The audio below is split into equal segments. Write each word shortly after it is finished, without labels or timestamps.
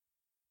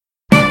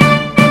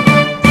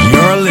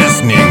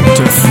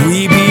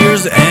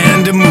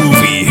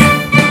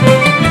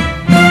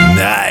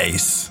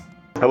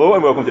Hello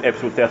and welcome to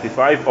episode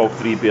 35 of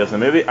Three Bears in a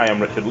Movie. I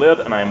am Richard Laird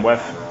and I am with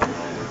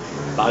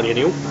Barry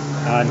Neal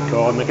and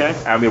Colin McKay.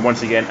 And we're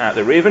once again at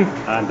the Raven.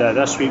 And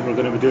this week we're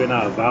going to be doing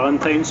a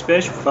Valentine's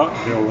special.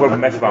 We've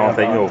missed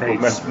Valentine, no.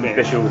 We've missed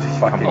special.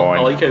 Fucking I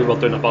like how we're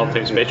doing a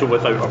Valentine's special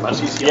without our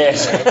missus.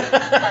 Yes.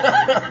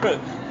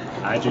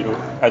 As you know.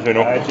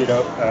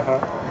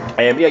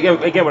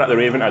 Again we're at the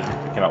Raven, as we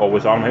kind of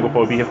always are. I think we'll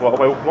probably be here for a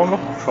little while longer.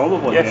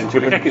 Probably, yes. We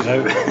kick us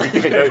out.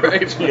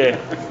 Yeah.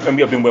 And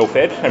we have been well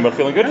fed and we're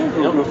feeling good.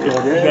 We're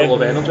feeling good. Full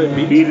of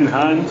energy. Beer in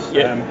hand.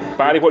 Yeah.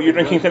 Barry, what are you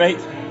drinking tonight?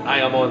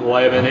 I am on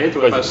lemonade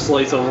with a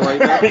slice of lime.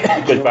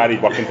 Because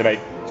Barry's working tonight.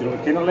 Do you know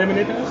what kind of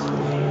lemonade it is?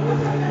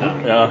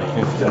 No,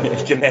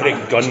 it's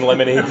generic gun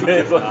lemonade.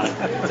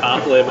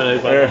 Tap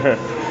lemonade.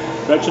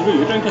 Richard, what are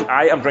you drinking?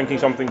 I am drinking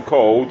something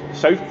called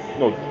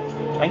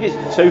I think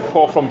it's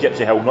Southpaw from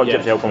Gypsy Hill, not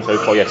Gypsy Hill from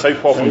Southpaw. Yeah,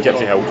 Southpaw from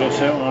Gypsy Hill.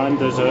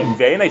 And is it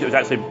very nice. It was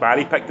actually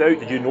Barry picked out.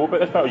 Did you know about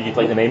this part, or did you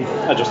like the name?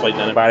 I just like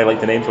the name. Barry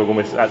liked the name, so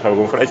that's why we're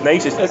going for it. It's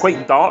nice. It's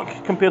quite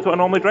dark compared to what I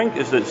normally drink.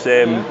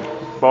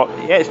 But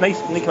yeah, it's nice.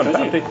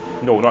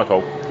 No, not at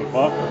all.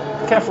 What?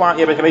 Kind of flat,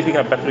 yeah, but it's a nice kind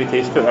of bittery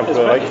taste to it.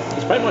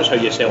 It's pretty much how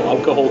you sell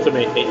alcohol to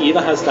me. It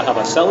either has to have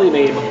a silly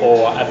name,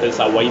 or if it's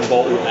a wine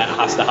bottle, it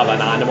has to have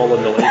an animal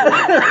in the label.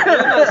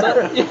 That's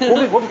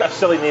it. What have got a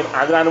silly name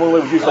and an animal?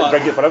 Would you just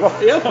drink it forever?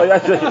 Yeah.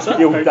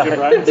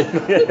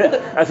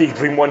 That's his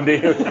dream one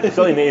day.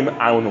 Silly name,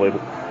 animal on the label.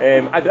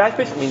 That's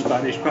basically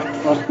Spanish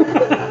brand.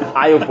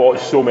 I have bought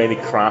so many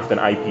craft and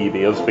IP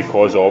beers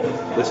because of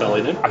the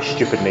silly name. A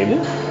stupid name.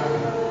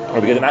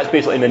 Because that's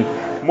basically, and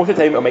then most of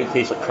the time it might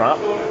taste like crap,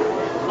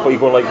 but you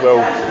go like, well,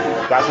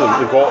 that's what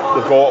they've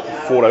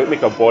got 4 out.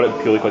 Make I bought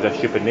it purely because of a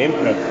stupid name,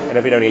 and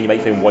every now and then you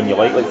might find one you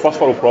like. Like First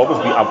World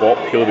Problems, I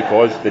bought purely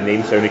because the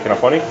name sounded kind of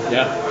funny.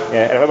 Yeah.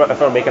 And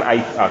if I'm making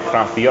a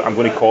craft beer, I'm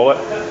going to call it.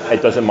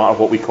 It doesn't matter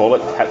what we call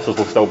it. Hipsters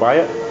will still buy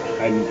it.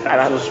 And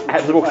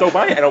hipsters will still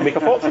buy it, and I'll make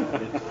a fortune.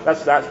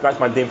 That's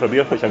my name for a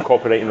beer, which I'm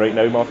copywriting right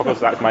now, motherfuckers.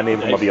 That's my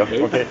name for my beer.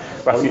 Okay.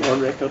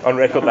 On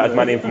record, that is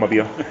my name for my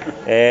beer.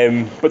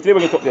 But today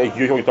we're going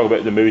to talk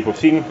about the movies we've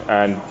seen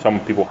and some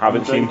people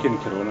haven't seen. Drinking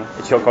Corona.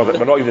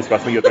 We're not even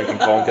discussing what you're drinking,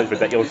 Colin, because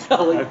it's ridiculous. I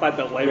like the fact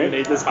that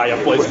lemonade is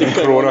higher placed than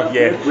Corona.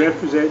 Yeah.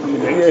 Representing the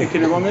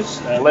Mexican among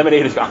us.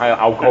 Lemonade has got higher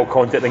alcohol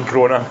content than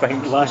Corona, I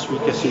think. Last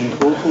week I seen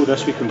Coco,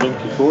 this week I'm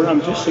drinking Corona.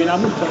 I'm just saying,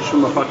 I'm in touch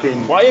with my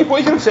fucking... What are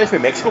you obsessed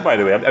with Mexico, by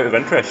the way, out of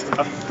interest?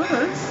 I've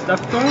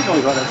not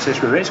really got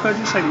obsessed with Mexico. I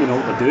just think they know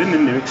what they're doing,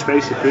 and they make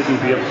spicy food and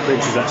beer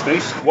places that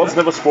spice. Words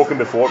never spoken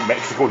before,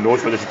 Mexico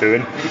knows what it's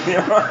doing.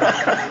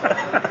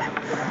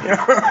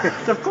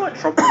 They've got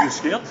Trump running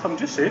scared, I'm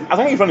just saying. I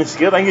think he's running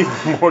scared. I think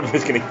he's more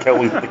just going to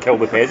kill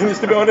the peasants,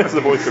 to be honest, as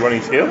opposed to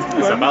running scared.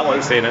 It's a bit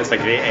like saying it's a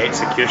great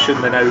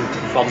execution now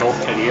for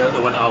North Korea at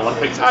the Winter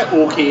Olympics. It's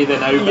okay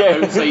now,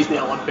 but outside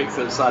the Olympics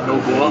it's a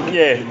no-go.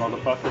 Yeah.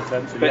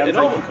 But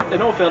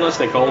in all fairness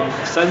to Colin,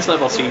 since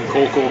I've ever seen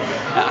Coco, it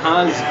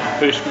has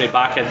pushed me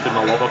back into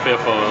my love affair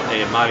for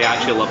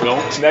Mariachi La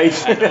Bronx.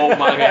 Nice. And all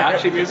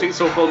mariachi music.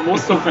 So for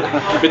most of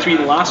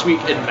between last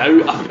week and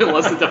now, I've been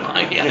listening to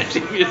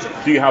mariachi music.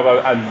 Do you have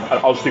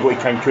an urge to go to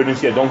Cancun and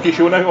see a donkey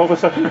show now all of a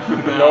sudden?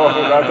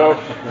 No.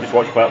 Just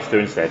watch Clerks 2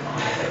 instead.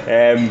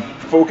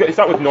 We'll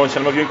start with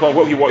non-cinema viewing, Colin.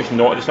 What have you watched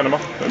not at the cinema?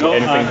 Not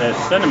at the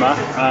cinema.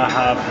 I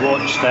have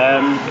watched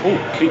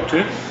Creed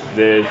 2.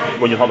 The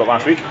one you heard about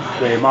last week?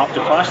 With Mark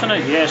Duplass in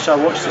it. Yes, I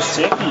watched the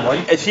second one.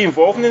 Is he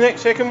involved in the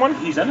next second one?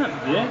 He's in it,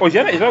 yeah. Oh, he's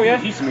in it as well, yeah?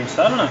 He's the main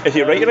star in it. Is he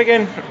a writer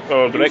again?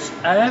 Or direct?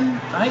 I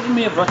think he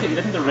may have written it. He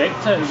didn't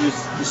direct it. It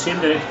was the same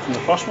director from the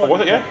first one. Oh,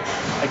 was it, yeah?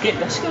 I get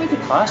this guy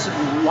Duplass.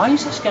 Why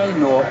is this guy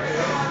not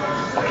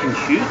fucking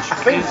huge? I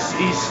think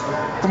he's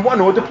from what I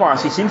know of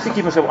Duplass, he seems to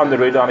keep himself under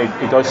the radar, and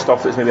he does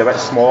stuff that's maybe a bit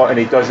smaller, and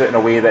he does it in a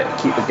way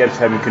that gives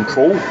him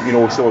control,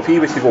 so if he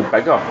was to go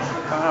bigger,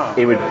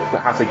 he would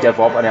have to give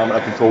up an element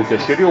of control to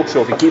the studio.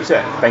 So if he keeps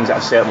things at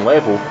a certain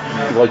level,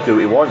 he's allowed to do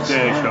what he wants.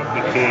 Yeah, he's not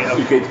the creative.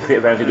 He could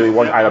create anything to do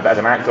what he wants, either as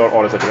an actor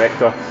or as a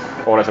director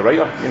or as a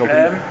writer.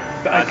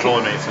 That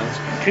totally makes sense.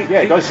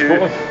 Yeah, it does.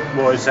 Totally.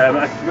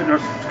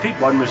 Creed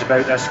 1 was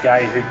about this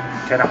guy who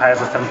kind of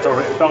hires a film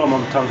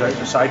turns out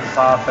a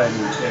psychopath and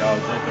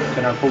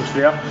kind of pulls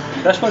there.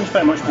 This one's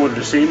pretty much more of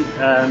the same.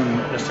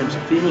 There's some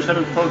female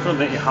cinematographer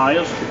that he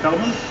hires to film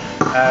him,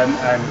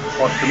 and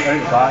what comes out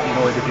of that, he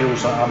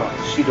reveals that I'm a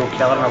serial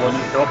killer and I want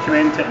to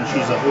document it, and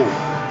she's like, oh,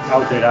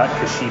 I'll do that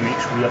because she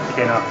makes weird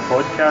kind of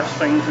podcast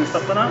things and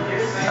stuff like that,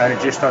 and it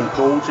just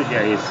unfolds that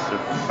he's a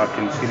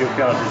fucking serial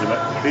killer who's a bit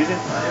crazy,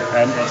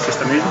 and it's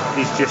just amazing.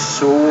 He's just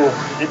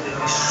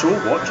it's so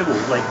watchable.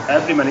 Like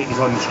every minute he's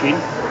on the screen,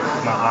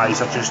 my eyes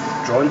are just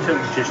drawn to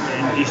him.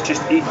 He's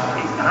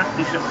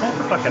a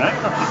proper fucking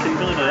actor. He can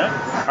really do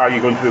that. Are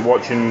you going to be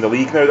watching The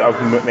League now that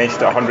I've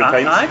mentioned it 100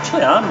 times? I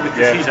actually am,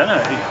 because he's in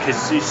it,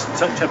 because he's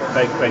such a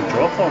big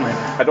draw for me.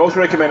 I'd also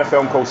recommend a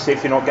film called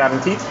Safety Not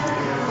Guaranteed.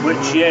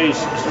 Which, is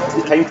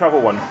the time travel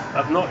one.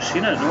 I've not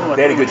seen it, no.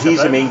 Very good.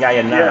 He's the main guy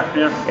in that.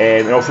 Yeah.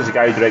 And also the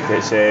guy who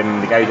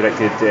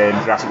directed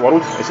Jurassic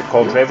World. It's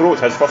called Trevorrow.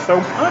 It's his first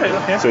film. Alright,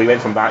 okay. So he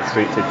went from that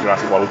straight to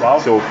Jurassic World. Wow.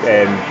 So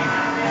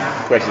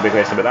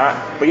question about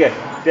that. But yeah,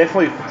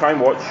 definitely try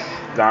and watch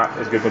that.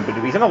 It's a good one.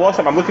 But he's in a lot of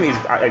stuff. I'm looking at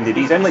his IMDb.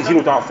 He's in like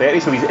Zero Dark 30.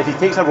 So if he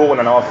takes a role in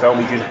another film,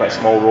 he's usually quite a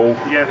small role.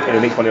 Yeah. And he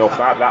makes money off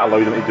that. That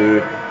allows him to do,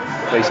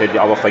 like I said,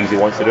 the other things he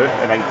wants to do.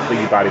 And I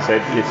think, like Barry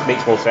said, it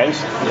makes more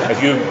sense. Yeah.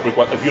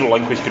 If you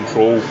relinquish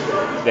control,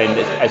 then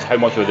it's how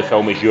much of the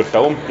film is your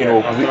film. You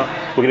know,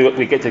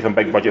 we get to some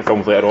big budget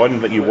films later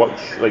on that you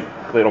watch. Like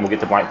later on, we'll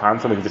get to Black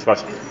Panther. We can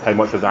discuss how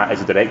much of that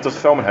is a director's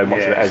film and how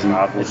much of it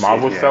is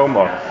Marvel's film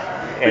or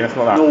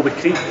anything like that. No, but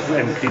Creed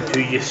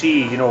 2, you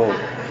see, you know,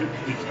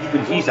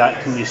 when he's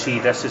acting, you see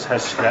this is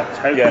his script,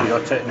 how he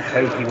wrote it and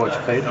how he wants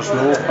to play it. There's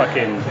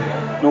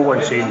no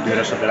one saying do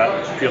this or do that.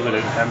 It's purely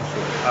down to him. So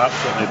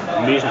absolutely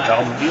amazing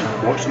film. You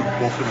watch them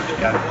both of them if you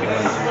can.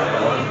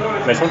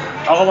 Nice one.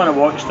 Other one I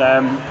watched.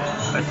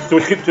 So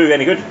was Creed 2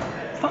 any good?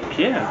 Fuck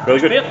yeah. Really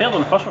good. Better than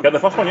the first one. Better than the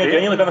first one, yeah.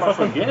 Genuinely better than the first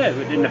one.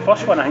 Yeah. In the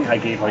first one, I think I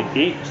gave like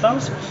 8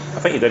 stars. I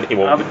think you did.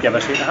 I would give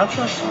us 8.5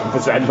 stars.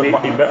 Was it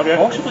even better? Yeah?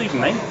 Possibly even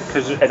 9.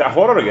 Is it a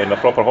horror again, a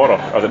proper horror,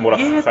 or is it more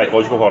a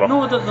psychological horror?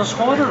 No, there's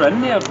horror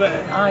in there, but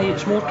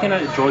it's more kind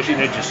of draws you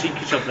to the edge of seat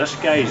because this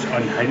guy's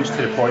unhinged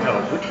to the point of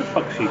like, what the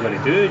fuck are you going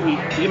to do?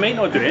 And you might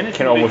not do anything.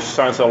 Kind of almost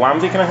Silence of the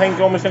Lambs kind of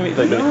thing, almost in it.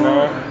 Like,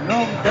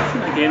 no,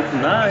 different again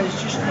from that.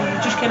 It's just you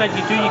just kind of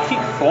you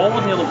creep forward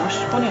and you're like, what's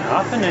going to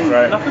happen? And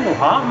nothing will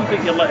happen,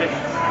 but you're like,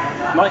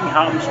 nothing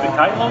happens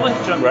spectacularly.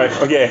 Right.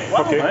 Okay.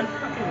 Wow, okay. Man.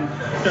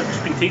 It's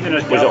been taken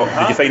as did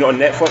you find it on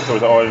Netflix or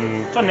was it on?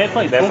 It's on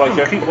Netflix. Netflix,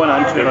 yeah. Creep 1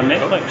 and 2 on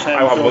Netflix.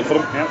 I'll have a look for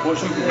them. Yeah,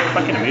 watch them.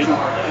 Fucking amazing.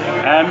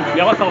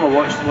 The other film I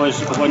watched was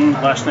the one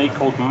last night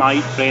called My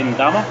Friend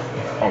Dahmer.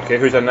 Okay,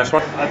 who's in this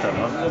one? I don't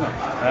know.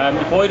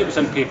 The boy that was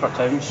in Paper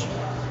Towns.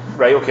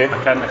 Right. Okay.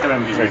 I can't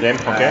remember his name.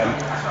 Okay.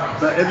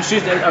 But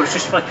I was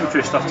just flicking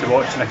through stuff to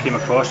watch and I came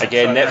across.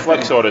 Again,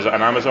 Netflix or is it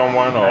an Amazon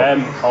one or?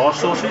 Color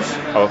Sources.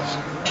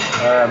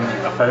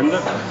 I found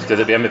it. Did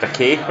it begin with a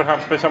K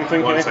perhaps by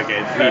something? Once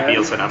again, 3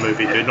 beers in a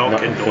movie do not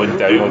condone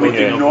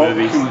downloading of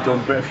movies.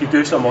 But if you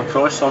do stumble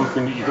across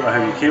something that you don't know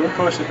how you came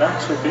across it,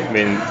 that's okay. I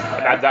mean,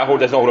 that whole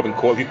doesn't hold up in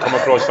court. If you come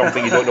across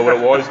something you don't know what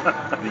it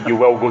was, you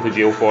will go to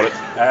jail for it.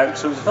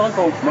 So it's a film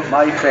called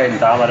My Friend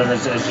Dahmer, and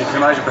as you can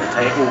imagine by the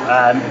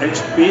title,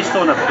 it's based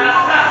on a book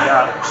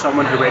that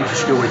someone who went to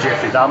school with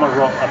Jeffrey Dahmer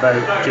wrote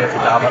about Jeffrey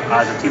Dahmer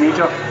as a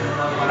teenager.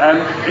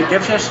 It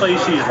gives you a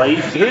slice of his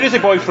life. Who does the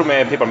boy from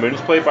Paper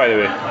Moons play, by the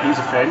way? He's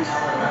a friend.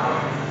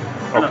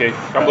 Okay,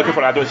 I'm looking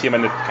for. I don't see him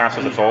in the cast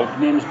at all. His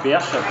name's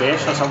Besh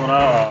or something like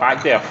that.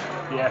 Back there.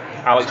 Yeah.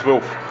 Alex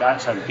Wolff.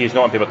 That's him. He's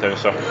not in Paper Towns,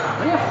 sir.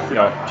 Yeah.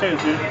 No.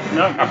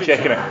 I'm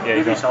checking it. Yeah,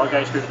 maybe it's other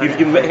guys who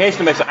you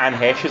mentioned that Anne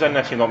Heche is in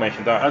this. You've not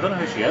mentioned that. I don't know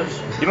who she is.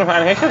 You know who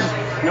Anne Heche is?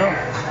 No.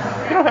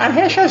 You know who Anne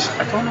Heche is?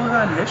 I don't know who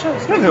Anne Heche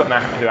is. You don't know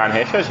who Anne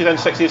Heche is? She's in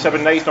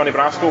 67 Nights, Donnie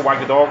Brasco, Wag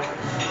the Dog.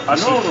 I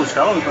know all those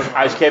films, but...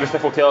 As Kevin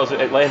Smith will tell us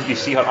at length, you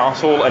see her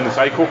arsehole in the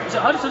Psycho. Is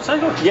it her in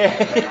Psycho? Yeah.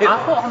 I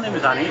thought her name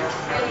was Anne H.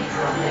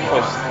 Well,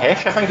 it's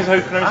Heche, I think is how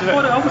you pronounce it.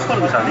 I always thought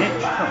it was Anne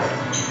H.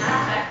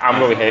 I'm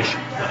going with Heche.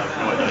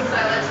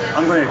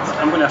 I'm going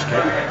to ask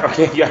Kevin.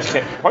 Okay, you ask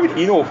Kevin. Why would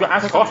you know?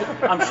 Ask her.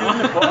 I'm sure in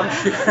the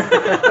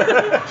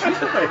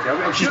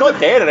She's not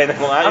dead or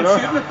anything like that, I'm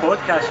sure in the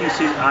podcast he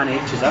says Anne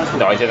H. Is that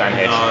No, he says Anne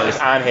Heche. No, it's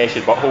Anne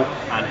Heche's butthole.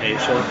 Anne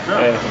Heche.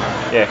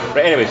 Yeah.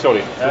 But anyway,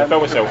 sorry. The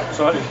film itself.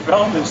 So the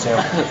film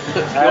itself.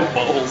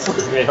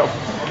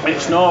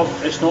 It's not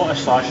a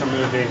slasher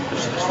movie.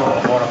 It's not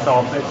a horror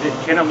film. It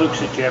kind of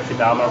looks at Jeffrey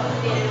Dahmer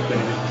when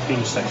he was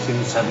between 16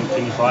 and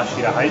 17 last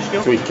year at high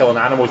school. So he's killing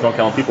animals, not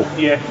killing people.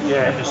 Yeah.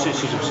 It's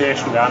his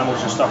obsession with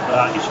animals and stuff like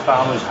that. His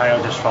family's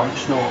highly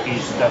dysfunctional.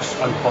 He's this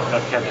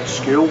unpopular kid at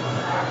school.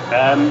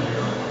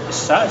 It's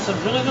sad. It's a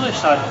really, really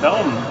sad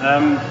film,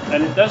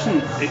 and it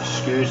doesn't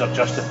excuse or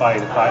justify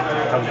the fact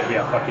that it turns out to be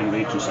a fucking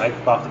raging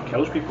psychopath that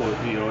kills people.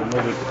 You know,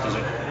 nobody does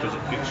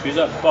it excuse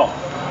that, but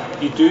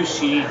you do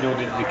see,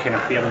 the kind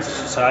of feelings of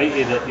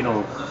society that,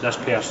 this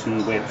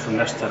person went from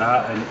this to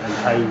that, and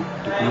how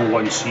did no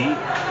one see.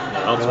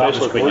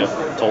 Especially when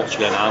you're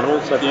torturing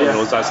animals, everyone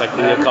knows that's a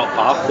clear-cut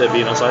path to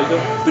being a psycho.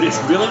 But it's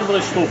really,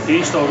 really slow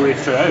paced all the way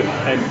throughout,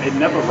 and it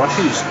never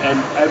rushes, and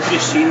every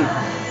scene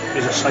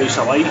is a slice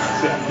of life,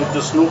 but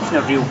there's no kind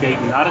of real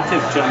guiding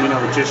narrative. Do you know what I mean?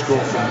 I would just go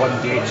from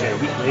one day to a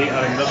week later,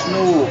 and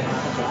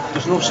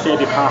there's no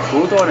steady path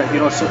road on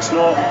it, so it's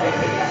not.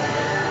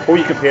 What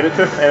you compare it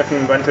to?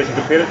 Anything of interest you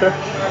compare it to?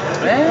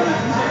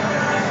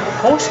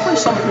 Possibly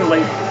something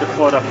like the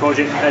Florida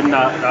Project in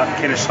that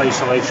kind of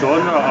slice of life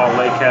genre, or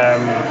like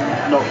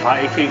not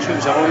Patty Cakes,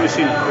 which I've always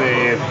seen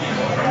with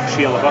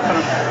Shia LaBeouf in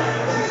it,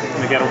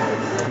 the girl.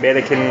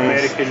 American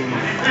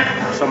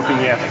something,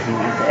 yeah.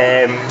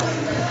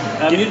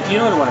 Do you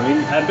know what I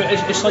mean? But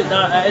it's like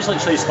that. It is like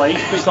slice of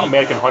life. But it's not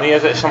American Honey,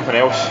 is it? It's something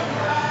else.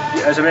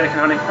 Yeah, it's American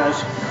Honey. It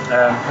is.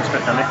 It's a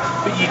bit funny.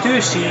 But you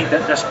do see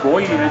that this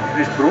boy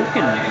is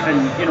broken,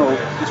 and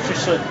it's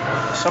just like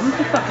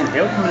somebody fucking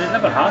help him, and it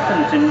never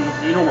happens, and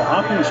you know what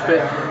happens.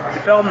 But the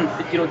film,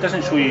 it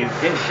doesn't show you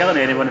killing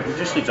anyone. It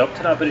just leads up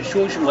to that, but it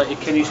shows you like he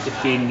kind of used to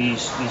gain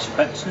these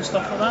fits and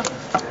stuff like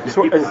that.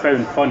 So People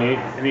found funny,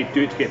 and he'd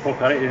do it to get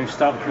popularity, and he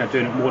started kind of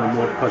doing it more and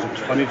more because it was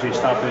funny. So he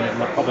started doing it in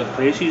like public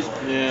places.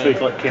 Yeah. So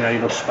he'd like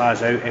kind of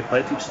spaz out,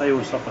 epileptic style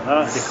and stuff like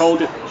that. They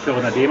called it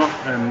Filling Edema,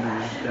 and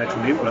it was the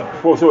actual name for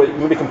it. Well, so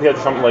maybe compared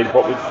to something like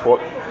what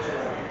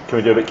can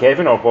we do about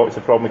Kevin, or what's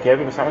the problem with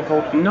Kevin? Was something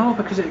called? No,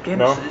 because again,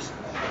 No?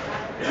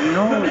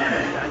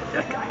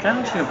 I can't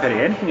actually compare it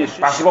to anything. It's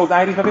just Basketball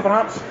Diaries, maybe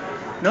perhaps?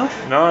 no,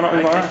 Not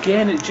like that.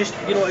 Again, it just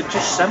it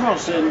just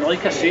simmers, and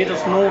like I say,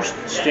 there's no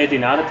steady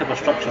narrative or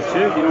structure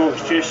to it.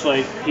 It's just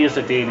like here's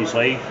a day in his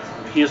life,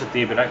 here's a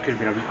day, but that could have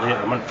been a week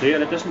later, a month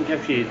later. It doesn't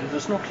give you.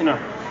 There's no kind of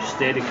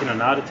steady kind of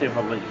narrative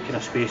or like kind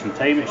of space and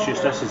time. It's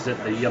just this is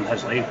the year in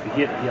his life,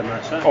 here, and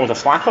that's it. Almost a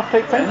slacker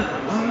type thing.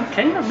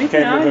 Kind of, maybe.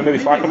 Kind of, maybe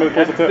slacker, maybe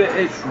closer to it. But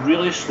it's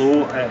really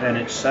slow and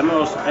it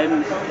simmers,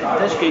 and it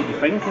does get you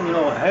thinking.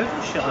 How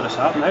did shit like this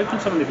happen? How can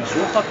somebody be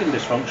so fucking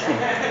dysfunctional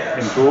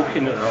and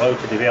broken that they're allowed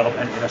to develop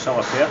into this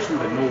other person,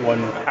 but no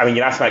one? I mean,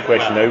 you're asking that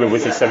question now when we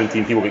said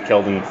 17 people get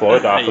killed in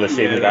Florida for the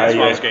same guy. That's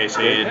what I was going to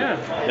say.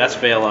 This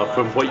fella,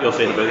 from what you're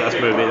saying about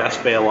this movie, this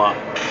fella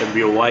in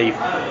real life,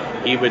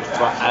 he would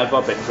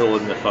forever be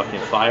pulling the fucking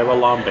fire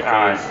alarm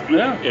because he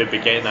would be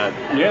getting a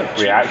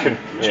reaction.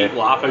 cheap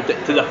laugh out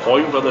to the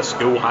point where the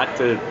school had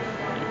to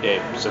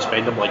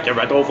suspend him, like get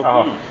rid of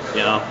him.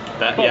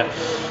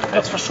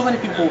 It's for so many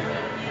people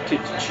to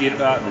cheer at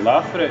that and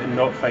laugh at it and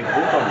not find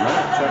hold on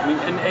it. So I mean,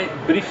 and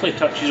it briefly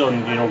touches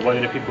on one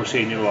of the people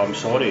saying I'm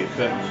sorry,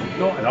 but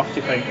not enough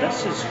to think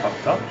this is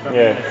fucked up. So I mean,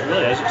 it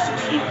really is.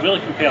 It's really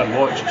compare and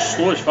watch. It's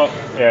slow as fuck.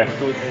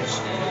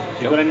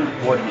 If you're going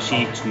in wanting to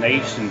see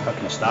knives and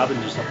fucking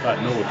stabbings and stuff like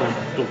that, no,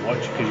 don't watch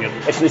it because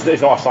you're.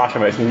 It's not a slasher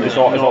movie. It's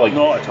not like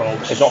not at all.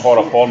 It's not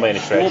horror porn by any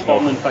stretch. Slow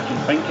burning fucking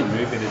thinking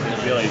movie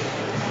that really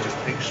just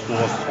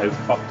explores how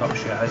fucked up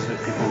shit is that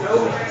people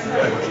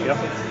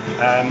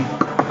share.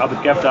 I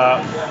would give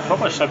that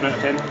probably a 7 out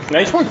of 10.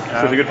 Nice one.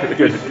 So it's a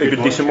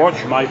good decent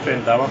watch. My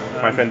Friend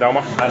Dahmer. My Friend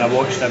Dahmer. And I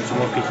watched some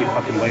more Peaky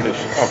fucking Blinders.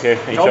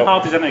 Okay. Tom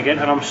Hardy's in it again,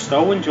 and I'm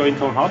still enjoying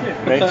Tom Hardy.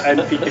 Nice.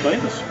 And Peaky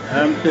Blinders.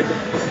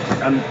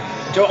 And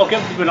I'll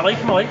give when I like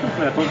him, when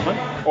I don't like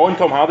him. On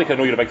Tom Hardy, 'cause I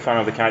know you're a big fan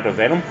of the character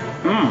Venom.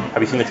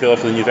 Have you seen the trailer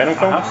for the new Venom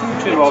film? I have seen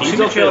the trailer. I've seen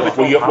the trailer with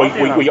Tom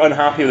Hardy. Were you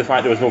unhappy with the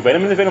fact there was no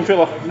Venom in the Venom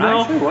trailer?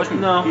 No, Actually, it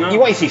wasn't. no. You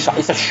want to see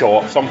it's a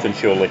shot, something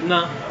surely.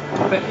 No.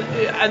 But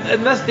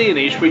in this day and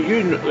age, where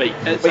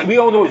But we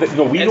all know that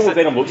we know what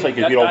Venom looks like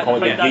because we're all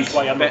comic book That's geeks.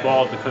 why I'm not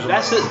bored because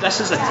this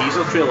is a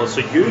teaser trailer,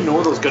 so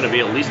there's going to be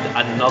at least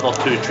another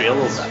 2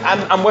 trailers.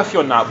 I'm with you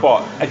on that,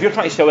 but if you're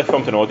trying to sell this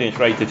film to an audience,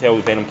 right, to tell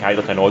the Venom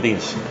character to an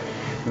audience,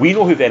 we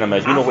know who Venom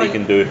is, we know what he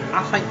can do.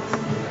 I think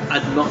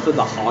enough of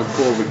the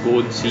hardcore would go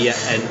and see it,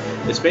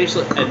 and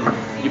especially, and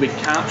you would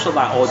capture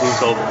that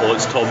audience of,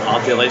 it's Tom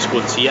Hardy, let's go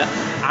and see it.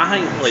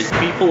 I think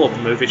people of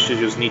movie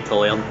studios need to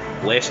learn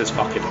less is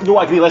fucking. No,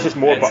 I agree, less is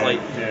more, It's but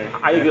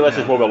I agree less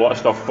is more with a lot of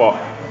stuff,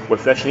 but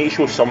with this, you need to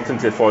show something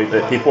to the point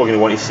that people are going to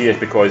want to see it,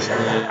 because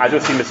as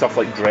we've seen with stuff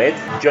like Dread,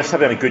 just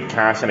having a good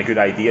cast and a good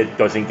idea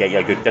doesn't get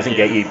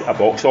you a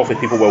box office.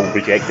 People will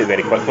reject it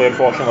very quickly,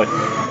 unfortunately.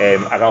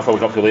 Another film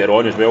was up to later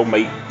on as well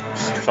might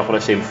suffer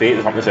the same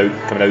fate. Something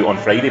that's coming out on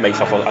Friday might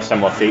suffer a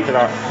similar fate to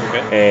that.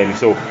 Okay.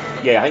 So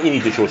yeah, I think you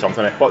need to show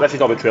something. But this is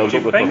not about trailers. Do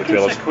you think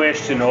it's a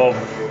question of,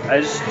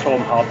 is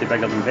Tom Hardy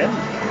bigger than Venom?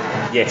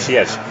 Yes, he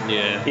is.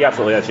 Yeah. He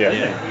absolutely is,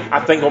 yeah. I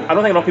don't think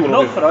enough people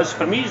know. Not for us,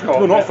 for me he's not.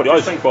 No, not for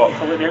us, but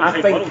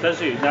I think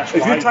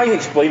if you try and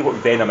explain what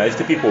Venom is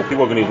to people,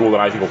 people are going to roll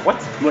their eyes and go,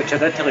 what? Which I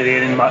did tell her,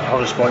 and her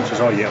response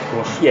was, oh yeah, of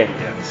course.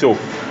 Yeah. So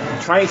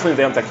try and explain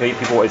Venom to create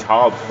people is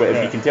hard, but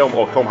if you can tell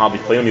them, Tom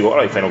Hardy's playing him, you go,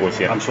 alright, fine, I'll go and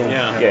see it. I'm sold.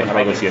 Yeah, I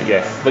might go and see it,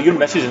 yeah. But your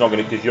missus is not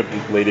going to, because your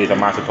lady is a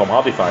massive Tom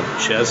Hardy fan.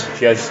 She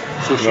is.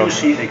 So she'll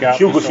see it regardless.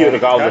 She'll go see it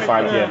regardless of the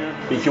fan, yeah.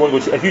 But if you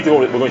want to go, if you know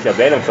we're going to see a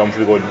Venom film,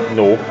 she'll go,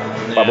 no.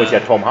 But I'm going to see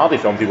a Tom Hardy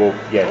film, you go,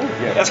 yeah.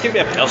 That's going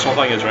to be a personal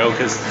thing as well,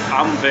 because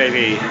I'm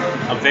very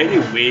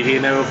wary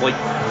now of like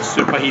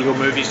superhero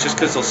movies, just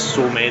because there's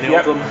so many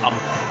of them.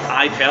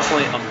 I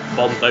personally am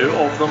burned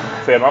out of them.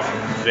 Fair enough.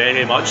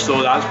 Very much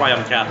so. That's why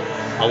I'm kind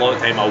of, a lot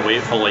of time I'll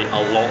wait for like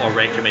a lot of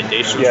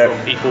recommendations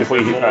from people before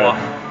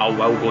I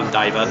will go and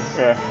dive in.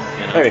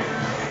 Yeah. Anyway,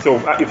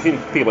 so you've seen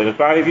Peaky Blinders.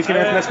 Barry, have you seen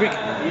anything this week?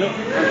 No.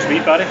 It's me,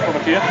 Barry. Over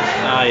to you.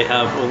 I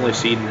have only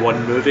seen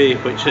one movie,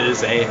 which is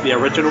the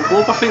original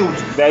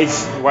Cloverfield.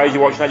 Nice. Why did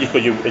you watch that? Just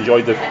because you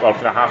enjoyed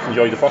half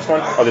enjoyed the first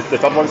one? Or the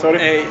third one, sorry?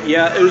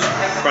 Yeah, it was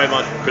pretty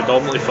much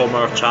predominantly from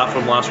our chat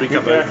from last week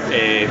about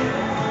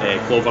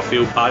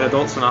Cloverfield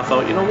Paradox, and I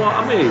thought, you know what,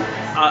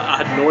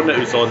 I had known that it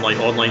was on like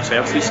online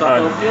services, so I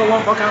thought, you know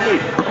what,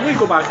 I'm going to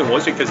go back and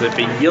watch it, because it's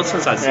been years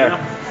since I'd seen it.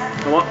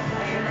 You know what?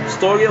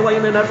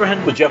 Storyline and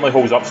everything legitimately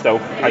holds up still.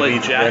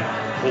 Legit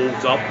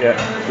holds up. Yeah.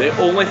 The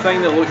only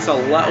thing that looks a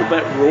little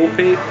bit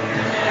ropey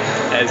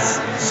is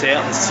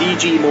certain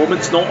CG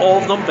moments, not all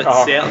of them,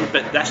 but certain.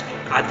 But this,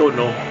 I don't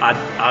know.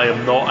 I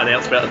am not an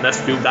expert in this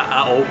field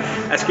at all.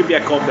 This could be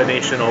a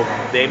combination of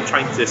them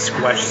trying to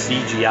squish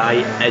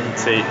CGI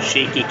into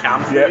shaky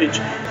cam footage.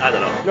 I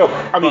don't know. No,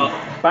 I mean,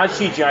 bad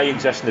CGI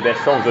exists in the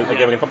best films.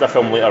 Again, we come to a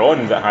film later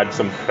on that had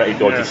some pretty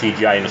dodgy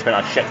CGI and they spent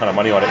a shit ton of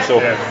money on it. So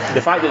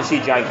the fact that the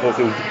CGI in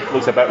Cloverfield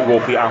looks a bit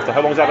ropey after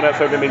how long has that been out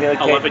for? Maybe nearly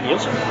 11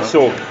 years.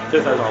 So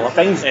 2011.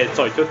 things,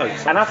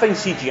 2000. and I think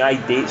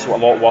CGI dates a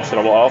lot worse than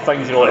a lot of other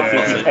things. You know,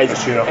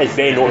 it's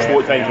very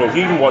noticeable at times. You know, if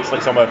you even watch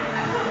like some of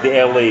the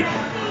early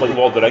like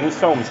Lord of the Rings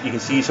films, you can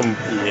see some of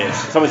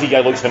the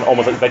CGI looks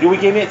almost like video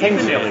game at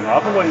times. Even early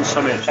Marvel ones,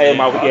 some of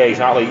yeah,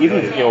 exactly.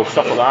 Even you know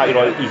stuff like that, you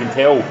know, you can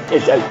tell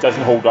it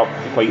doesn't hold up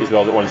quite as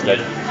well as it once did.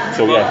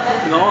 So no,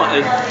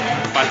 it's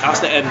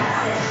fantastic, and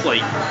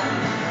like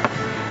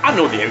I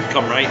know the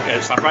outcome, right?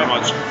 It's like pretty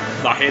much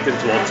they're heading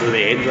towards the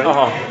end,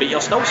 right? But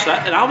you're still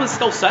sitting, and I was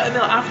still sitting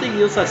there after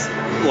years of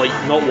like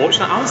not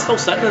watching it. I was still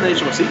sitting on the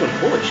edge of my seat going,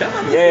 "Holy shit,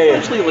 that's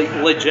actually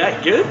like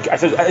legit good."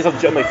 It's a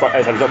legitimately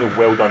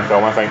well done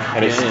film, I think.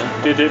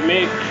 And did it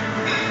make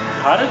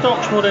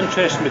Paradox more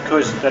interesting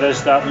because there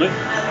is that loop?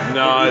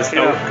 No, it's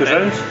not.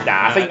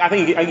 I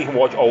think you can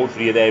watch all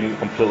three of them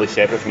completely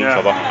separate from each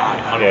other.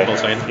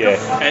 100%.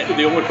 Yeah.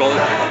 The only problem,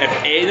 if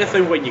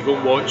anything, when you go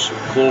and watch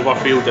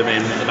Cloverfield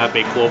and that'd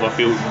be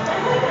Cloverfield.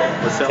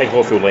 What's that? 10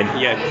 Cloverfield Lane.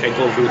 Yeah, 10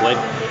 Cloverfield Lane,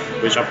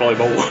 which I probably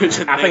will watch.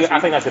 I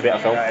think that's a better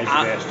film.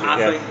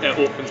 I think it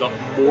opens up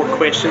more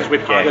questions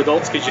with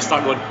Paradox because you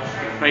start going,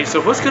 right,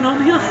 so what's going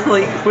on here?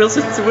 Like, where's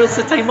the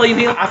timeline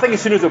here? I think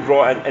as soon as they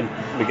brought in,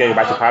 and we're getting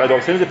back to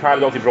Paradox, as soon as the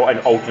Paradox they brought in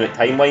alternate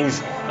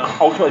timelines,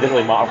 ultimately it doesn't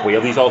really matter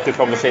where these other two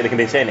films are set, they can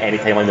be set in any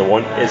timeline they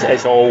want.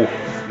 It's all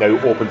now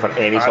open for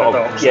any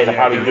Paradox, sort of... the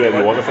Paradox can do whatever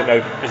they want with it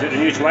now. Is it the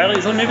new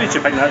Twilight Zone maybe? Do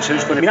you think that's how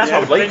it's going to be? That's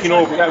what I'd like, you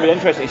know, that'd be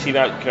interesting to see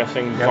that kind of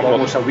thing.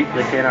 Almost a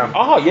weekly kind of...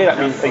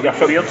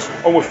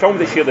 almost films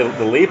that share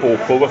the label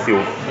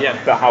Cloverfield,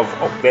 that have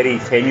very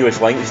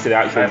tenuous links to the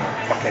actual...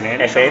 fucking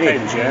any, if any.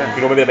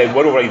 You know, maybe the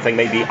one overriding thing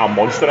might be a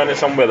monster in it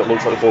somewhere that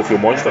looks like the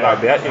Cloverfield monster,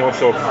 that'd be it, you know,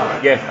 so I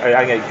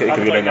think it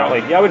could be around that.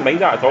 Like, I wouldn't mind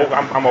that at all.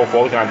 I'm all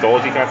for the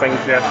anthology kind of thing.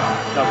 That'd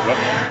be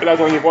good. But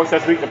that's all you've watched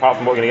this week, apart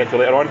from what we're going to get to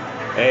later on.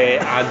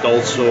 And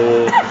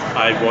also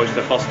I watched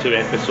the first 2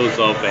 episodes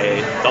of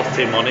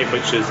Dirty Money,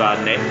 which is a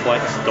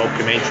Netflix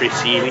documentary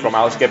series from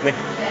Alex Gibney.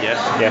 Yes.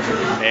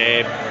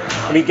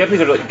 I mean,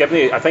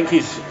 Gibney, I think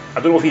I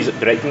don't know if he's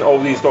directing all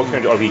these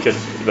documentaries or if he's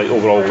just like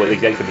overall like the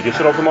executive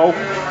producer of them all,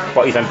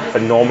 but he's a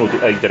phenomenal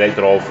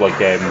director of like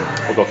of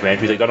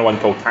documentaries. Like, done one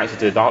called Taxi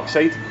to the Dark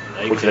Side,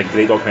 which is a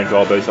great documentary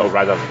all about sort of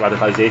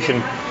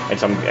radicalisation and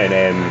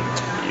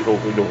you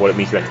know what it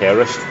means to be a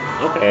terrorist.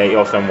 He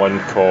also done one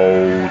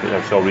called,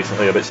 I saw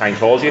recently, about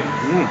Scientology.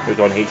 It was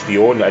on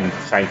HBO, and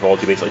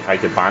Scientology basically tried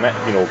to ban it.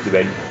 You know,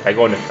 they went big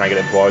on it, trying to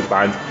get it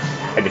banned,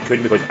 and they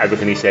couldn't because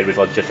everything he said was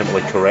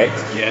legitimately correct.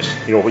 Yes.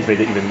 You know, which made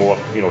it even more,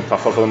 you know,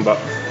 tougher for them. But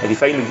if you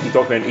find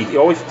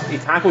he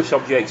tackles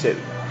subjects that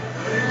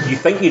you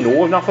think you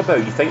know enough about,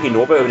 and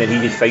then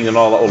he just finds a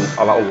little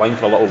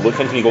link or a little look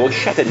into it, and you go, oh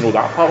shit, I didn't know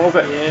that part of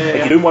it. Like,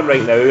 you're doing one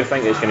right now, I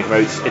think it's going to come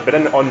out. It's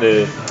been on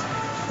the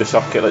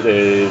circuit, like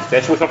the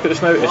festival circuit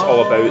just now. It's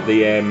all about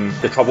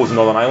the troubles in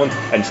Northern Ireland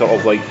and sort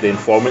of like the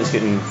informants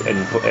getting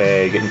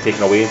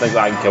taken away and things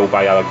like that and killed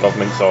by other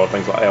governments or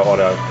things like that,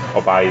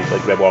 or by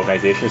like rebel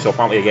organisations. So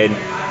apparently again,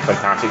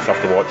 fantastic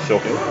stuff to watch. So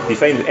if you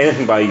find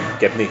anything by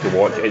Gibney to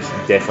watch, it's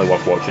definitely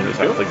worth watching.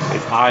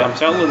 I'm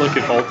certainly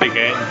looking forward to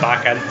getting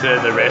back into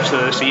the rest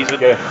of the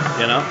season.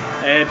 You know.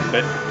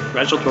 But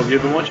Richard, what have you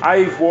been watching?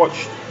 I've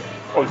watched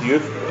on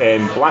youth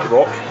Black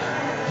Rock,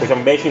 which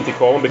I'm mentioning to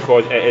Colin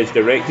because it is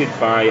directed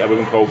by a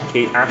woman called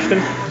Kate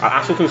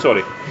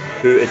Aselton,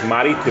 who is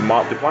married to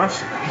Mark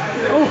Duplass.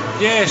 Oh,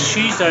 yes,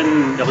 she's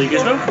in The League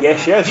as well.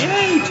 Yes, she is.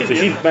 So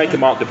she's married to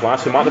Mark Duplass.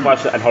 So Mark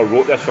Duplass and her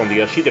wrote this film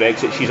together. She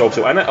directs it. She's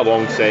also in it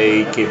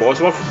alongside Kate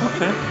Bosworth.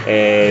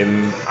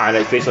 And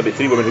it's basically about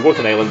 3 women who go to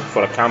an island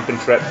for a camping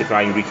trip to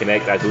try and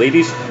reconnect as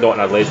ladies, not in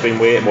a lesbian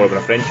way, more of in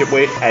a friendship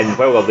way. And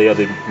while they're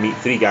there, they meet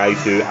 3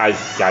 guys who, as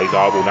guys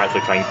are, will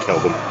naturally try and kill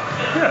them.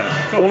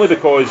 Cool. Only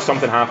because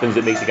something happens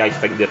that makes the guys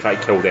think they're trying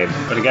to kill them.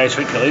 But the guys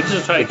think the ladies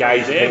are trying to kill them.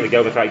 The guys think the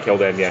girls are trying to kill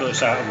them, So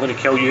it's I'm going to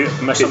kill you,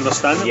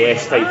 misunderstanding?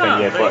 Yes, type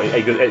thing, yeah. But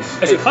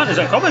is it fun? Is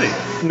it comedy?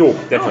 No,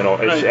 definitely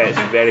not. It's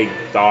very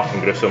dark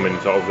and gruesome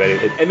and sort of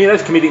very... I mean,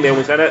 there's comedic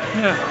elements in it,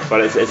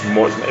 but it's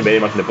very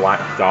much in the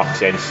black, dark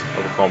sense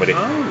of the comedy.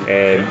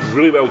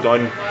 Really well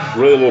done,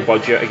 really low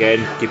budget,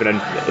 again, keeping in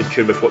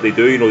tune with what they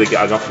do. You know, they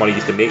get enough money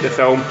just to make the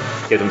film,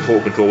 give them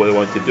total control what they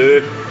want to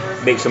do,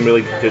 does some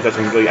really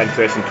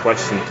interesting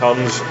twists and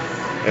turns.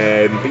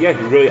 But yeah,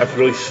 it's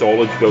really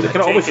solid. Well,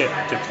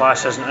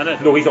 Duplass isn't in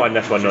it? No, he's not in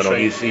this one. No.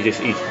 He's I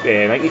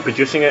think he's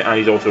producing it and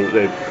he's also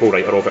the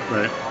co-writer of it.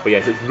 Right. But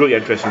yes, it's really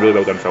interesting, really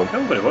well done film.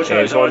 I'm going to watch it.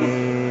 It's on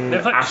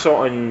Netflix? I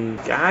saw it on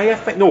I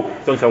think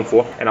it's on Film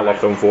 4, and I love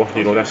Film 4. Do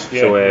you know this?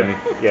 Yeah. So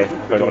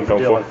it's on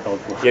Film 4.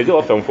 Yeah, I do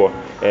love Film 4.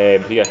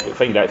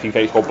 Find that if you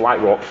can. It's called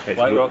Black Rock. It's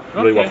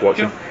really worth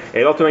watching.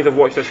 The other things I've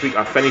watched this week,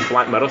 I finished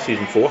Black Mirror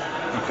season 4.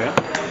 Okay.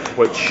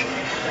 Which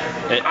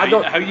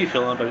how are you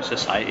feeling about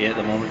society at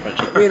the moment,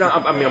 Richard?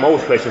 I'm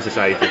always questioning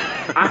society.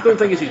 I don't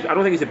think it's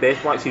the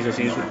best Black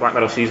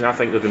Mirror season. I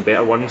think there's been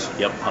better ones.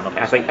 Yep, 100%.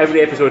 I think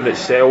every episode in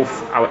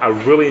itself, I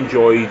really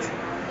enjoyed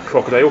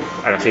Crocodile,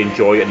 and I say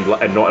enjoy it and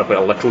not in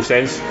a literal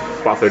sense,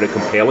 but I found it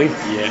compelling.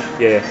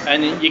 Yeah.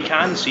 And you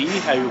can see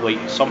how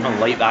like something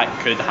like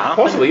that could happen.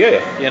 Possibly,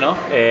 yeah. You know?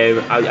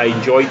 I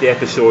enjoyed the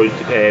episode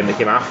that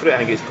came after it. I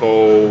think it's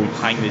called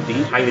Hang the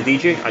DJ. Hang the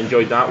DJ. I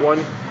enjoyed that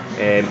one.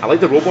 I like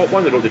the robot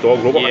one, the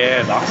dog robot.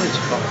 Yeah, that was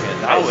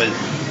fucking.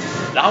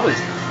 That was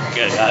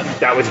good.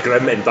 That was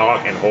grim and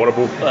dark and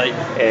horrible. Like,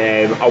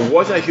 I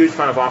wasn't a huge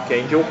fan of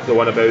Archangel, the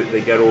one about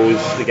the girl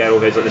who's like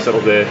the sort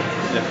of the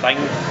thing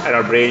in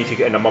her brain,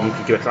 and her mum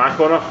can keep a track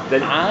on her.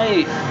 Then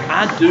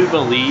I do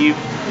believe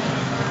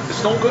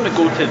it's not going to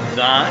go to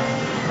that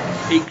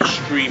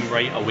extreme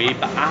right away,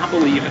 but I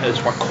believe it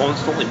is we're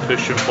constantly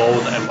pushing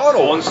forward and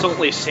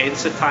constantly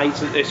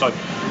sensitizing.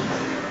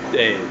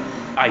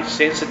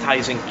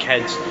 Sensitizing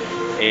kids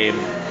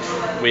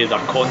with their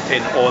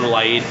content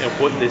online and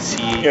what they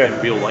see in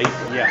real life.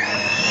 Yeah,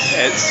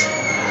 it's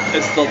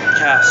the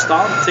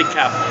starting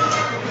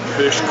to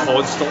push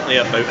constantly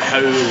about how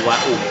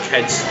little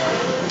kids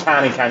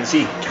can and can't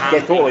see.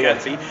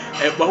 Can't see.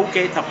 It will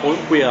get to a point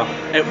where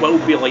it will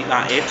be like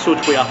that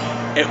episode where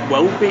it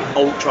will be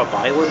ultra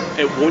violent.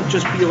 It won't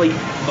just be like,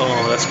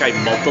 oh, this guy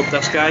murdered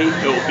this guy.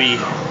 It'll be,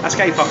 this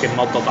guy fucking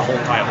murdered the whole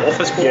entire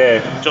office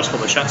just for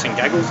the shits and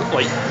giggles.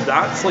 Like,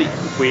 that's like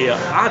where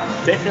I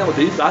definitely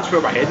believe that's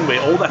where we're heading with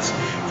all this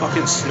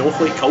fucking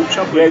snowflake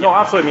culture. Yeah, no,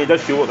 absolutely. I mean, it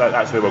does feel like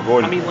that's where we're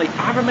going. I mean, like,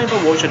 I remember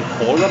watching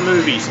horror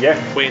movies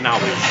when I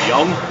was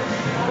young.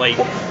 Like,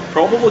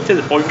 probably to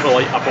the point where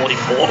like I probably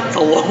blocked a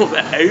lot of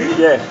it out.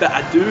 Yeah. But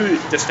I do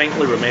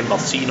distinctly remember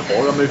seeing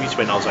horror movies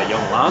when I was a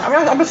young lad. I mean,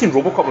 I remember seeing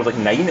Robocop when I was like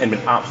 9 and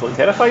been absolutely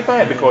terrified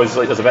by it because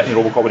like there's a bit in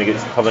Robocop when he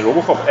gets turned into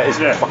Robocop. It is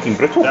fucking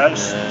brutal.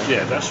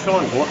 That's full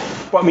on gore.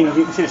 But I mean,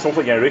 you can see the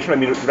Snowflake generation. I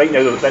mean, right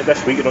now,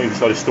 this week, I don't even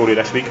saw the story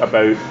this week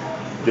about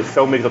the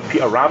filmmaker of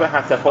Peter Rabbit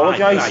had to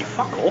apologise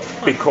fuck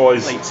off,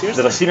 because there's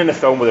a scene in the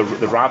film where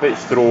the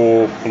rabbits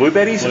throw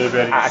blueberries at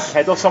a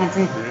kid or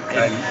something.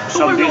 And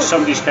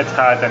somebody's kid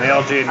had an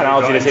allergy.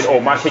 They said, "Oh,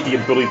 my kid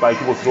get bullied by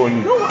people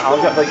throwing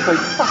allergy." Like,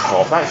 fuck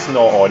off, that's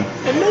not on.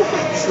 And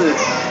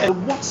the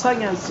worst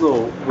thing is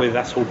though with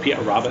this whole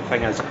Peter Rabbit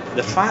thing is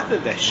the fact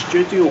that the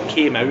studio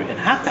came out and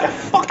had to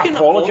fucking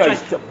apologise.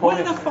 What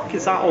the fuck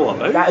is that all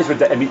about? That is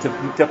ridiculous. I mean, to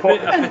a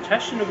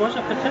petition. It was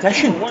a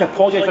petition to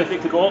apologise. Like,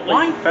 they got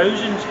like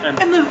thousands and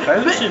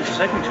thousands of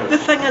signatures. The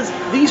thing is,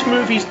 these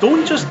movies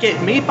don't just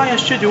get made by a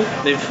studio,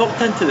 they're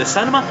fucked into the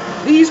cinema.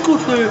 These go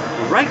through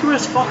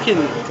rigorous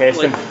fucking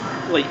testing.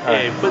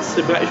 What's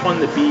the British one?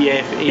 The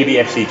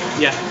BBFC.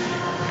 Yeah.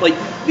 Like,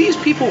 these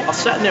people are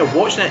sitting there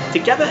watching it to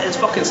give it its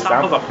fucking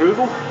stamp of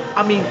approval.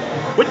 I mean,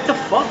 what the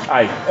fuck?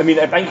 I mean,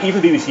 I think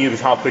even BBC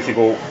was hard pushed to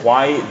go,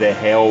 why the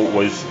hell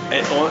was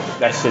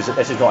this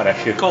is not an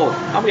issue. Colin,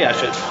 I'm going to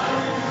ask you.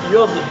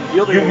 You're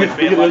the only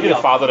fella. You're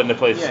the father in the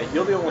place. Yeah,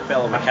 you're the only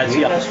fella my kids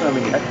here. That's when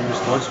you hit the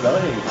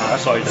responsibility.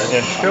 Sorry,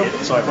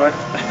 Sorry, what?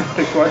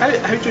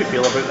 How do you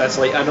feel about this?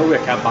 Like, I know we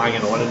kept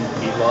banging on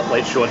and be like,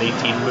 let's show an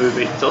 18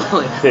 movie, so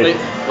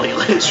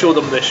let's show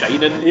them The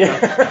Shining. Yeah.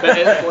 But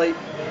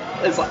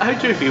it's like, how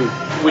do you feel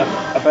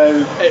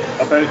about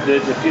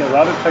the Peter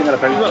Rabbit thing or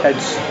about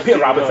kids? Peter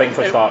Rabbit thing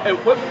for a start. At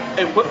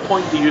what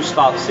point do you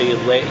start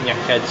saying letting your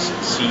kids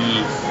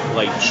see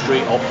like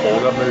straight up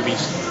horror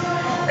movies?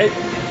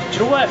 Do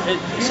you know what?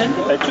 It's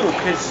individual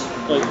because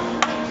like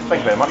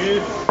thank you very much.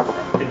 You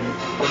and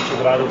bunch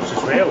of adults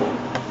as well,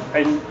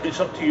 and it's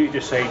up to you to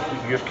decide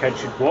what your kids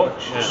should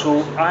watch. Yeah.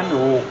 So I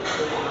know,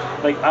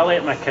 like I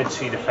let my kids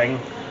see The Thing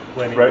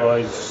when it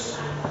was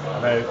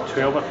about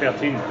 12 or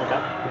 13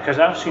 because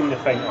I've seen The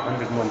Thing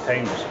 101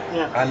 times.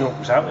 Yeah. I know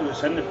exactly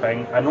what's in The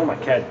Thing. I know my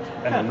kid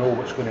and I know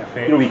what's going to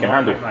affect you can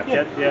handle my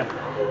kid.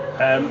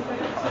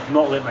 I've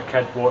not let my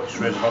kid watch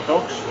Reservoir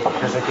Dogs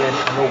because again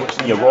I know what's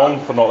in You're wrong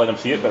for not letting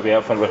them see it, but we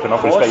have fun with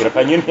enough respect your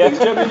opinion.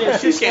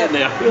 It's just getting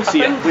there. We'll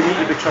see it. We need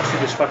to be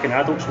trusted as fucking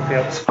adults with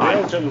parents.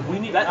 We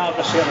need to have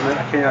a certain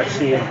amount of kind of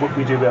say in what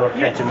we do with our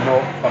kids and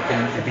not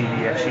fucking the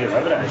BBFC or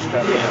whatever it is.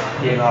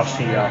 The NRC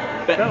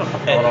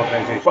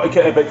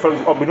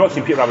but we've not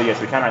seen Peter Rabbit yet,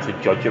 so we can't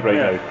actually judge it right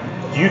now.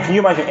 Can you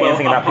imagine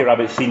anything in that Peter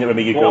Rabbit scene that would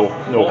make you go,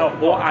 no?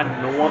 What I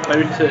know about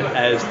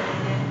it is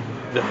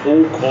the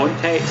whole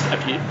context.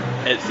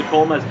 It's the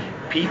problem is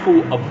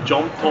people have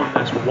jumped on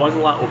this one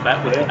little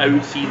bit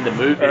without seeing the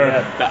movie.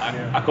 But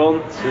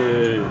according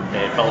to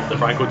Philip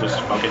DeFranco, just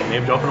fucking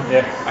name dropping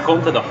him,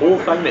 according to the whole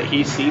thing that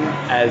he's seen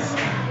is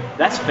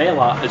this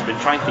fella has been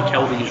trying to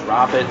kill these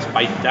rabbits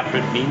by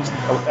different means,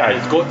 and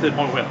it's got to the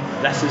point where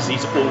this is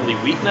his only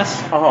weakness.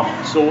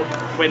 So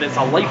when it's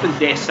a life and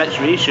death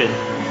situation,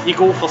 you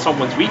go for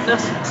someone's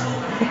weakness.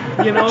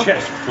 You know,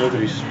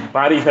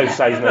 Barry's now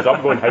sizing us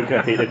up, going, how can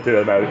I take the two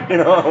of them out? You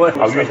know,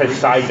 I'll use his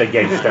size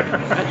against him.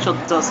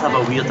 Richard does have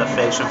a weird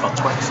affection for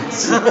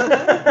Twixies.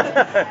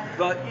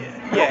 But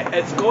yeah,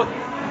 it's got.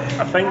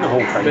 I think the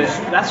whole thing.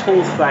 This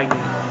whole thing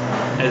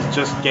is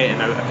just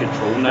getting out of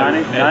control now.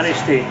 Nanny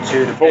state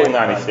too. The whole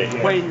nanny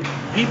state. When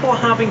people are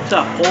having to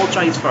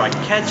apologise for a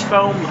kids'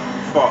 film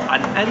for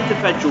an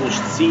individual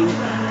scene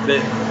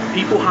that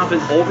people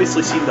haven't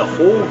obviously seen the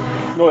whole.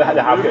 No,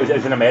 they have. It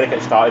was in America.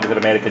 It started with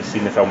Americans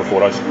seen the film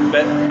before us.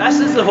 But this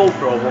is the whole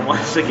problem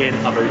once again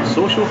about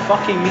social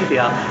fucking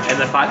media and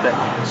the fact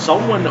that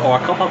someone or a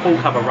couple of folk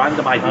have a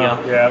random idea,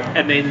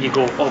 and then you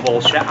go, oh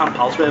well, shit, I'm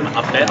pals with him.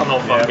 I better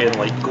not fucking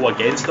like go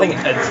against them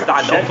and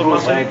stand up for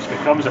myself.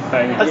 Becomes a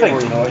thing. I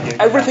think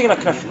everything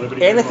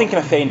anything can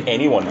offend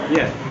anyone.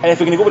 Yeah. And if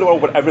we're going to go with a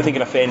world where everything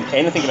can offend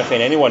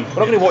anyone, we're not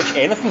going to watch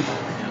anything.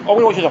 All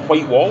we watch is a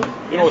white wall.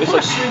 You know, it's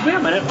like. Wait a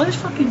minute, let's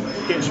fucking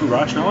get some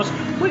rationales.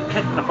 What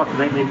kid in a fucking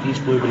nightmare eats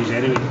blueberries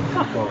anyway?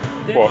 Fuck off.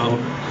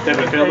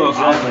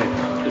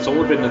 It's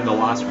only been in the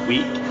last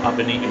week I've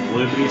been eating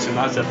blueberries, and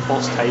that's the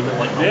first time in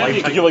like my life.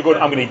 Because you're like going,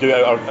 I'm going to do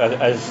it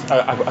as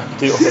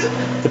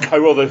the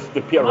power of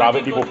the Peter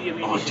Rabbit people.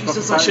 Oh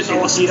Jesus, I should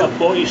not see that.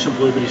 Bought you some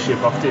blueberries for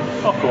your birthday.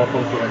 Fuck off,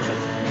 Uncle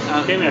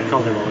Richard. Give me a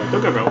cover roll.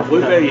 Don't get me wrong,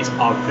 blueberries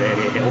are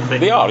very healthy.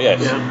 They are,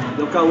 yes. Yeah,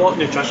 they've got a lot of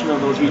nutrition in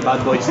those wee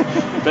bad boys.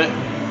 But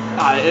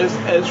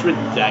it's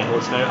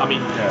ridiculous now. I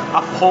mean,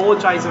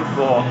 apologising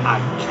for a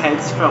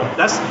kids' film.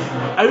 This,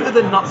 out of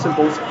the nuts and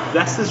bolts,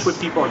 this is what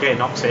people are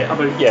getting upset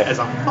about. Yeah. Is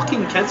a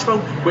fucking kids'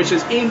 film, which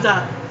is aimed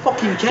at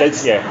fucking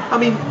kids. I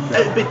mean,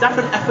 it'd be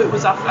different if it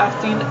was a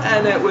 15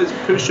 and it was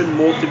pushing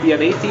more to be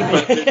an 18,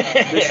 but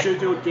the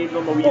studio gave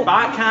them a wee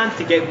backhand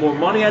to get more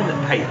money in.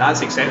 Hey,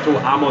 that's acceptable.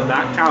 I'm on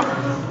that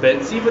camp.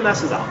 But see, when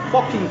this is a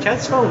fucking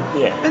kids' film,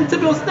 and to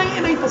be honest,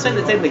 99% of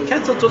the time the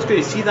kids are just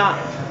going to see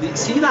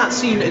that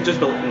scene and just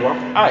be like, what?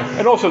 Aye,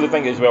 and also the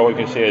thing as well we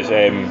can say is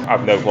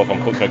I've now lost my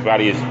close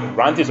Barry is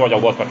Randy's the one I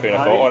lost my train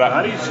of thought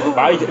on it.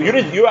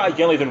 Barry, you are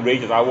generally as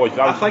enraged as I was.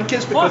 I think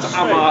it's because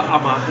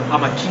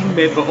I'm a keen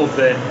member of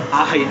the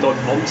I hide on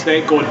mum's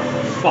net going,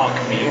 fuck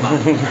me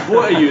man,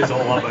 what are you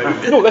all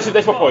about? No, this is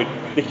my point.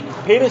 The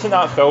parents in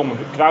that film,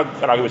 can I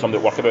argue with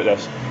somebody at work about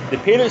this? The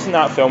parents in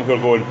that film who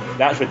are going,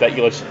 that's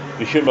ridiculous,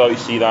 we shouldn't be allowed to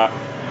see that,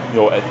 you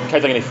know,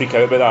 kids are going to freak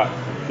out about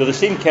that. They're the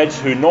same kids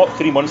who not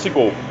 3 months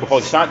ago were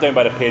probably sat down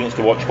by their parents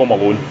to watch Home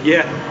Alone.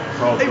 Yeah.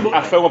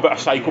 A film about a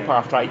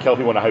psychopath trying to kill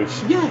people in a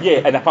house.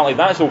 Yeah. And apparently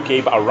that's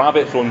okay, but a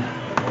rabbit throwing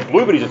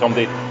blueberries at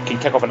somebody can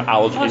kick off an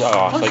allergy. Let's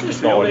get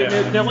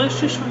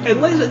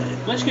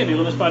real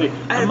with this, Barry.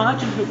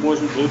 Imagine if it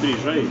wasn't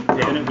blueberries, right?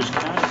 And it was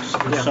carrots,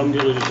 and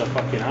somebody loses their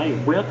fucking eye.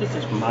 Where does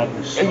this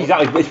madness stop?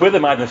 Exactly, it's where the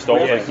madness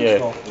stops. Do you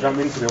know what I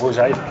mean? To lose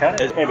eye for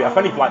carrots. Anyway, I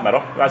finished Black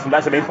Mirror.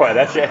 That's the main point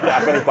of this. I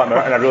finished Black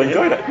Mirror and I really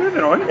enjoyed it.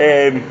 Moving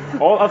on.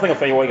 All other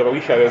thing I want to give a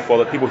wee shout out for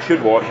that people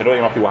should watch, I don't think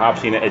enough people have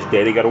seen it, is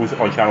Derry Girls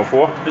on Channel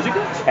 4. Is it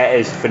good? It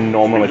is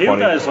phenomenally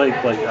funny. That is like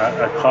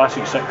a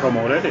classic sitcom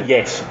already.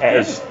 Yes, it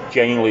is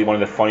genuinely one of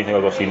the funniest things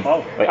I've ever seen.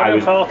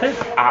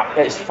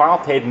 It's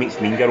Father Ted meets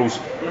Mean Girls.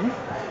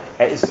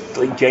 It's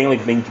like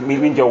genuinely me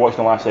and Jill watched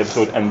the last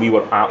episode and we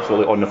were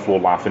absolutely on the floor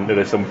laughing. There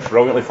is some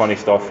brilliantly funny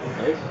stuff.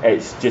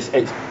 It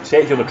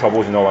sets you on the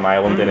troubles in Northern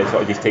Ireland and it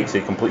sort of just takes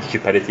the complete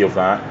stupidity of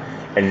that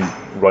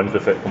and runs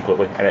with it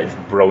completely, and it's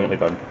brilliantly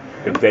done.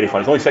 It's very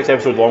funny. It's only 6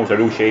 episodes long, it's a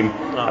real shame.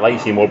 I'd like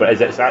to see more, but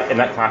it's that in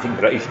that classic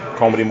British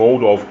comedy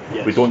mould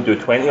of we don't do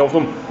 20 of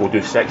them, we'll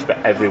do 6, but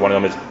every one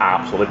of them is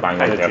absolutely bang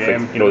on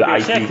perfect. You know, the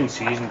IT second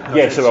season.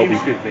 Yes, it will be.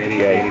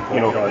 Very you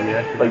know,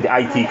 like the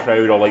IT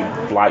crowd or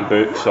like Black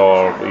Books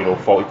or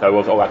Fawlty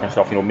Towers, all that kind of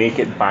stuff. Make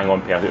it bang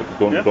on perfect.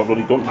 Don't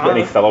put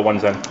any filler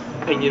ones in.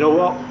 And you know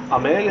what?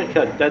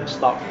 America did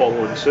start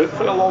following suit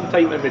for a long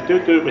time, and we do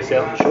it with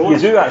certain shows.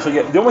 You do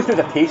actually. They almost do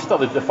the taster.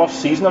 The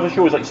first season of the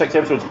show is like 6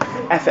 episodes.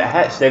 If it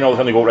hits, then all of a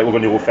sudden they go, right, we're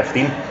going to go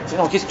 15. So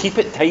no, just keep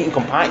it tight and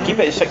compact. Keep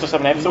it at 6 or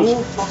 7 episodes.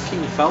 No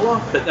fucking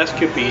filler. But this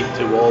could be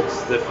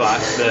towards the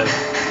fact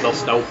that they're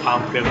still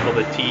pampering for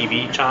the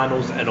TV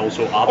channels and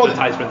also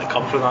advertisement that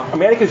come from that.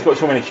 America's got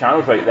so many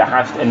channels, right? That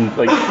has to, and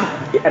like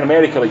in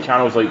America, like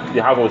channels like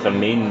they have all their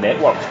main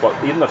networks,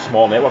 but even their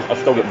small networks have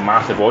still got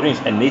massive audience,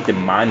 and they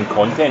demand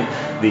content.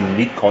 They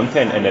need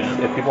content, and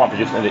if people aren't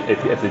producing,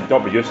 if they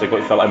don't produce, they've got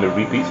to fill it in with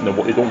repeats, and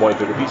they don't want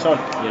to put repeats on.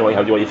 They want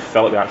to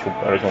fill it with actual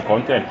original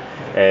content,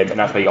 and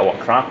that's why you get a lot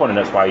of crap on, and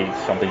that's why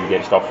sometimes you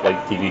get stuff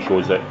like TV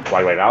shows that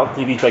why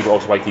reality TV shows, but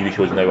also why TV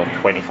shows now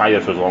are 25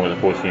 episodes long as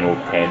opposed to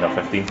 10 or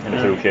 15, and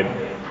it's a real shame.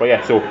 But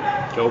yeah, so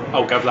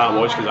I'll give that a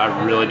watch because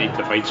I really need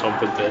to find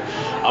something to.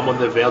 I'm on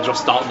the verge of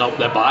starting up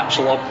The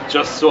Bachelor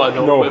just so I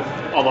know what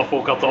other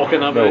folk are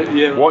talking about. No.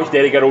 Yeah. Watch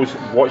Derry Girls.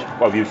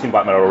 You've seen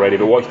Black Mirror already,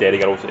 but watch Derry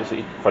Girls. It's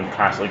a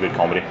fantastically good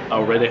comedy. I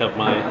already have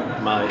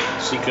my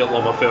secret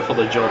love affair for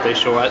the Geordie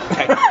show. It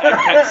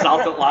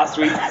kick-started last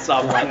week, so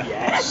I'm like,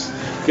 yes,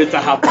 good to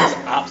have this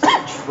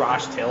absolute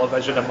trash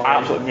television in my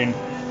life. Absolutely. I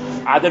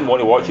mean, I didn't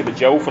want to watch it, but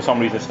Jill for some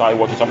reason started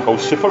watching something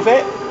called Super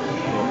Vet.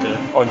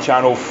 On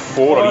Channel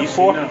 4 or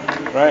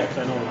E4, right?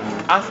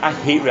 I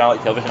hate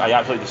reality television. I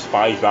absolutely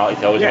despise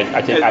reality television. I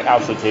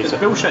absolutely hate It's it.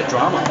 bullshit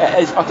drama.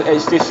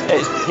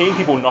 It's paying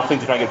people nothing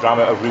to try and get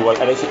drama out of real life,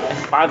 and it's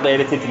badly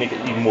edited to make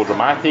it even more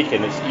dramatic,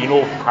 and it's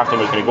half the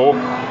time it's going to go.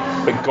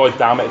 But god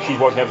damn it, if she's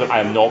watching everything, I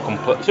am not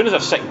complete. As soon as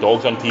there's sick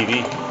dogs on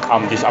TV,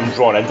 I'm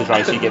drawn in to try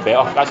and see it get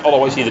better. That's all I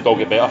want to see, the dog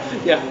get better.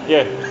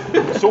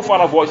 Yeah. So far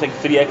I've watched like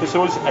 3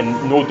 episodes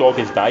and no dog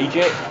has died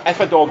yet.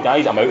 If a dog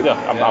dies, I'm out of there.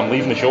 I'm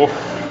leaving the show.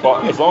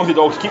 But as long as the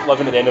dogs keep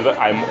living at the end of it,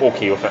 I'm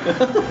okay with it.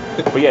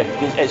 But yeah,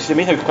 it's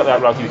amazing how quickly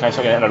that reality TV kind of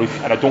stuck in a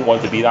roof, and I don't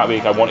want it to be that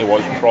way. I want to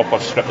watch proper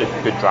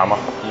scripted good drama.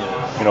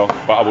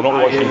 But I will not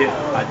watch it.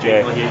 I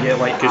genuinely hear you.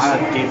 Like,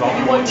 I gave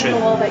up watching.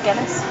 Know all about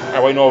Guinness. I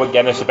want to know about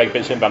Guinness, the big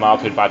bit St Bernard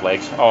who had bad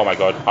legs. Oh my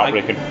god,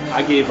 heartbreaking.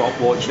 I gave up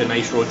watching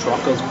Ice Road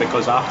Truckers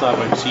because after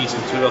about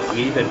season 2 or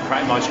 3, they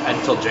pretty much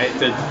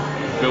interjected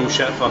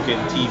bullshit fucking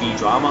TV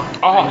drama.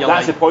 Oh,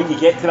 that's the point. You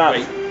get to that.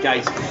 Right,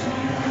 guys.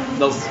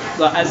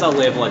 There is a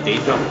level of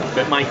danger,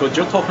 but my god,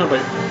 you're talking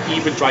about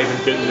even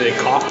driving down the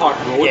car park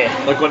road,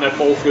 they're going to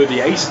fall through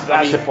the ice.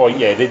 That's the point,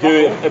 yeah. They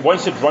do.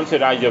 Once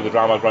the idea of the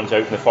drama runs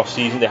out in the first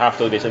season, they have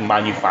to basically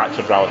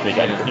manufacture drama to make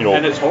it,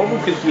 And it's horrible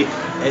because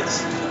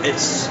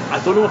it's.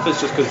 I don't know if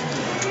it's just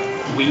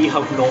because we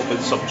have not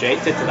been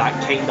subjected to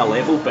that kind of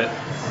level, but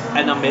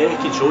in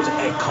American shows,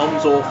 it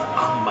comes off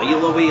a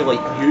mile away.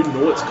 Like,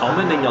 it's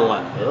coming, and you're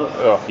like, ugh.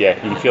 Oh yeah,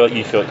 you can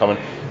feel it coming.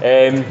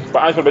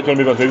 But as we're about to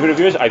move on to movie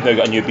reviews, I've now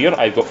got a new beer.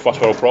 I've got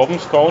First World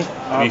Problems, Colin.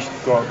 I've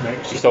got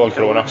next. He's still on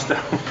Corona.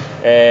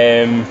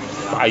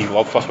 I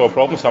love First World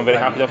Problems, so I'm very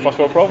happy to have First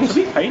World Problems. It's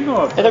a wee pint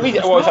though. Is it a wee?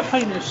 It's What is not it? a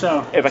pint, it's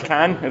a If I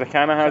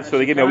can I had, so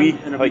they gave me a wee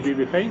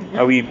pint.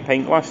 a wee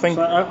pint glass thing.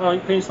 So I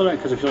like pints like that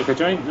because I feel like a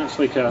giant. That's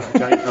like a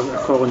giant, a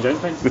Colin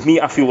giant pint. With me,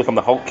 I feel like I'm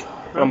the Hulk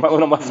when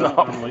I'm lifting it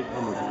up.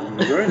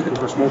 I'm going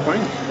for a small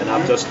pint. And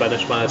I've just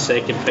finished my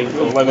second pint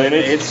of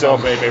Lemonade, so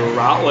I'm going to be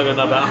rattling in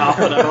about half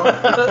an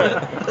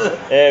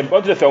hour.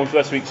 On to the films for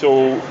this week.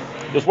 So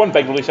there's one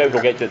big release out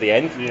we'll get to at the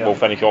end. Yeah. We'll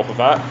finish off with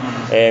that.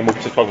 We'll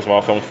just talk about some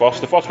other films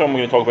first. The first film we're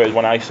going to talk about is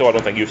one I saw. I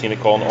don't think you've seen it,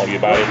 Colin, or you,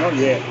 Barry. Not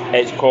yet.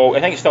 It's called, I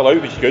think it's still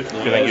out, which is good. I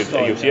think it's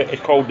still you'll see it.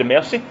 It's called The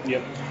Mercy.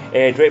 Yep.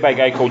 Directed by a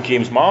guy called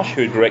James Marsh,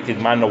 who directed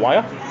Man on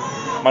Wire,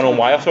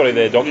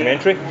 the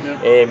documentary.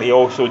 Yeah. He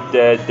also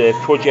did the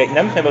Project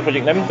Nim, remember the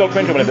Project Nim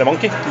documentary with the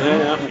monkey?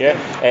 Yeah.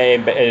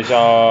 But as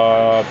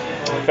a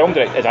film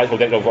director, as actual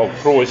director of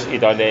prose, he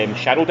done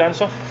Shadow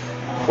Dancer,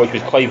 which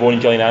was Clive Owen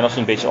and Gillian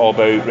Anderson, based all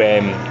about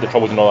the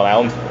troubles in Northern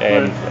Ireland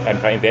and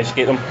trying to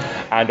investigate them.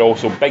 And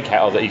also big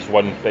hitter that he's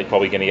one that's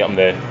probably going to get him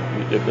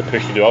the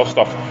push to do other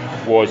stuff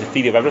was The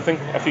Theory of Everything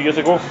a few years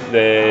ago,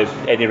 the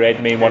Eddie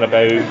Redmayne one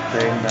about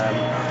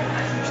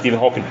Stephen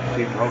Hawking.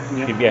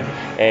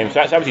 So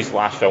that was his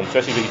last film. So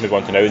this is what he's moved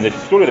on to now. And the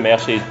story of The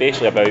Mercy is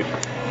basically about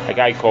a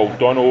guy called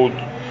Donald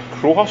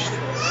Crowhurst.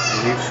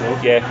 I believe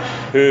so. Yeah,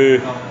 who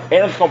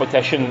entered the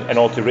competition in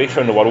order to race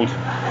around the world,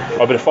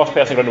 or be the first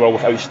person around the world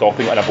without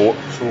stopping on a boat.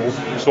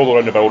 Solo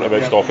around the world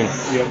without stopping.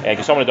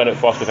 Because someone had done it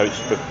first without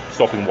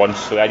stopping once,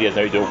 so the idea is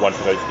now to do it once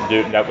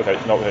not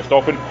without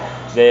stopping.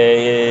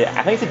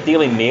 I think it's the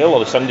Daily Mail or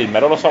the Sunday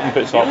Mirror or something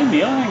puts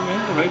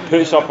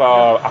up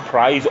a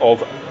prize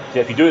of,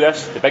 if you do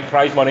this, the big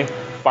prize money,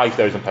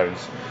 £5,000.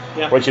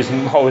 Yeah. Which is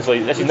obviously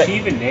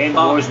Even then,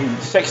 wasn't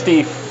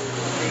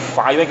 65,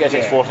 I guess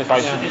it's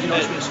 45.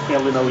 It's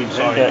fairly million.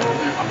 Sorry,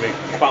 I'm going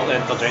to quickly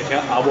interject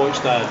here. I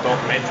watched a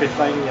documentary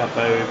thing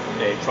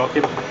about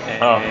trucking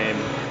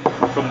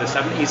from the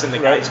 70s, and the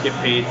guys get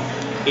paid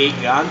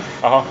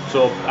 $8,000.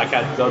 So I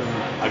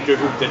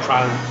googled the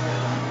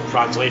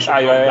translation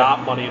from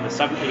that money in the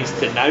 70s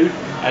to now,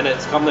 and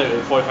it's coming out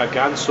at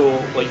 $45,000. So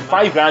like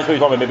 £5,000, we're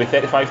talking about maybe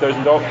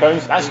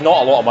 £35,000. That's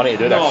not a lot of money to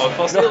do this. No,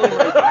 for sailing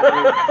like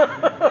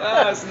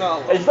that, it's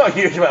not. It's not a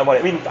huge amount of money.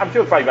 I mean, I'm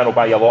sure £5,000 will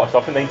buy you a lot of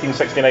stuff in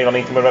 1969 or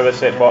 19 whatever it's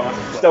set, but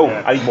still,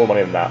 I need more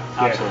money than that.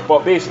 Absolutely.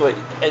 But basically,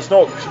 it's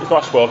not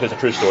a spoiler because it's a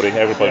true story.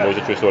 Everybody knows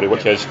the true story,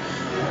 which is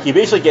he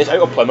basically gets out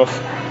of Plymouth,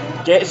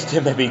 gets to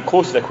maybe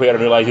close to the equator,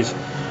 and realises,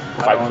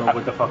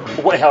 what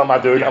the hell am I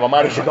doing? I'm a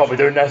man who should not be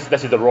doing this.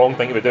 This is the wrong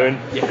thing to be doing.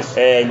 Yes.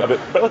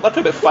 But about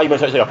 5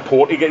 minutes outside a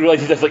port, he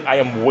realises this, like, I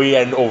am way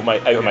out of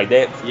my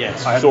depth.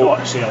 Yes. I am not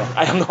a sailor.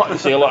 I am not a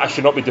sailor. I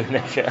should not be doing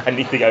this shit. I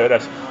need to get out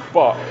of this.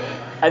 But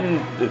in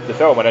the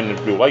film and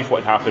in real life,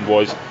 what had happened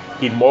was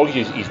he'd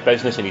mortgaged his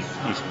business and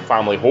his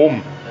family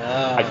home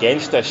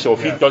against this. So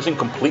if he doesn't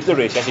complete the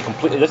race, he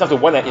doesn't have to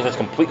win it. He has to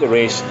complete the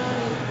race.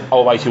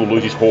 Otherwise, he'll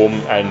lose his home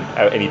and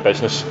any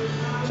business.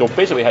 So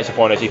basically, what hits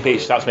upon is he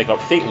starts making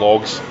up fake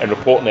logs and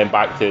reporting them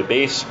back to the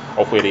base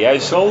of where he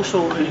is. It's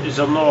also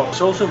involved.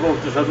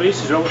 There's a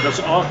race as well. There's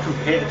other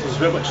competitors as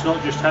well. It's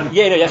not just him.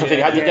 Yeah, that's what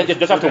I'm saying. He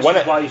does have to win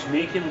it. Why he's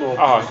making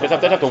logs? Does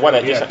have to win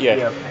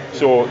it.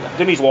 So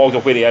doing these logs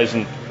of where he is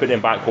and putting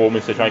them back home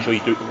and to try and show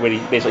where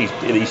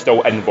he's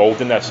still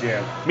involved in this.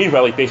 Yeah.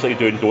 Meanwhile, he's basically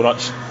doing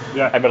donuts in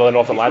the middle of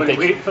North Atlantic.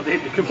 Wait for them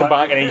to come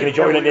back and he's going to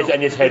join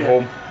in his head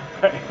home.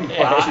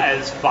 That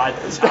is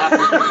fantastic.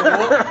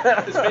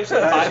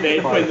 Especially back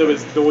then when there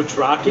was no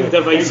tracking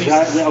devices.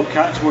 Exactly, I'll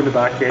catch him on the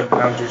back end and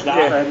I'll just...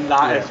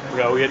 That is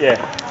brilliant.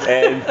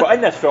 Yeah, but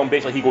in this film,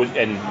 basically, he goes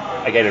in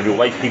again in real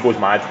life. He goes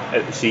mad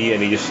at sea,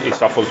 and he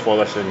suffers for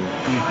this, and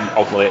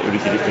ultimately it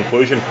reaches its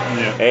conclusion.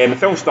 The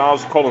film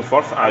stars Colin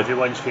Firth as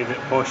everyone's favourite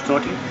posh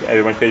toddy.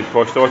 Everyone's favourite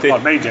posh toddy. Or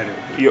mine, anyway.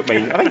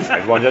 I think it's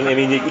everyone's, isn't it? I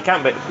mean, you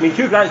can't. I mean,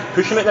 Hugh Grant's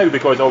pushing it now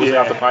because obviously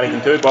after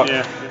Paddington 2, but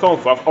Colin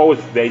Firth, always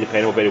very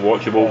dependable, very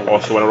watchable,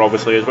 Oscar winner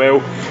obviously as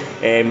well.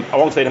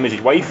 Alongside him is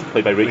his wife,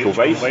 played by Rachel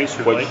Weisz,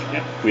 which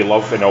we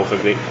love, and also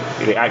a great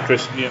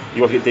actress.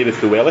 You also get David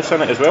Thewlis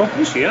in it as well.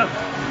 Who's he?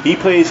 He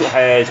plays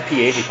his PA,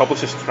 his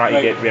publicist, trying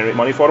to generate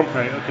money for him.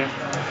 Right,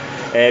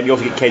 okay. You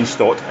also get Ken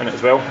Stott in it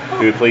as well,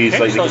 who plays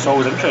Ken Stott's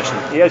always interesting.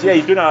 He's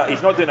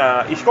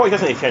Scottish,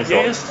 isn't he, Ken Stott?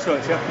 Yeah, he's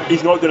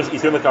Scottish,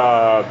 He's doing like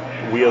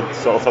a weird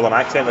sort of southern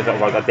accent, like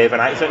a Devon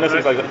accent. This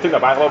is like took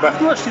it back a little bit.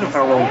 I've not seen him for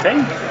a long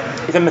time.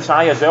 He's in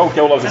Messiah as well.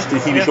 Gil loves the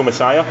TV show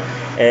Messiah.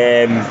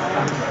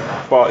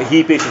 But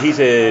he's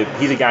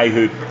a guy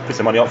who puts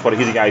the money up for it.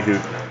 He's a guy who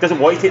doesn't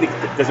want to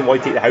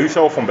take the house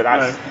off him, but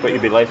that's what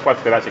you'd be left with,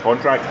 because that's a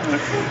contract.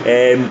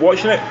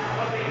 Watching it,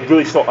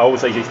 really solid. I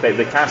always like you expect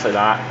the cast like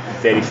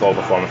that, very solid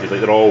performances. Like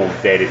they're all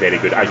very, very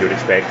good, as you would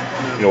expect.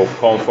 You know,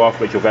 Colin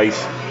Firth, Rachel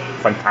Weisz,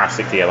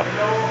 fantastic together.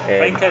 I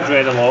think I'd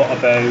read a lot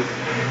about.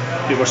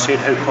 They were saying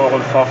how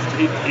Colin Firth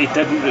he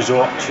didn't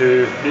resort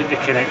to the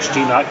kind of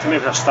extreme acting,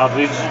 maybe a star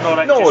rates. No,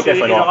 definitely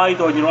he not.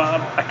 relied on,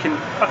 I can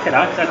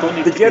act. I don't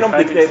need the to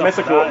gentleman, be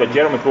the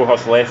gentleman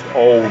Crowhurst left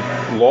all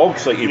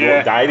logs, like he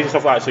wrote diaries and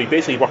stuff like that. So he's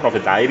basically working off the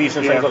diaries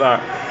and things like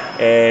that.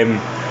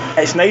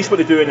 It's nice what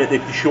they're doing. That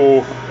they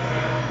show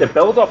the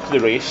build up to the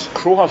race.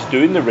 Crowhurst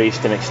doing the race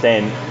to an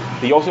extent.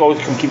 They also always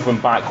can keep them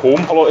back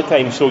home a lot of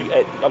times. So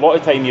a lot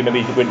of time you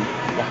maybe wouldn't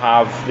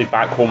have the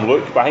back home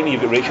look. But I think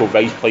you've got Rachel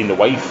Weisz playing the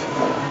wife.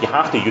 You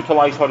have to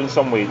utilise her in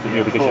some way,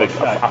 because she's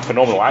like a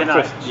phenomenal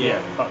actress.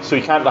 So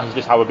you can't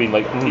just have her being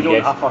like, you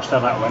don't have her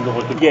stand at window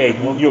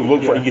looking. You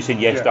look for it and you say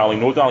yes, darling,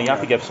 no, darling. You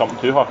have to give something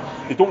to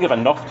her. They don't give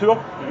enough to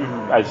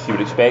her, as you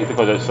would expect,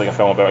 because it's like a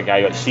film about a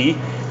guy at sea.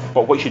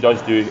 But what she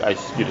does do, as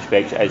you'd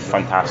expect, is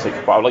fantastic.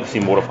 But I'd like to see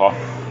more of her.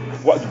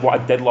 What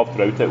I did love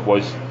throughout it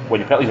was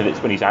when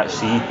he's at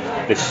sea,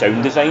 the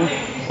sound design,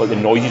 like the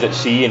noises at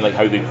sea, and like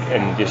how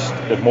and just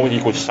the moment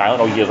he goes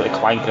silent, all you hear like the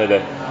clank of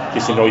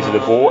the noise of the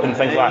boat and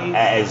things like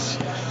that. It is.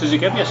 Does it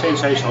give you a sense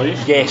of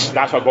isolation? Yes,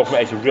 that's what I got from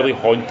it. It's really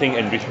haunting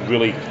and just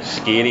really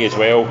scary as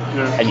well.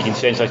 And you can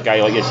sense this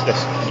guy like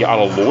this. You are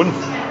alone.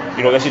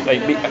 You know, this is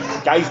like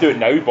guys do it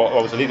now, but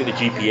obviously they've got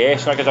the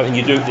GPS and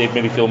you do. They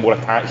maybe feel more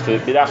attached to.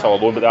 That's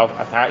all alone, but they're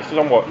attached to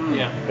somewhat.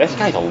 This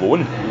guy's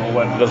alone.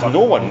 There's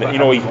no one. You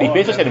know, he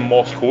basically said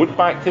Morse code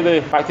back to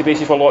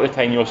basics for a lot of the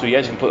time. You know, so he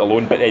is completely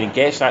alone, but then he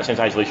gets that sense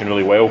of isolation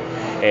really well.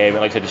 And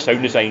like I said, the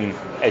sound design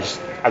is.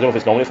 I don't know if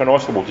it's nominated for an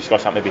Oscar. We'll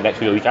discuss that maybe next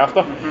week or the week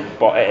after.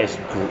 But it's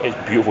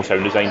beautiful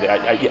sound design.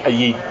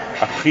 You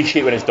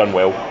appreciate when it's done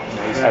well,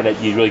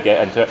 and you really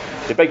get into it.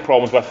 The big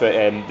problems with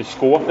it, the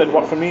score didn't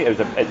work for me.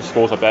 The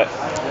score's a bit.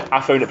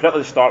 I found it, particularly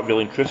at the start,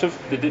 really intrusive.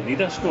 Did it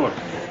need a score?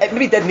 It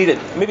maybe did need it.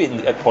 Maybe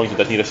at points it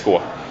does need a score.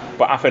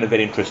 But I found it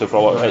very intrusive for a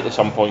lot at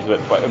some points of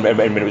it. But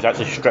when it was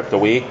actually stripped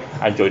away,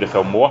 I enjoyed the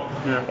film more.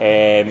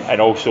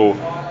 And also,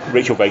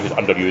 Rachel Weisz was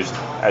underused,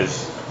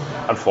 as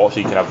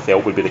unfortunately kind of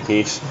felt would be the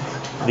case.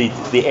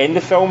 They end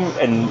the film,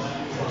 and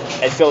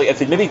it felt like if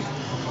they maybe.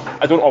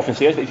 I don't often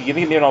say this, but if you give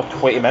me another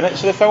 20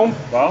 minutes of the film,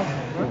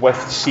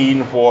 with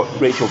seeing what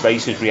Rachel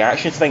Weisz's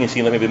reaction thing and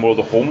seeing like maybe more of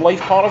the home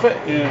life part of it,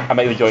 I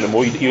might have enjoyed it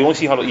more. You only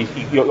see her,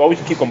 you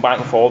always keep going back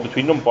and forth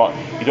between them, but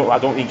I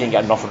don't think you can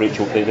get enough of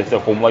Rachel, the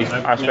home life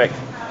aspect.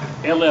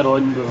 Earlier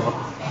on, we were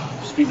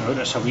speaking about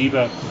this a wee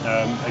bit,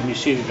 and you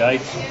say he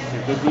died.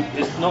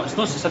 It's not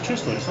it's a true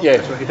story, it's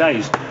not so he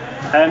dies.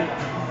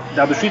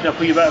 I was reading a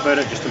wee bit about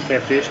it just in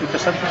preparation for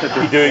something to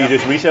do. You do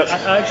some research?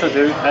 I actually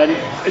do, and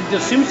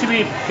there seems to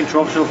be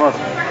controversy over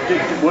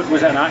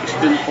was it an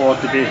accident or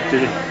did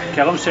he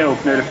kill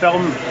himself? Now the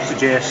film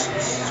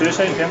suggests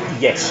suicide,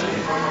 Yes.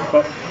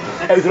 But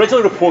it was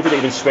originally reported that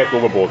he'd been swept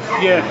overboard.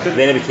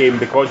 Then it became,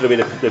 because of the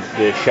way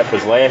the ship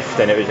was left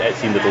and it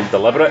seemed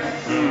deliberate,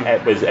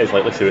 it was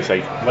likely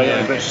suicide.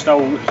 But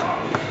still,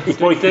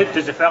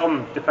 does the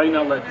film define it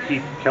like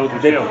he killed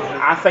himself?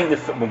 I think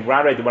when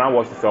I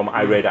watched the film,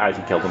 I read it as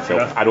he killed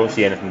himself. I don't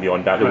see anything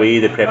beyond that. The way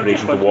the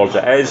preparation towards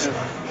it is,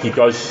 he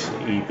does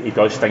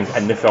things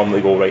in the film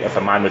that go, right, if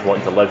a man was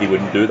wanting to live, he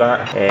wouldn't do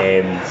that.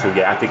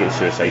 I think it's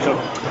suicide.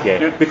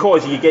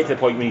 Because you get to the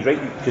point when he's right,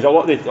 because a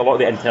lot of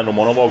the internal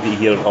monologue that you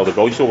hear, or the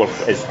voiceover,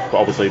 is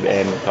obviously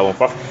Colin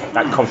Firth.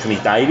 That comes from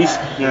his diaries,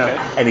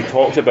 and he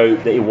talks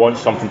about that he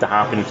wants something to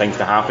happen and things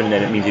to happen, and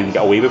then it means he can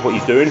get away with what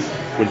he's doing.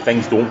 When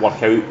things don't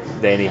work out,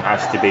 then he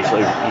has to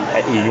basically,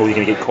 he knows he's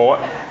going to get caught,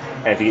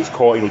 and if he gets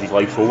caught, he knows his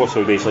life's over.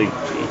 So basically,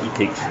 he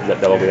takes the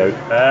other way out.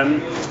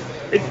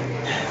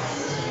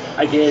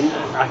 Again,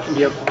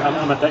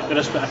 I'm a dick with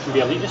this, but I can be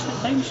elitist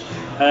at times.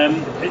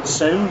 It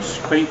sounds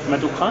quite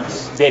middle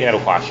class. Very middle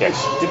class,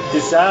 yes.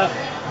 Does that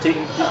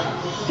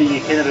Do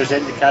you kind of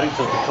resent the characters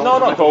because No,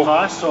 not at all.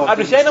 past, or I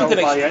do you resent him still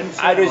to buy an into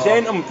extent. I it, or-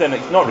 resent him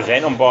to not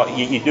resent him, but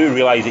you do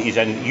realise that he's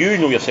in. You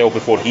know yourself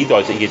before he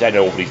does that he's in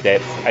over his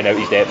depth and out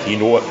his depth. You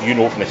know it. You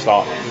know from the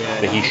start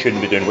that he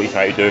shouldn't be doing what he's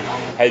trying to do.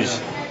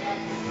 His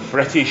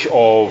British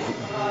of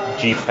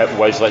G Pip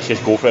was let's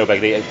just go for a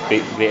great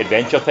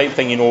adventure type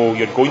thing. You know,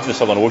 you're going to the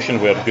Southern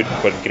Ocean where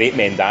great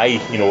men die.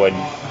 You know, and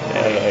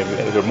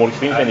they're more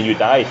experienced men than you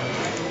die.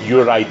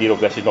 Your idea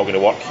of this is not going to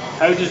work.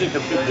 How does it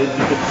compare? The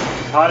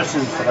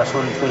comparison for this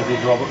one is going to be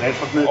the Robert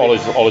Redford movie. All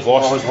is lost. All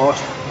is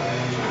lost.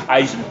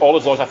 All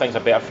is Lost, I think, is a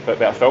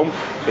better film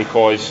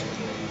because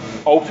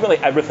ultimately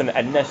everything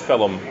in this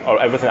film,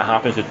 or everything that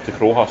happens to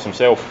Crowhurst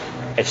himself,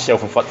 is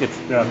self-inflicted.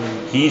 Yeah.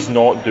 He's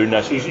not doing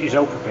this. He's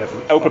ill prepared.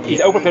 He's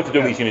ill prepared to do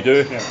what he's going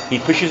to do. Yeah. He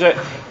pushes it.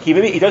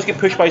 He does get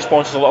pushed by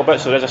sponsors a little bit,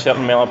 so there's a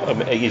certain amount of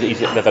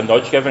there's a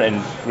nudge given,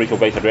 and Rachel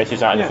Weisz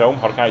addresses that in the film.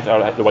 Her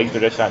character, the wife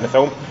addresses that in the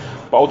film.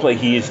 But ultimately,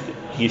 he is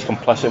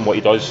complicit in what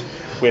he does.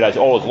 Whereas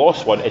All Is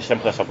Lost one is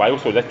simply a survival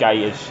story. This guy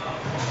is,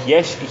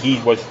 yes, he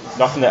was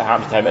nothing that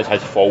happens to him is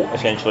his fault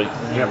essentially.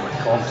 Yeah, but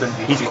competent.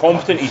 He's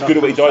competent. He's good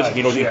at what he does.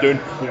 He knows what he's doing.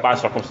 Yeah. Bad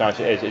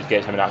circumstances it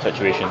gets him in that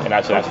situation, and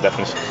that's the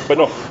difference. But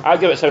no, I'd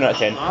give it a 7 out of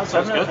 10. That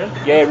sounds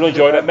good. Yeah, really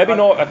enjoyed it. Maybe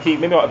not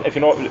if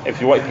you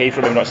want to pay for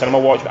it, maybe not cinema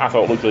watch. But I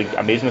thought it looked really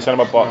amazing in the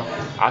cinema. But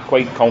I'm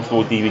quite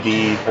comfortable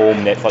DVD,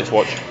 home, Netflix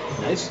watch.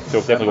 Nice. So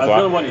definitely go I for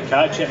really that. want to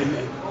catch it,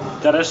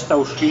 and there is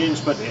still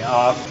screenings, but they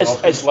are.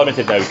 It's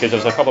limited now because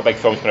there's a couple of big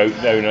films coming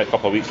out now in a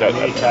couple of weeks that are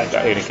going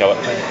to kill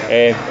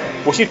it.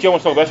 We'll see if Jill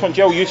wants to talk about this one.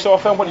 Jill, you saw a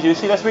film. What did you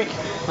see this week? You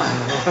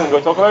want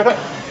to talk about it?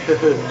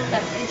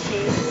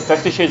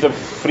 50 Shades of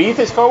Freed,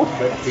 it's called.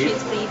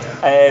 Shades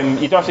Freed.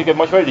 You don't have to give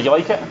much about it. Did you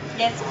like it?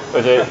 Yes,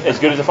 Was it as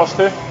good as the first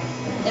two? it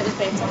was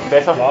better.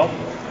 Better? Wow.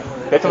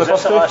 Better than Is the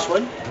this first the two? last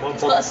one?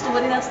 It's got a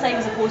story this time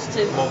as opposed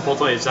to. More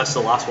importantly, is this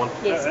the last one?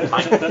 Yes.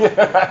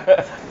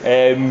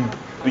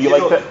 But you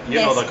liked it? You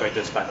know Yes. they're going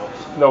to spin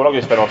off. No, we're not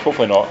going to spin off.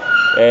 Hopefully not.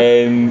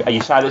 Are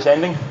you sad it's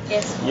ending?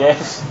 Yes.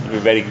 Yes. You're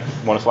very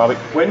monosyllabic.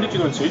 When did you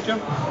go and see it, Jim?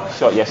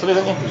 Saw it yesterday,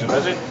 didn't you?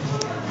 Was it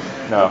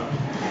busy? No.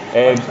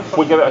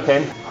 Would you give it a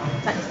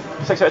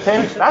 10? 6 out of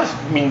 10?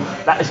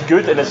 That is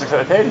good and it's 6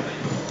 out of 10.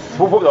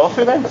 What were the other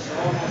two then?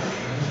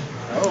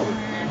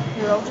 Oh.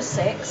 We were all just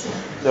sex.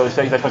 The other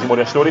six, this must be more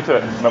of a story to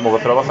it, a bit more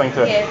of a thriller thing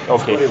to it. Yeah.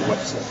 Okay. Story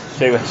with sex.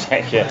 Story with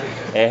sex,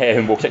 yeah.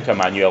 We'll stick to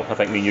Emmanuel, I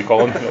think me and you,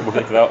 Colin. We'll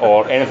stick to that,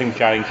 or anything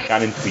Shannon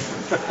Tweed.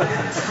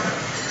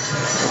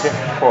 Okay.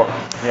 Oh,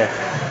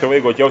 yeah. So there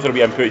you go. Jill's a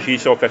wee input. She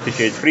saw 50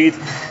 Shades Freed,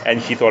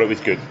 and she thought it was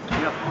good.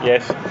 Yeah.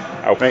 Yes.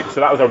 Right.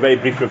 So that was our very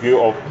brief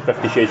review of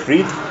 50 Shades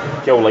Freed.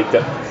 Jill liked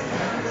it,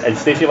 and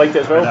Stacey liked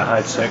it as well. And it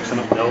had sex in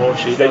it. No,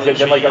 she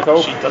Didn't like it at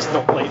all? She does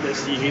not like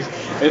this series.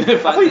 In I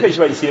fact, thought you said she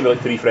went to see it with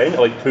like 3 friends,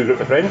 or like 2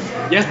 groups of friends.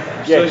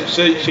 yeah. Yeah.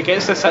 So she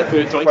gets to sit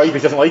through it twice. Why he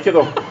doesn't like it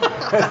though?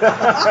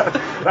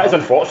 That is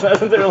unfortunate,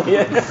 isn't it? Really?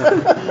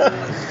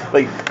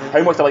 Like,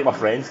 how much I like my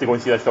friends to go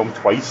and see this film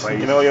twice.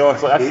 You know,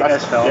 it's like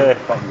that's This film. yeah.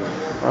 Fucking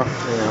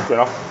good. Fair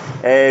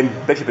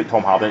enough. Did she put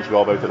Tom Hardy in? She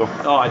will about it though.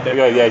 Oh, I did.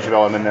 Yeah, she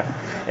will him in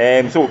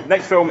there. So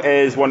next film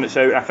is one that's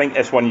out. I think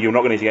this one you're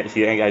not going to get to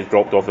see. I think it has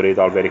dropped off the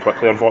radar very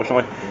quickly,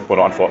 unfortunately. Well,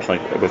 not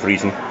unfortunately, with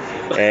reason.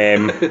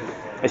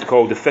 It's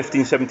called The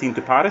 1517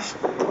 to Paris.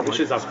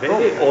 Which is a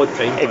very odd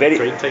time for very-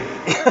 train time.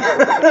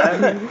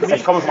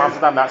 It's coming from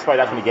Amsterdam. That's why.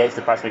 That's when he gets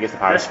to Paris.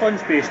 This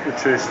one's based on a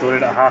true story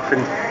that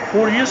happened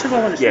 4 years ago. I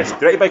want to say. Yes,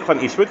 directed by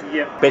Clint Eastwood.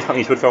 Yeah. Best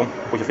Clint Eastwood film.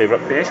 What's your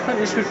favourite? Best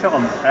Clint Eastwood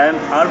film.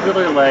 I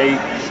really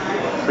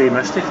like Play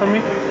Misty for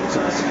me.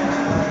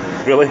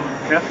 Really?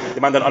 Yeah.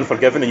 The man done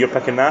Unforgiven, and you're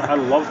picking I that.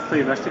 love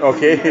Play Misty.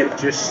 Okay. It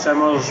just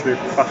simmers with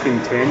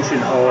fucking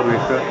tension all the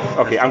way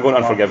through. Okay, I'm going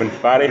Unforgiven.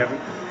 Barry.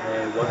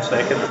 1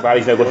 second.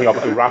 Barry's now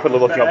rapidly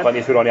looking up Clint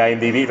Eastwood on the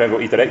IMDb, trying to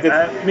what he's directed.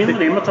 Me and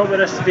Lorraine were talking about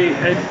this today,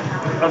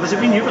 or was it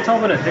me and you were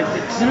talking about it?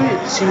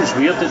 It seems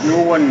weird that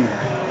no one.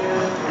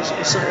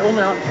 It's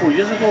only happened 4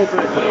 years ago, but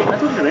I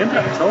don't remember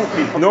it at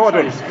all. No, I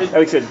don't. Like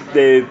I said,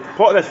 the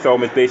plot of this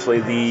film is basically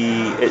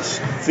it's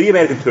 3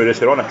 American tourists.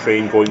 They're on a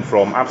train going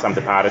from Amsterdam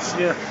to Paris.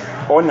 Yeah.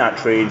 On that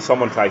train,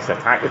 someone tries to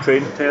attack the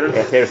train.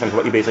 Terrorist. Terrorist.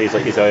 What he basically is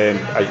like is a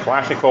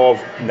Kalashnikov,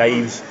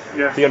 knives,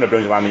 Yeah. 300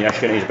 rounds of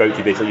ammunition. He's about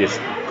to basically just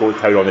go to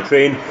town on the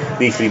train.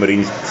 These 3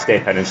 Marines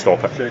step in and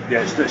stop it. So,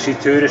 yeah, it's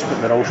tourists,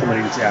 but they're also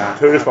Marines. Yeah.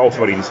 Tourists, but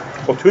also Marines.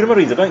 Well, 2 of the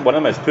Marines. I don't think one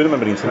of them is. 2 of the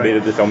Marines from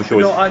the film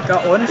shows. No,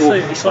 honestly,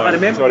 it's like, I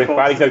remember. Sorry,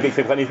 Barry's now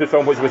getting Clint Eastwood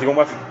film. What's he going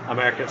with?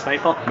 American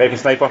Sniper. American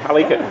Sniper. I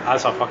like it.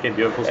 That's a fucking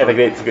beautiful It's a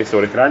story. great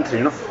story. Gran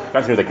Torino.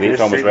 Gran Torino's a great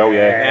film as well,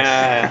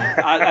 yeah.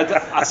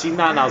 Yeah, I seen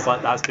that and I was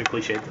like, that's too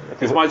cliched.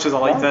 As much as I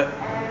liked it,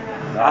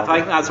 I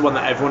think that's the one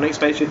that everyone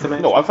expects you to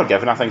mention. No,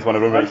 Unforgiven, I think, is one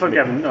of them.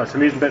 Unforgiven. No, it's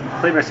amazing, but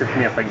Play Misty for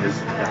me, I think is.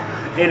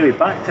 Yeah. Anyway,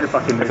 back to the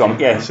fucking movie.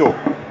 Yeah, so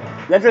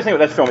The interesting thing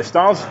about this film, it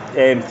stars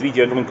three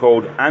gentlemen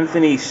called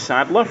Anthony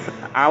Sadler,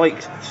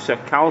 Alex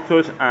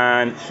Sakalatos,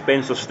 and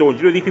Spencer Stone. Do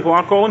you know who these people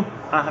are, Colin?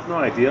 I have no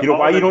idea. You know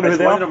why you don't know who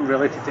they Is are? one of them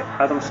related to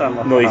Adam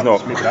Sandler? No, he's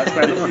perhaps? not. Maybe that's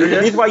why I don't know who he The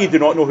is. reason why you do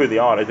not know who they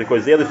are is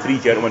because they're the three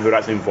gentlemen who are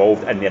actually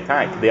involved in the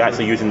attack. They're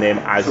actually using them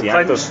as So the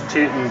actors. Clint's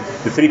taking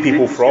The three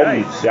people these from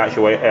guys. the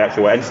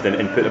actual incident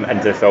and put them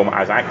into the film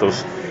as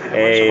actors.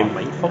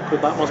 Mindfuck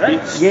with that must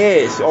be.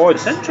 Yeah, it's odd.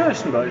 It's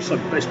interesting, but it's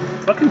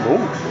fucking bold.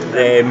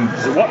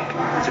 Does it work?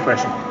 That's the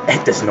question.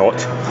 It does not.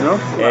 No?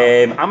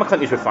 I'm a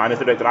Clint Eastwood fan as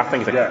the director. I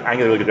think he's Yeah. I think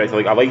he's a really good director.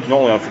 Like, I like not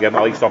only Unforgiven,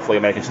 I like stuff like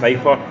American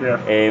Sniper.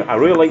 Yeah. I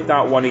really like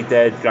that one he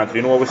did, Gran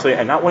Torino obviously,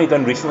 and that one he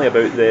done recently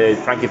about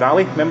the Frankie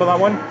Valli. Remember that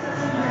one?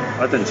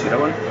 I didn't see that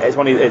one.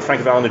 It's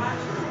Frankie Valli in the.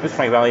 Who's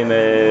Frankie Valli in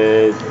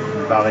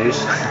the? Ballets.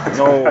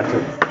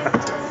 No.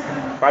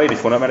 Barry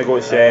just phoned it a minute ago.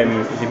 It's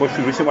the most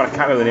recent one. I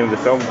can't remember the name of the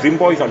film. Dream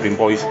Boys, not Dream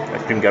Boys.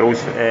 It's Dream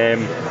Girls.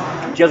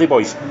 Jersey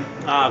Boys.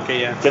 Ah, okay,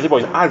 yeah. Jersey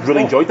Boys. I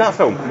really enjoyed that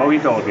film. $1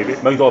 Million Baby.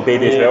 $1 Million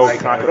Baby as well. Right,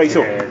 Crack. Right,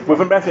 so yeah. we've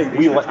been referencing,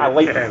 we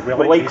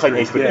like Clint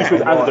Eastwood. Yeah,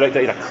 Eastwood as a director,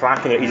 he's a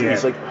crack in it.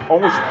 He's like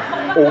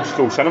almost old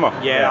school cinema.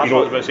 Yeah, I you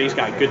was know. about to say he's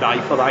got a good eye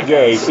for that.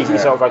 Yeah, he's sort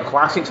of a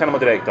classic cinema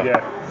director.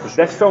 Yeah.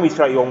 This film, he's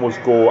trying to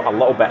almost go a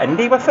little bit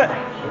indie with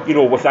it. You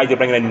know, with the idea of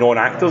bringing in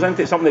non-actors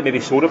into it, something that maybe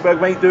Soderbergh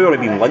might do, or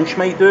maybe Lynch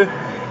might do.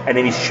 And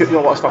then he's shooting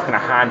a lot of stuff kind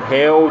of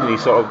handheld, and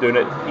he's sort of doing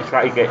it. He's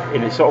trying to get,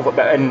 and it's sort of,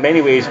 but in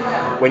many ways,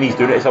 when he's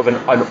doing it, it's sort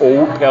of an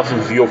old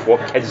person's view of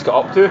what kids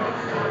got up to,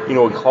 you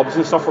know, in clubs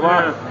and stuff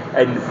like that.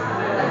 And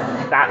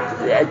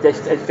that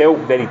it felt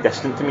very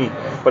distant to me.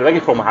 But the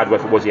biggest problem I had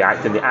with it was the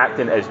acting. The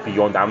acting is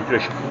beyond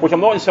amateurish, which I'm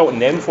not insulting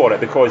them for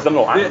it because they're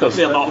not actors.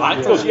 They're not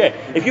actors. Yeah,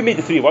 if you made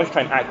the three of us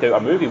try and act out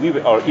a movie, we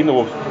would, or even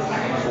though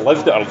we've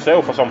lived it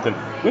ourselves or something,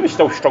 we would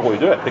still struggle to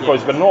do it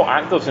because we're not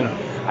actors. And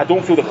I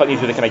don't feel that Clint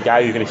Eastwood is the kind of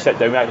guy who's going to sit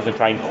down with actors and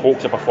try and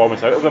coax a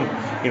performance out of them.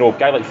 You know, a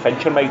guy like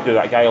Fincher might do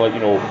that. A guy like, you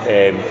know,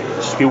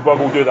 Spielberg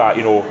will do that.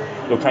 You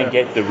know, they'll try and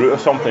get the root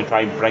of something and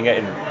try and bring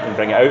it and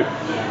bring it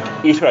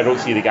out. Eastwood, I don't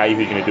see the guy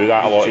who's going to do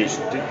that a lot. Here's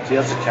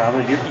the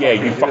camera. You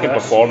You fucking do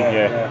this. perform. You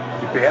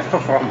better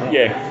perform.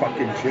 Yeah.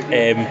 Fucking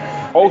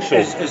shoot. Also,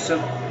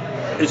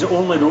 Is it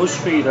only those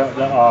three that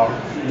are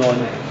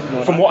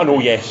non? from what I know,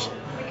 yes.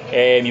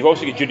 You've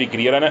also got Judy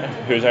Greer in it,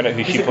 who's in it,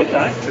 who She's she a good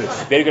plays.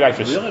 actress. Very good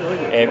actress. Really, really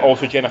good.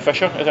 Also Jenna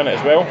Fisher is in it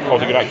as well,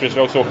 also a good actress as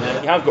well. So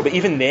you have got, but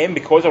even them,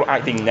 because they're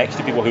acting next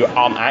to people who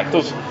aren't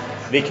actors,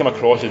 they come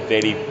across as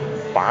very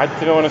bad,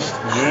 to be honest.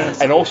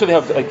 Yes. And also they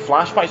have like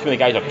flashbacks when the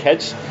guys are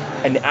kids,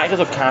 and the actors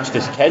have cast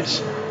as kids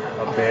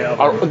Better.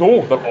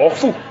 they're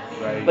awful.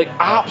 Right. Like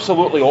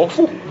absolutely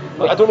awful.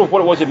 Like, I don't know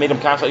what it was that made them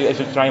cast like,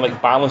 to try and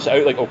like balance it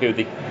out. Like, okay,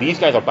 these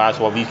guys are bad,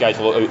 so these guys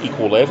are at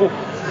equal level.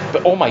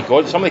 But oh my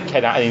god, some of the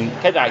kid acting, you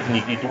want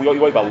to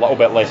be a little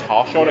bit less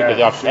harsh on it because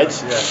they are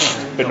kids.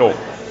 Yeah. But no,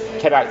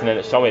 kid acting in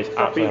it, some is Being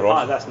absolutely part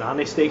wrong. of this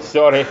nanny state.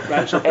 Sorry.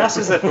 Richard, this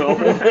is the problem.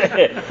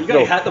 You got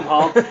to hit them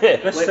hard.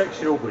 This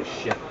 6-year-old was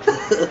shit.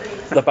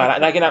 The bad,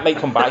 and again, that might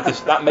come back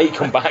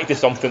to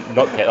something.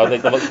 Not kid,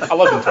 they're like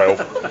 11,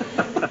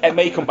 12. It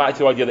may come back to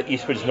the idea that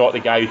Eastwood's not the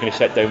guy who's going to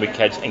sit down with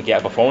kids and get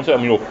a performance out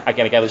of them. You know,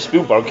 again, a guy like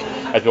Spielberg,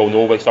 as we all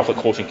know, like stuff like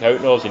Close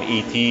Encounters and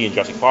E.T. and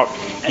Jurassic Park,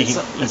 he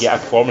can get a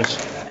performance.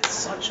 It's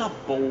such a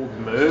bold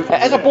move.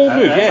 It is a bold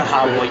move, To yeah.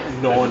 have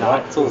like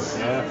non-actors.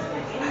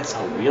 Yeah. It's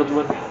a weird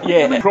one.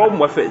 Yeah, the problem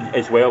with it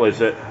as well is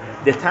that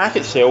the attack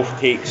itself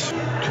takes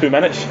 2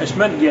 minutes. It's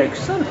meant, yeah, because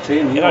it's on a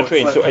train. In a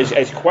train, so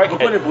it's quick. We're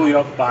going to blow you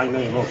up, bang,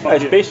 then we'll fuck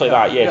It's you. basically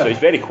that, yeah, so it's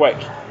very quick.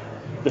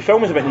 The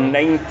film is about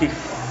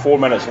 94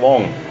 minutes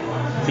long.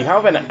 So you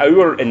have an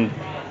hour and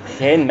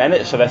 10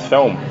 minutes of this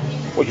film,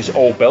 which is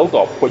all build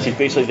up, which is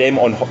basically them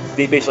on,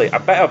 they basically, a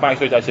bit of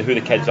backstory as to who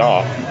the kids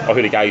are, or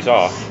who the guys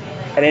are,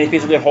 and then it's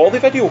basically their holiday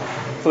video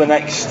for the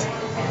next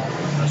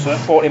That's it.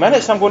 40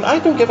 minutes. I'm going, I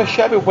don't give a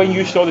shit about when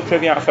you saw the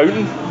Trivia at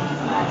Fountain.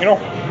 You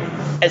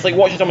know, it's like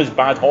watching someone's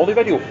bad holiday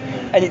video,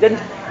 and you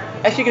didn't.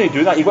 If you're going to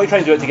do that, you've got to try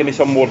and do it to give me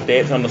some more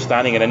depth and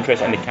understanding and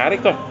interest in the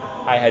character.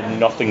 I had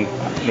no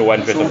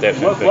interest or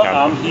depth What into the character.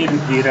 I'm hearing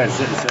here is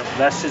that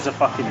this is a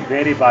fucking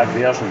very bad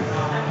version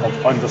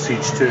of Under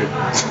Siege 2.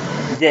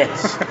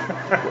 Yes.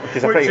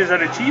 Which is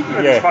an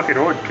achievement. Yeah. It's fucking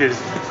odd because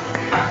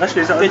this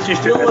is Did you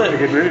feel a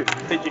good movie.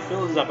 Did you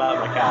feel it was a bit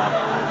like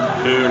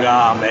a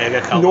Hoorah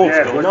America? No,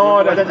 let's go? no,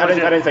 I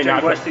didn't think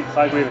that. Linguistic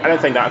flag waving. I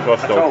didn't think that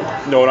across At at all.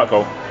 all? No, not at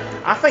all.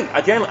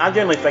 I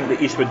generally think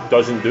that Eastwood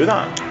doesn't do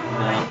that.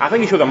 I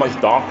think he showed a much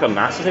darker,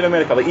 nasty side of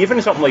America. Like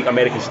even something like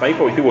American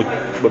Sniper, which people,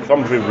 with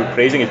some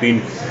praising as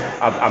being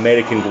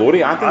American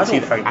Glory. I don't see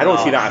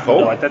that at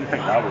all. No, I didn't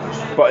think that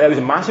was. But it was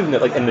massive in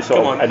the sort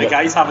Come of. on, in the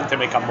guy's having to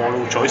make a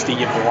moral choice. Do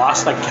you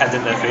blast a kid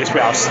in the face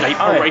with a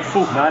sniper Aye.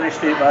 rifle? Nanny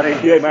State, Barry.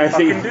 Yeah, man,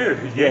 see, Fucking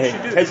do. yeah, Yes,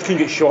 you do. kids can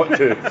get shot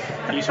too.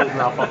 He's holding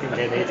that fucking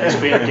grenade. It's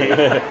fair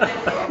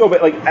game. No,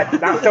 but like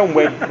that film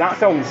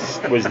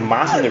was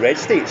massive in the red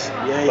states.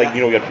 Yeah, like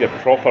you know your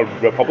proper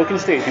Republican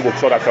states. People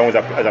saw that film as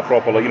a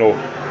proper like you know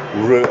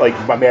like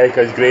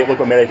America is great. Look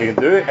what America can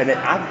do. And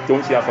I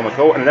don't see that film at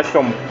all. And in this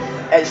film,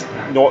 it's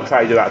not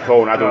trying to do that at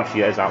all. And I don't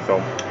see it as that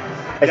film.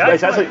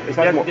 It's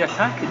actually more, the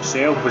attack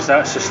itself, was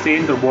that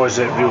sustained or was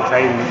it real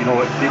time? You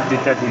know,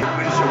 they didn't.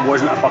 It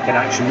wasn't a fucking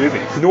action movie.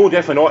 no,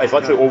 definitely not. It's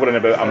literally over in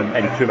about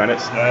in 2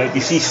 minutes. Right.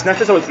 You see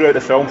snippets of it throughout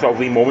the film, sort of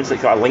wee moments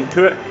that got a link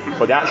to it,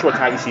 but the actual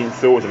attack you see in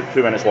full is about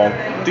 2 minutes long.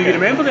 Do you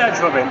remember the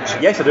actual events?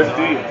 Yes, I do.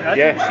 Do you?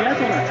 Yeah. See, I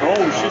don't at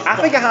all. It's just I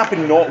think it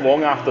happened not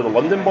long after the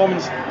London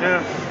bombings.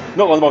 Yeah.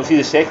 Not London bombings, see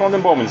the second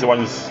London bombings, the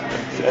ones,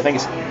 I think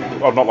it's,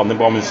 or not London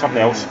bombings, something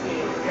else.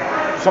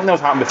 Something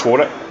else happened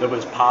before it. There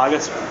was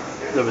Paris.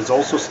 There was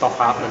also stuff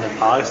happening in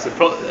Paris.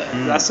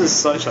 This is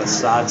such a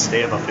sad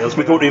state of affairs.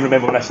 We don't even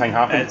remember when this thing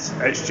happened.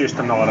 It's just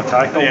another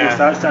attack.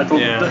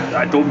 Almost. Yeah.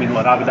 I don't mean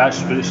like that, but that's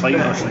what it's like.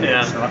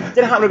 Yeah. Did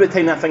it happen about the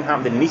time that thing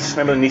happened in Nice?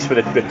 Remember Nice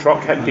with the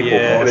truck hitting people?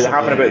 Yeah, Did it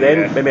happen about then?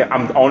 yeah. Maybe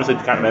I'm honestly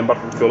can't remember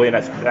fully, and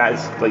that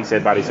is like you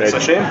said, Barry said. It's a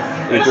shame.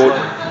 We It's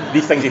don't.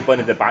 These things you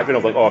blend in the background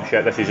of like, oh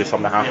shit, this is just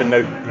something that happened now.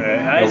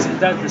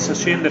 It's a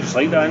shame that it's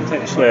like that, isn't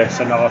it? It's, like, Yeah. it's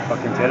another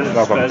fucking terrorist.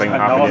 Another fucking thing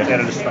happened, yeah.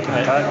 terrorist fucking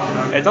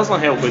attack. It doesn't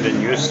help with the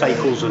news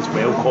cycles as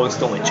well,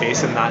 constantly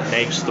chasing that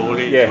next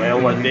story Yeah. as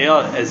well, and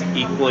there is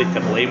equally to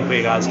blame,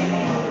 whereas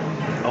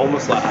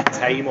almost like a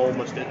time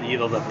almost at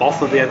either the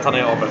birth of the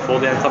internet or before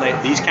the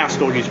internet, these kind of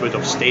stories would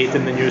have stayed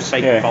in the news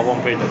cycle Yeah. for a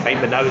long period of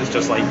time, but now it's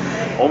just like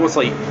almost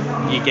like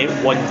you get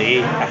one day,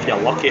 if you're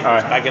lucky, if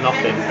it's big enough,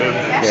 then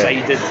boom,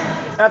 decided.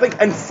 I think,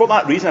 and for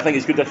that reason, I think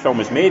it's good this film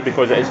was made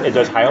because it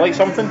does highlight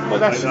something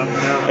like this.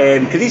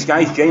 Because these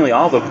guys genuinely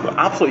are the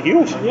absolute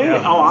heroes.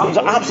 Yeah. Oh,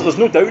 There's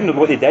no doubt in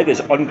what they did is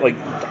I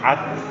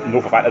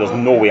know for a fact that there's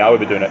no way I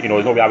would be doing it. You know,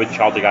 there's no way I would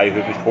charge a guy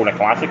who was pulling a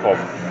Kalashnikov.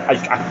 I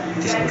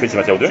just couldn't see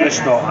myself doing it.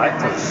 Just not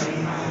actors.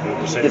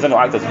 These are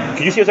not actors.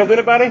 Could you see yourself doing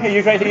it, Barry? Are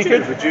you trying to think you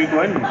could? Would you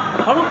go in?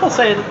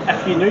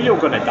 100%, if you knew you were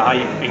going to die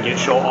and get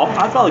shot up,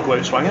 I'd rather go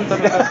out swinging, to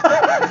be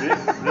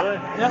honest. Really?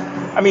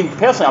 Yeah. I mean,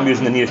 personally, I'm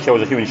using the nearest shell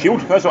as a human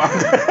shield. That's what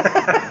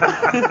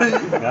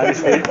I'm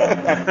Nice,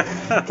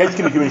 eh? Kids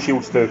can be human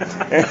shields too.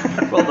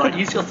 Well, they're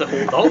easier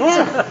to hold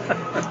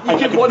up. You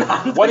get one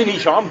hand. One in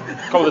each arm,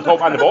 cover the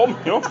top and the bottom,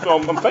 you know, so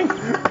I'm fine.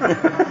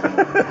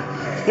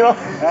 You know,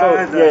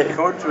 so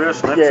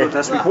Controversial yeah. episode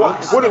this week.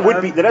 What it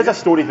would be, there is a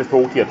story to be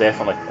told here,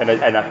 definitely,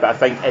 and I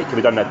think it could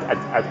be done.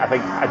 I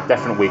think a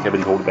different way could have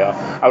been told better.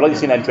 I would like to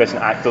see interesting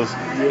actors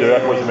do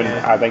it, which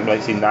I think we'd like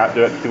to see that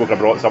do it. People could have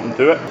brought something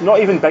to it. Not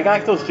even big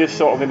actors, just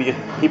sort of maybe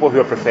just people who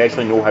are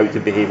professionally know how to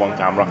behave on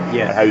camera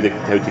Yes. and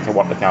how to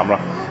work the camera.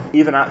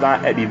 Even at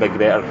that, it'd be big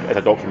better as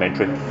a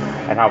documentary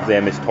and have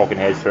them as talking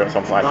heads for it or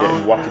something like that.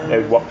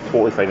 It would work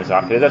totally fine as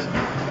that. Because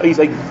he's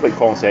like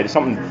Colin said, it's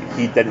something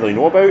he didn't really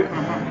know about,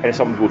 and it's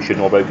something people should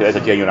know about because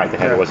it's a genuine act of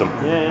heroism.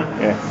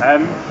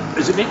 Yeah.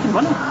 Is it making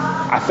money?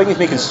 I think he's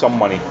making some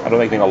money. I don't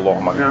think he's making a lot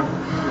of money.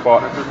 Yeah.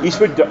 But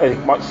Eastwood,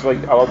 much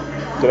like other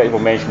directors we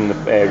mentioned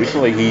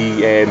recently,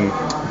 he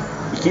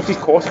keeps his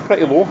costs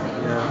pretty low.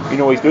 You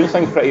know, he's doing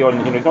things pretty on.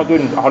 You know, he's not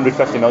doing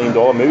 $150 million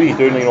movie. He's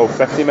doing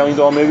 $50 million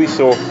movies.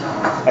 So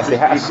if they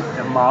hit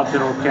The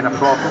marginal kind of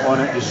profit on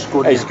it is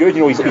good. it's good.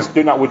 You know, he's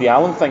doing that Woody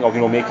Allen thing of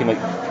making like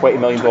 $20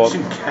 million.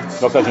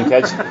 Not touching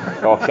kids.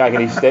 Or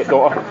shagging his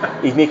stepdaughter.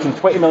 He's making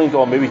 $20 million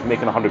movies,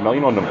 making $100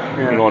 million on them.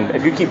 Yeah. You know, and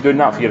if you keep doing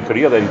that for your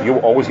career, then you'll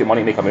always get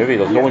money to make a movie.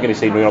 There's no one going to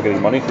say no, you're not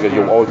getting money because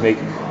you'll always make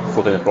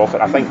full time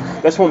profit. I think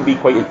this won't be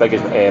quite as big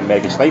as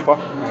American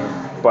Sniper.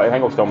 But I think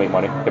it'll still make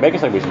money. The American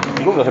Sniper was, you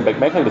don't know how big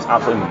American Sniper was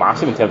absolutely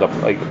massive in terms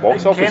of like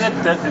box office.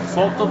 It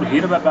flopped over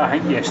here a bit, but I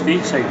think the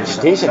estate side is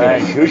States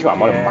made a huge amount of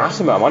money,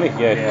 massive amount of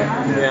money. Yeah.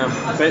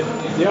 Yeah.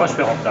 But They must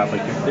be up that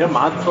like they're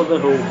mad for the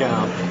whole kind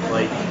of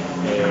like.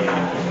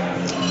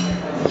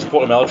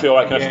 Support the military, all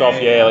that kind of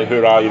stuff. Yeah, like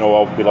hoorah, you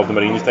know, we love the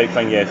Marines type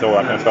thing. Yeah, so all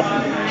that kind of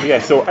stuff. Yeah,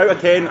 so out of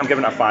 10, I'm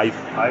giving it a 5.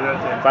 5 out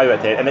of 10. 5 out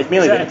of 10, and it's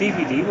mainly. Is it a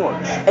DVD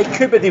watch? It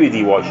could be a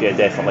DVD watch, yeah,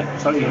 definitely.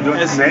 So you don't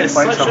It's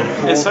Netflix such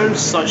or it sounds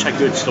such a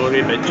good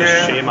story, but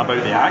just shame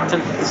about the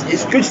acting.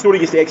 It's a good story,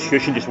 just the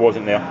execution just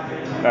wasn't there.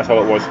 That's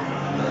all it was.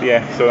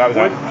 Yeah, so that was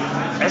that.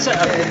 Is it?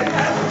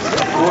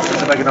 Of course,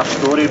 it's a big enough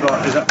story,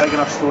 but is it a big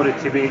enough story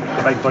to make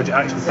the big budget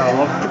action film I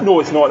love? No,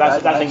 it's not.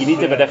 That's thing. You need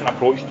to have a different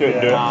approach to it.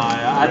 And do it.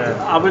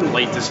 I wouldn't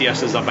like to see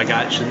us as a big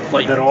action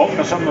like The Rock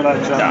or something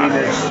like that. Do you know what I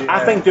mean? It's,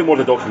 I think do more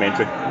of a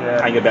documentary. Yeah.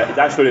 I think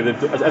that story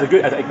is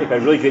a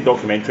really great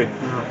documentary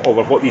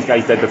over what these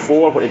guys did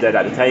before, what they did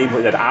at the time, what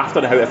they did after,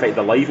 and how it affected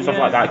their life and stuff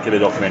like that. Could be a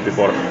documentary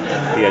for it.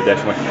 Yeah,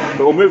 definitely. But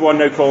we'll move on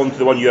now, Colin, to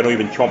the one you know you've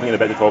been chomping at a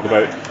bit to talk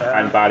about,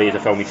 and Barry is a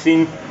film we've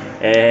seen.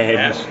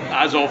 yes,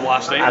 as of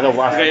last night. As of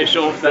last night.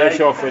 Fresh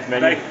off its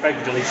menu.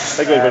 big release.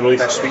 Big release.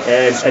 This week.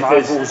 It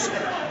Marvel's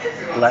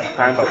Black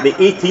Panther. The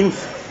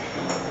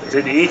 18th. Is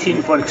it the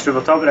 18th one? Because we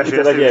were talking about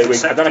Yeah,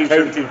 wait, I done a 16,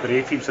 count. 17 for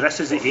 18th. So this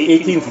is the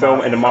 18th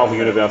film in the Marvel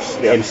Universe,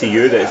 the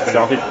MCU that has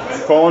started.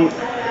 Colin,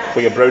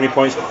 for your brownie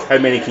points, how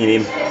many can you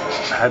name?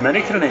 How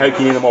many can I name? How can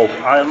you name them all?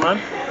 Iron Man,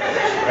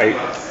 Right.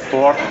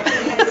 Thor,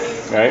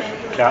 Right.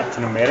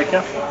 Captain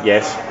America,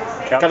 Yes.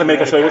 Captain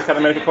America, sorry, what's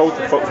Captain America called?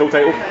 Full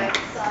title?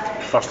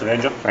 First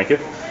Avenger, Thank you.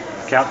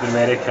 Captain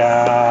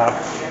America,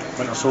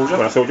 Winter Soldier,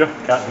 Winter Soldier?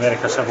 Captain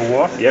America Civil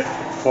War, Yep.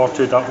 Thor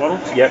 2 Dark World,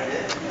 Yep.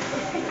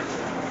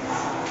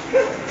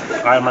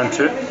 Iron Man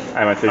 2,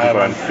 Iron Man 2 Iron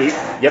Man Japan. 3,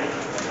 Yep.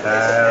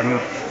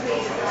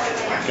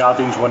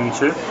 Guardians 1 and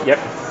 2, Yep.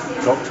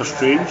 Doctor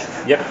Strange,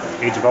 Yep.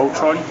 Age of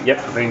Ultron, Yep.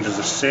 Avengers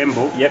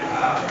Assemble, Yep.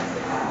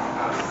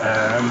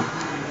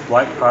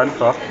 Black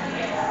Panther,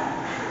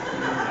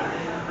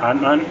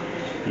 Ant-Man.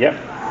 Yep. So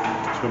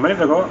how many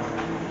have I got?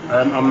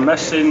 I'm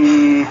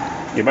missing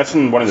You're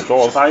missing one of the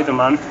Thors.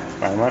 Spider-Man,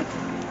 Spider-Man.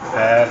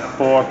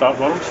 Thor Dark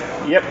World,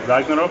 Yep.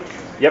 Ragnarok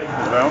Yep.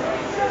 as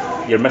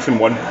well. You're missing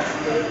one.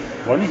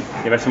 One.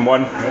 You're missing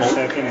one. The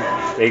second.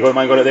 There you go,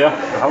 man. Got it there.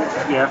 The Hulk,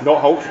 yeah.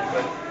 Not Hulk.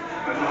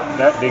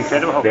 The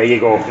Incredible Hulk. There you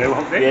go. Incredible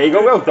Hulk. There you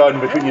go. Well done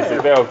between you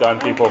two. Well done,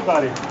 people.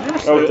 Barry.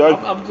 Well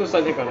done. I'm just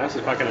thinking this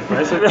is fucking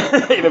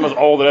impressive. Even was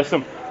all the rest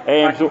of them.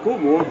 I So, could go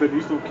more, but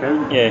these don't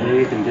count. Yeah.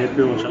 Blade and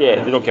Deadpool and stuff.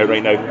 yeah, they don't count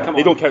right now. Come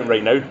They on. don't count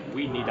right now.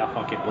 We need a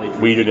fucking Blade.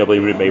 We do nearly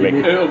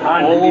remake. Out of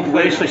And all we need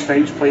Wesley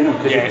Snipes playing him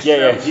because Yes.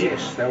 Yeah, he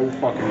is still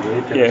fucking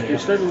great. Yeah. He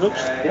still looks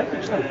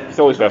epic still. It's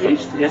always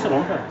perfect. Yes, I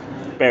love that.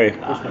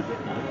 Anyway,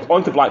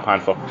 on to Black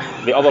Panther,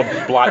 the other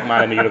black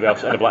man in the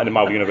universe, in the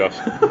Marvel universe.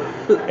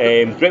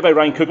 Directed by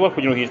Ryan Coogler. What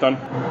do you know he's done?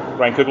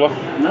 Ryan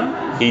Coogler.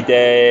 No? He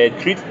did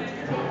Creed,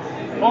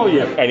 Oh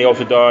yeah. and he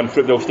also done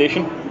Fruitvale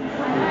Station.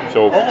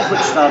 So All of which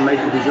star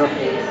Michael B. Jordan.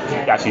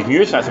 that's his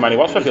muse. That's the man he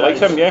works with. He likes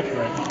him. Yeah.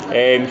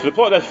 So the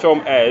plot of this film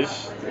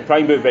is, try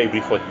and do it very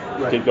briefly.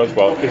 Right. Don't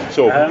spoil it. Okay.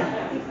 So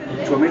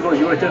do you want me to go?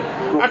 You want to do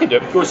it? Go. I can do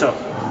it. Go, sir.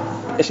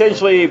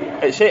 Essentially,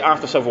 it's set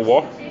after Civil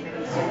War.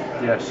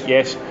 Yes.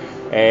 Yes.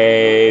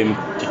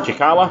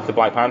 T'Challa, the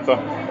Black Panther,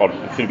 or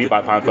it should be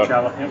Black Panther.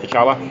 T'Challa, yeah.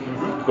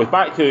 T'Challa goes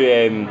back to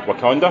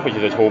Wakanda, which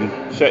is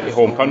his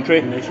home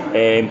country,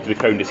 to be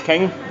crowned as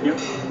king. Yep.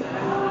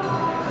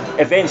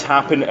 Events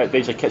happen. They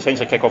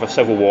essentially kick off a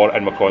civil war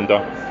in Wakanda,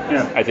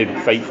 Yeah. as they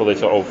fight for the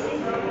sort of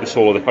the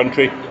soul of the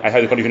country and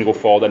how the country's going to go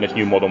forward in this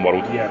new modern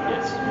world. Yeah.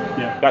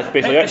 Yeah. That's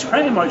basically It's it.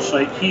 pretty much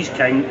like he's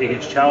king, he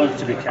gets challenged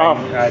to be king,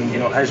 and you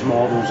know his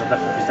morals are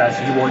different because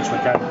he wants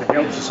Wakanda to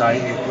help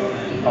society.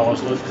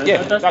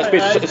 Yeah, that's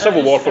basically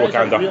Civil War for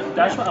Wakanda.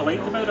 That's what I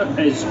liked about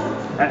it is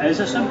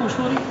a simple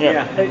story.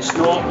 Yeah. It's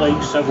not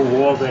like Civil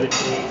War where it's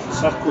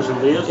circles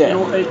and layers. Yeah. You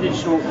know,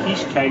 it's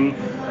he's king.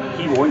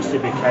 He wants to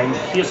be king.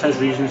 Here's his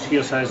reasons.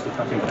 Here's his the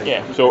fucking thing.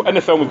 Yeah. So in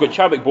the film we've got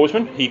Chadwick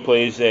Boseman. He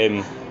plays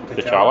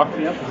T'Challa.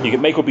 Yeah. You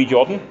get Michael B.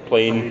 Jordan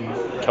playing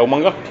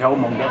Killmonger.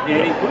 Killmonger.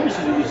 Eric, what was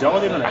his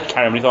other name in I it? can't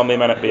remember his other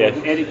name in it, but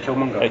yeah. Eric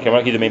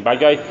Killmonger. He's the main bad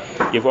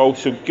guy. You've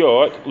also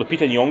got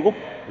Lupita Nyong'o,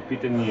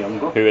 Lupita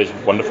Nyong'o. who is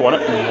wonderful in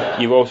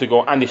it. You've also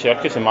got Andy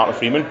Serkis and Martin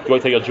Freeman. Do you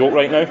want to tell your joke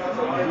right now?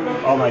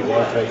 Oh my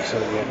god, right, so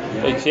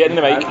yeah. Say it in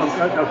the mic.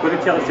 I'm going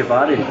to tell it to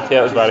Barry.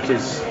 Tell it to Barry.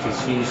 Because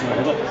he's not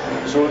heard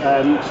it. So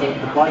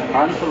the Black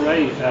Panther,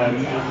 right,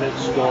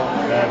 it's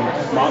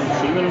got Martin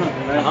Freeman in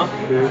it, right,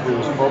 who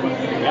was Hobbit.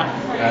 Yeah.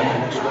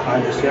 And it's got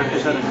Andy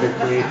Serkis in it, who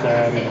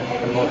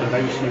played in Lord of the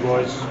Rings. He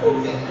was...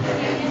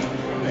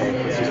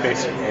 What's his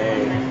face?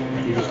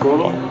 he was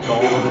Gollum.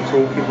 Gollum the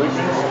Tolkien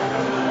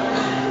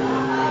Witches.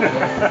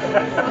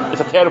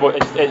 It's a terrible.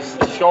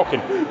 It's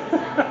shocking.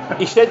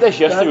 He said this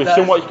yesterday with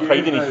so much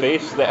pride in his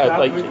face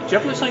that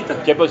Giblets like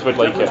that. Giblets would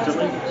like it. Giblets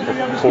like it.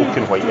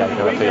 Tolkien white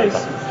guy. White guys.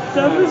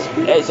 That was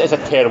good. It's a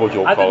terrible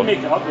joke, I didn't Colin. make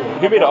it up though.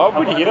 Who made it up?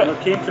 Where'd you hear it?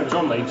 It came from, it was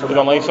online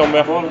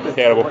somewhere. It was online somewhere?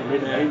 Terrible.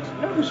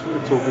 That was for the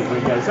Tolkien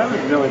White guys. That was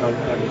really not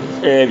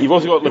funny. You've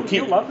also got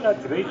You'll Latif. love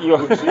that tonight.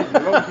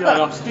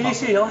 You-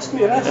 Stacey, listen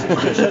to this.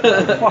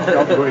 Fuck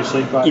up, go to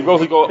sleep back. You've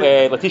also got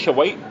Letitia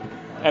White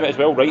in it as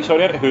well, right?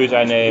 Sorry, who's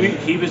in.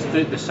 He was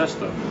the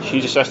sister.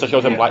 She's a sister.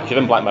 She's in Black. She's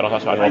in Black Mirror.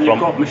 That's where I And know you've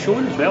from. got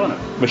Michonne as well in it.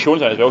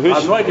 Michonne's in it as well. Who's? I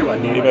have no idea what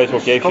her name You is. may as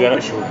well guess Called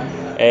who's in it.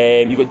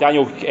 Michonne. You've got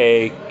Daniel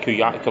He's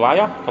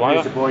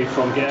Kaluuya the boy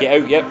from Get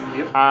Get Out, yep.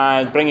 Yep.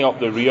 And bringing up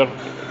the rear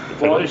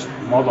Forrest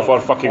mother. for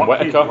fucking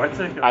Whittaker.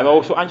 And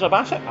also Angela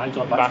Bassett.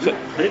 Angela Bassett.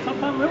 Played her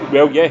part well.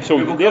 Well, yeah. So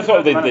We'll they're go sort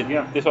of to the that in a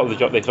minute,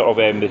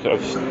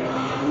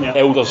 yeah.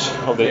 elders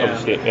of the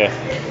state.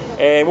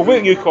 Yeah. Well, where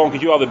are you, Colin?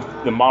 Because you are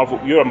the Marvel.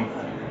 You're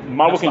a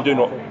Marvel can do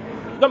not.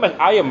 Not much,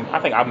 I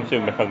think I'm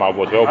assuming because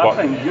Marvel as well. I But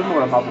think you're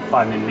more a Marvel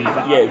fan than me,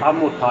 but Yeah. I'm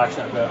more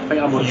passionate about it. I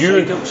think I'm more You-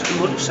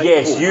 excited.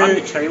 yes, I'm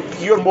the child.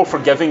 you're more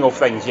forgiving of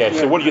things. Yes.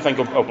 So Yeah. what do you think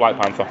of Black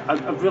Panther? I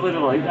really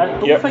like it. I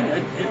don't Yep. think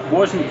it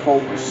wasn't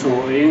faultless, so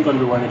it ain't going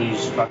to be one of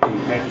these fucking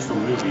pedestal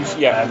movies.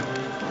 Yeah.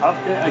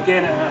 I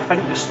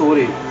think the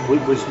story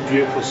was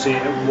beautiful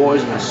set. It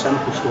was a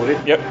simple story.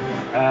 Yep.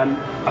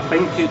 I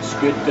think it's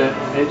good that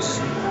it's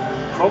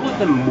probably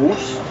the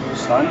most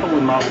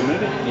standalone Marvel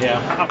movie.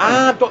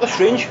 Yeah. Doctor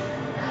Strange.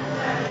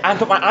 And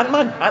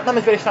Ant-Man. Ant-Man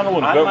is very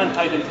standalone as well. Ant-Man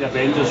tied into the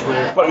Avengers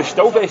where... But it was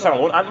still very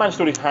standalone. Ant-Man's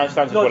story stands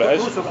as what it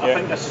is. I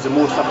think this is the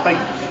most. I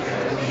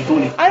think you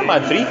don't need...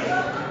 Ant-Man 3.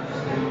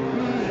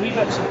 Wee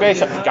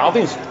bits of...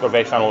 Guardians were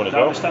very standalone as That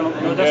well. was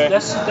standalone. No, Yeah.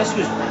 this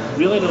was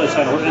really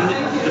standalone.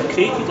 And they've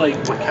created like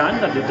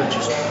Wakanda. They're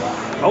just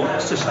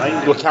out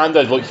society.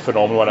 Wakanda looks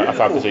phenomenal in it, if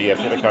I have to say,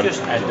 yeah. Even Wakanda.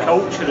 just the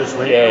culture as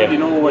well, Yeah, yeah. you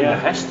know, and the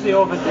history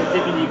of it.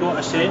 When you got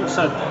a sense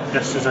that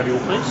this is a real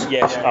place.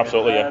 Yes,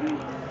 absolutely, yeah.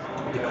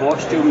 The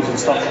costumes and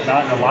stuff like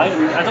that, and the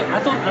lighting.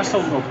 I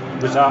still don't know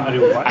Was that a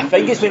real one? I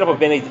think it's made up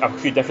of a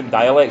few different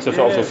dialects. They've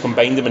sort of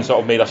combined them and sort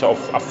of made a sort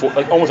of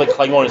like almost like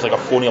Klingon. It's like a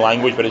phony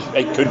language, but it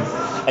could,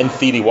 in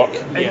theory, work.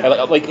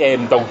 Like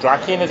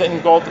Dothraki, is it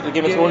in God, the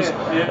Game of Thrones?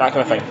 That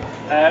kind of thing.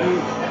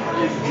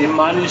 They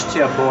managed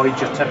to avoid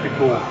your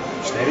typical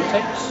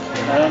stereotypes.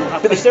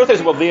 But the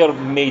stereotypes were there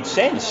made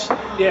sense.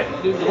 Yeah,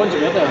 the ones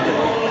that were there,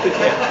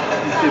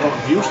 they were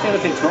real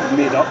stereotypes, not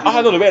made up.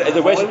 I know they were.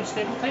 There was. Hollywood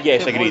stereotypes,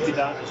 Yes, they agreed. avoided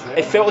that as well.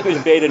 It felt like it was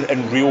embedded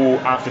in real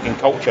African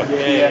culture.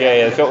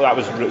 Yeah. It felt like that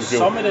was real.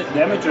 Some of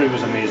the imagery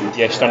was amazing.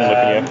 Yeah, stunning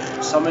looking,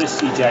 yeah. Some of the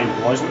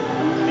CGI wasn't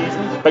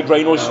amazing. Big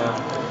rhinos.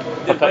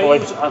 The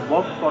rhinos, I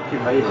love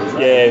fucking rhinos.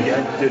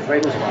 Yeah. The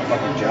rhinos are my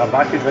fucking jam.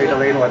 I could ride a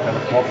rhino like a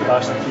mob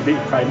bastard. You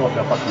make crime off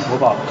a fucking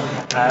robot.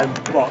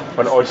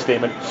 An odd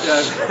statement.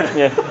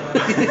 Yeah.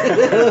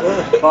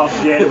 But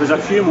yeah, there was a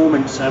few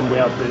moments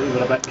where they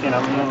were a bit kind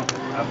of,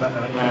 a bit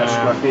kind of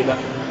scruffy.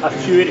 A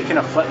few of the kind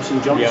of flips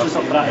and jumps and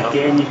stuff like that.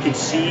 Again, you could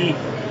see.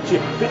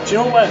 But do you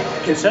know what?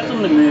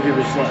 Considering the movie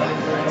was like,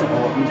 I don't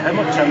know, I mean, how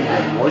much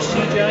was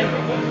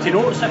CGI? Do you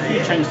notice a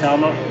few chinks to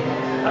armour?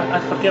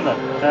 I forgive it.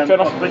 Fair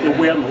enough. But they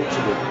were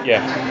noticeable.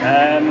 Yeah.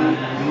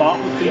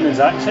 Martin Freeman's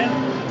accent.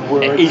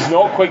 He's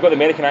not quite got the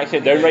American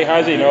accent down right,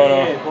 has he?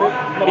 No.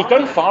 He's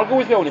done Fargo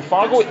as well, and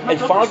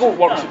Fargo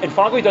works. In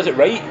Fargo he does it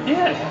right.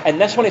 Yeah. And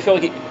this one I feel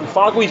like in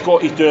Fargo he's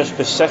doing a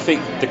specific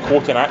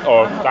Dakotan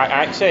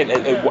accent.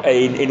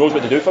 He knows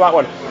what to do for that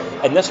one.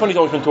 And this one he's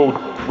always been told,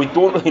 we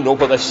don't really know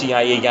where the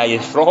CIA guy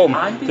is from,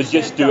 to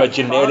just do a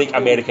generic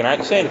American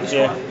accent.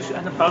 Yeah.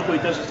 And the Fargo he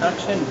does his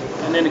accent,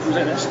 and then he comes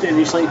out this and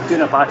he's like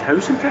doing a bad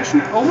house impression,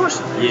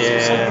 almost.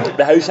 Yeah.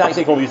 The house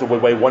accent can only use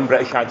with one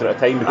British actor at a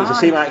time, because it's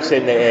the same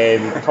accent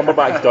that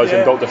Cumberbatch does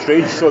in Doctor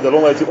Strange, so they're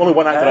only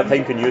one actor at a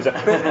time can use it.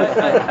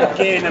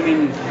 Again, I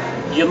mean,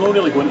 you're not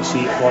really going to see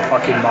it for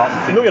fucking Martin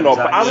Freeman. No, you're not,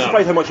 but I was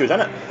surprised how much he was in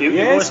it.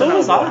 So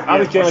was that. I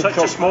was genuinely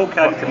such a small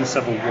character in the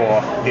Civil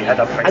War, he had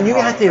a big I knew he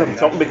had to have part.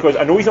 something, because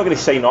I know he's not going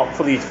to sign up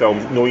for these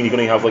films knowing you're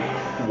going to have like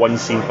one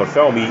scene per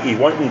film. He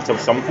wanted to have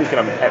something kind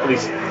of at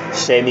least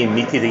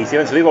semi-meaty that he's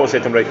doing. So they've always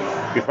said to him,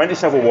 right, we've went to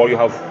Civil War, you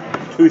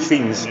have 2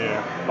 scenes,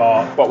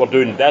 but we're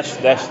doing this,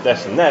 and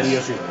this.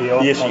 Here's his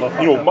payoff, Yes,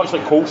 much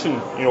like Coulson,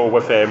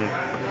 with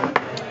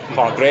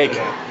Clark Gregg,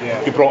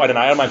 who brought in an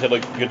Iron Man, said,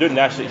 like, you're doing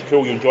this, it's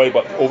cool, you enjoy it,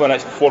 but over the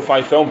next 4 or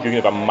 5 films, you're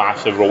going to have a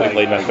massive role to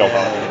play in this film.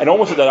 And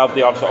almost they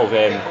are sort of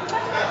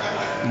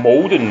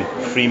moulding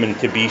Freeman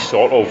to be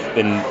sort of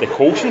the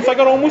Coulson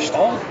figure almost.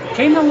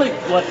 Kind of like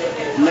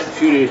Nick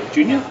Fury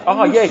Jr.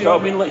 Yeah, you know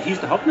what I mean? Like he's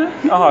the hub now.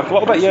 A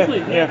little bit,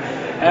 yeah.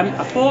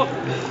 I thought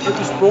it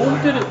was bold,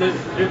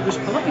 it was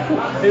political.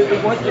 It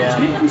was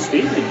making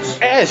statements.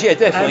 It is, yeah,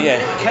 definitely,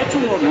 Kids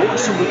will not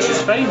notice them, which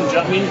is fine. Do you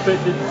know what I mean? But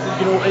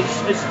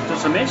it's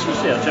there's a message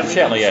there. Do you know what I mean?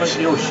 Certainly, it's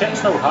yes. like, shit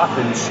still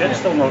happens, shit's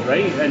still not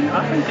right, and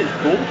I think it's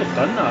bold to have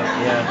done that.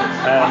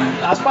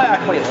 Yeah. That's why I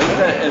quite liked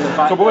it. In the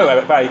fact So,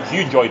 wait, Barry,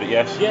 you enjoyed it,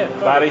 yes? Yeah.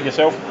 Barry,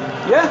 yourself?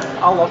 Yeah,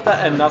 I loved it,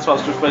 and that's what I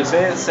was just going to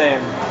say. It's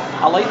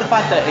I like the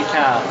fact that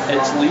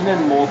it's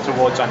leaning more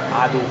towards an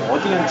adult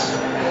audience.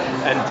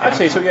 I'd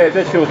say so, yeah, it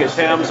does feel like it's...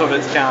 In terms of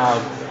its kind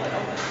of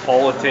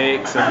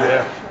politics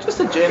and just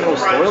a general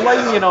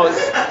storyline,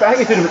 It's, But I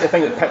think it's doing the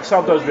thing that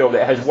Pixar does well,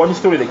 that it has one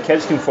story that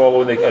kids can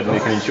follow and they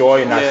can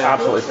enjoy, and that's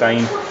absolutely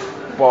fine.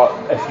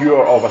 But if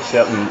you're of a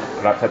certain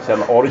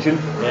origin,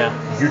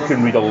 you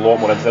can read a lot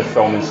more into this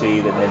film and say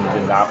than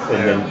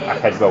a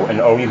kid will,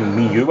 or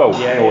even you will.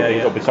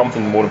 There'll be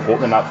something more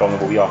important in that film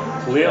than what we are.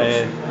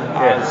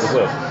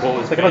 What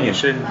was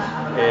mentioned,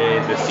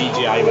 the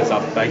CGI was a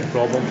big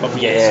problem for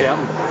me.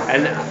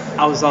 And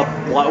I was a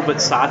little bit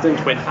saddened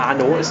when I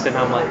noticed, and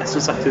I'm like, this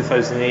is a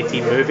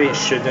 2018 movie, it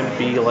shouldn't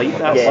be like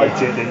this.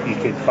 Budget that you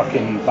could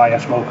fucking buy a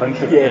small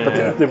country.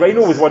 But the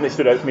Rhino was one that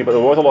stood out to me, but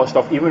there was a lot of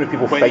stuff, even with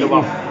people fighting.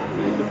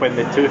 When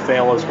the 2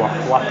 fellas were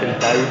flipping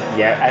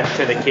down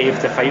into the cave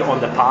to fight on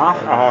the path,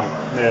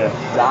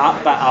 that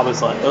bit I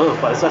was like, oh,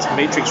 what is this,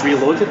 Matrix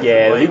Reloaded?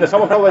 Yeah,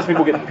 some of this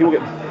people get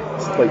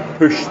like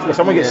pushed. If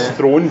someone gets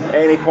thrown at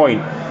any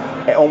point,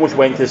 it almost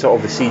went to sort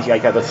of the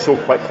CGI character so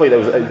quickly. There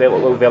was very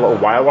little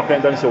wire work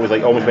done, so it was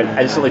like almost went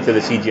instantly to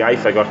the CGI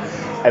figure.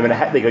 And when it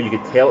hit the ground, you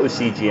could tell it was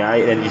CGI,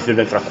 and then you zoomed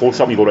in for a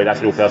close-up, and you go, right, that's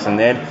a real person.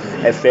 Then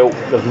it felt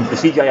the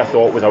CGI I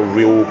thought was a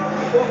real,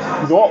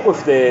 not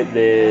with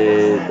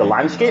the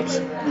landscapes.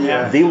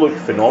 They looked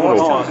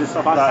phenomenal.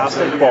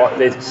 Fantastic. But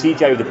the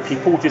CGI of the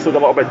people just looked a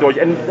little bit dodgy.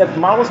 And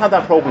Marvel's had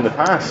that problem in the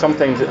past.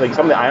 Sometimes, like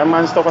some of the Iron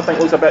Man stuff, I think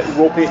looks a bit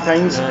ropey at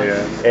times. Some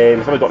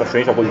of the Doctor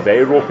Strange stuff looks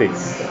very ropey.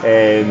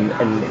 And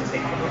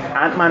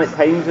Ant-Man at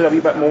times had a wee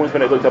bit moments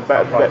when it looked a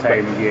bit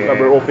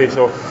ropey.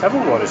 So Civil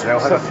War as well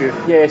had a few.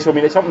 Yeah, so I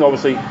mean, it's something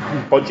obviously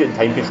budget and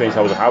time constraints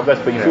how to have this,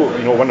 but you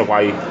feel, wonder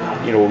why,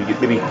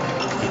 maybe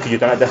could you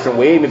done it a different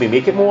way, maybe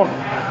make it more.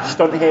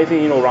 stunt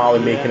heavy, rather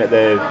than making it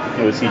the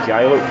the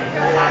CGI look.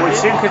 Well,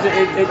 it's saying because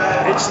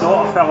it's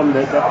not a film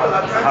that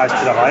has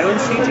to rely on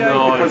CGI,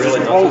 No, it because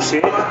really as Paul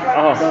doesn't.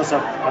 said, there's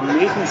an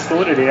amazing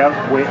story there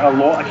with a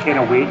lot of kind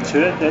of weight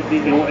to it that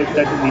it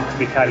didn't need to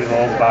be carried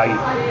along by.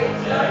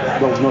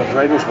 Well, no, the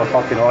rhinos were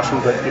fucking awesome,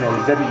 but you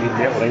didn't need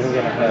metal rhinos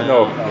in it.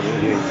 No.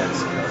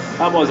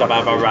 That was a bit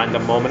of a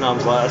random moment. I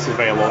was like, this is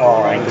very Lord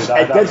of the Rings.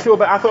 It did feel a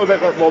bit. I thought a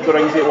bit like Lord of the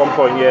Rings at one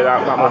point. Yeah,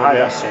 that I moment. had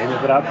Yeah. a sense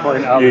at that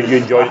point. You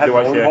enjoyed it too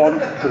much, yeah.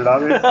 Put it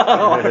that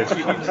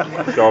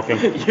way.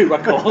 Shocking. You were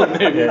calling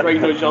them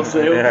rhinos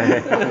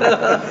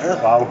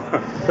yourself. Wow.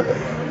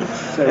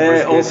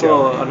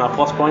 Also, on a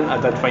plus point, I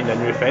did find a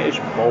new fetish,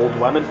 bald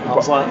women. I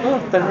was like, oh,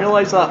 didn't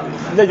realise that.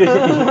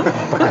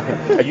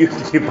 Did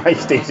you buy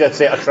Stacey a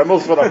set of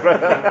trimmers for her?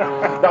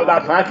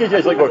 that package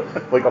is like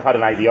I've had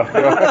an idea.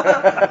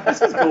 Let's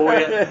just go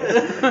with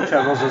it.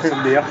 Tremors is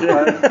in there.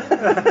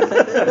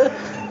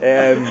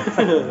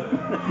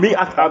 Me,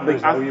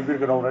 I You've been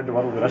going all around the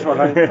world with this one,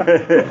 right?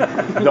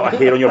 not a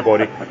hair on your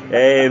body.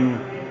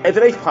 It's a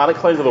nice palate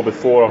cleanser though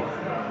before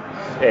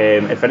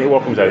Infinity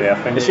War comes out.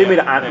 Yeah, The same way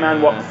that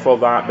Ant-Man worked for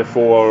that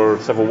before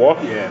Civil War.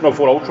 Yeah. No,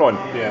 before Ultron.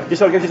 Yeah. Just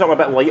sort of gives you something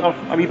a bit lighter,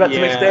 a wee bit to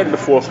an Yeah. extent,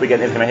 before we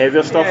get into kind of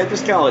heavier stuff. Yeah,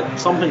 just kind of like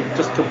something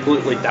just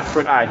completely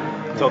different. Aye.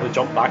 Until they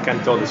jump back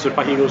into the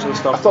superheroes and I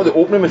stuff. thought the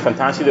opening was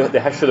fantastic, the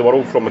history of the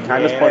world from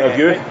McCandless' point of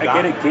view.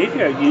 Again, it gave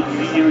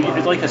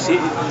you like I say,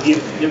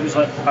 it was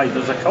like,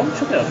 there's a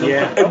culture there.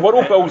 Yeah. It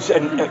world builds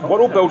in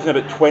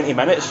about 20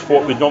 minutes.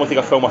 What would normally take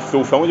a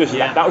full film to do.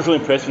 Yeah. That was really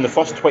impressive. In the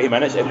first 20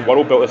 minutes, it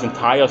world built this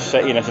entire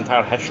city and this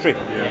entire history,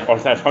 or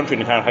this entire country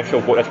and entire history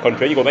of what this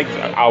country is. You go, like,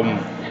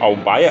 I'll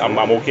buy it. I'm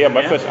okay. I'm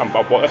with this. I've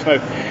bought this now.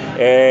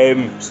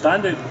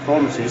 Standout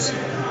performances.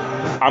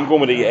 I'm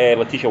going with the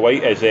Letitia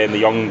White as the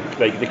young,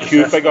 like the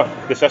Q figure,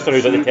 the sister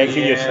who's like the tech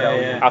genius.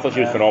 Yeah. I thought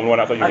she was phenomenal,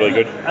 and I thought she was really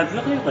good. I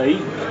really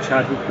like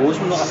Chadwick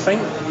Boseman. I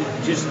think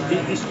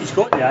he's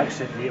got the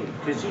accent nailed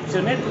because he's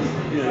American.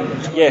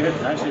 Yeah.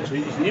 American accent, so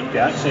he's nailed the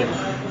accent.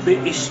 But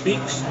he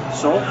speaks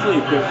softly,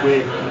 but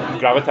with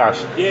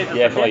Gravitas. yeah,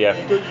 Definitely, yeah.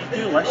 You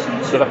do listen to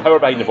There's a power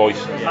behind the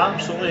voice.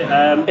 absolutely.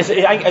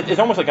 It's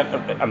almost like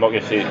I'm not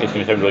going to say it's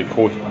going to sound really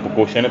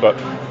ghost in it, but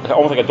it's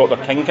almost like a Dr.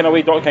 King kind of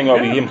way. Dr. King,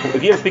 if you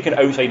hear him speaking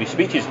outside his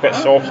speech, he's a bit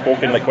soft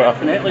spoken, like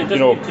Definitely, doesn't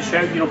need to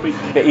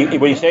shout, But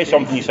when he says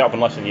something, you sit up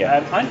and listen. Yeah.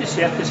 Andy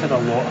Serkis had a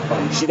lot of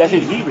fun. See, this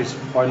is- he was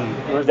fun.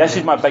 This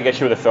is my big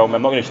issue with the film.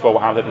 I'm not going to spoil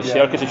what happened. The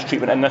Serkis'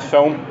 treatment in this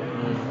film,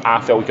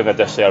 I felt was given a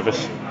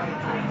disservice.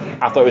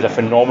 I thought he was a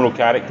phenomenal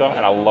character,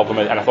 and I love him,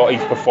 and I thought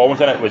his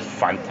performance in it was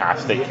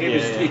fantastic.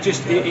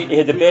 He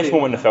had the best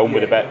moment in the film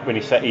with the bit when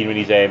he's singing.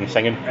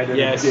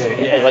 Yes.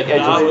 It's like,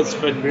 it's That just was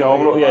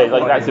phenomenal. phenomenal. Yeah,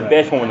 like that's the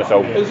best moment in the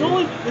film. There was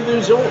only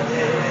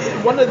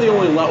one of the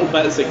only little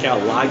bits that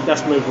kind of lagged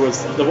this movie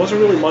was there wasn't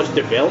really much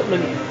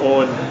development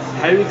on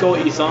how he got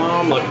his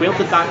arm, like where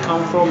did that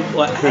come from,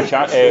 like Cool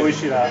chat. You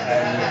see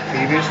that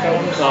in previous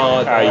films.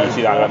 You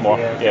see that a bit more.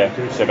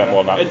 Yeah, see a bit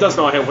more than it that. does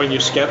not help when you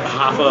skip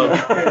half a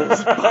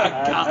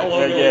back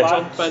catalogue Yeah.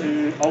 and jump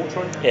in. To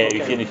Ultron. Yeah,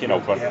 you've seen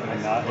Ultron. Yeah,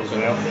 and that as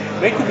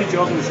well. Michael B.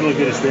 Jordan was really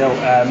good as well.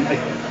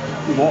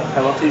 What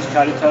Pilates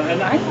character,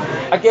 and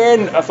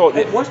Again, I thought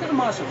that it wasn't a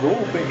massive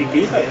role, but he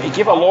gave it. he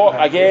gave a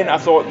lot. Again, I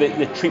thought that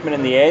the treatment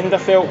in the end, I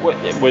felt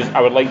it was. I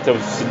would like to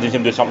have seen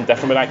him do something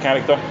different with that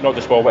character, not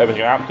to spoil whatever's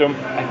going to happen to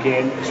him.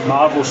 Again, it's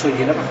Marvel, so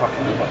you never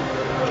fucking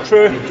know.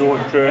 True. You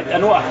don't. True. I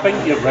know. I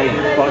think you're right,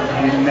 but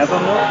you never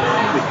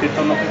know. They could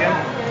turn up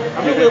again.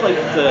 I really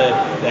liked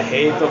the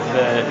head of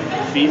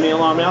the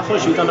female army. I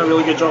thought she'd done a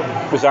really good job.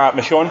 Was that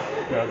Michonne?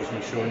 Yeah, it was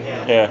Michonne.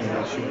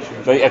 Yeah. She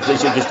Like, it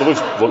just looks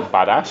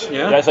badass.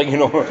 Yeah. It's like,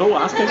 Cool,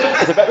 asking.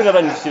 it's a bit when they're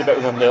in, see the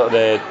bit when they're at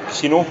the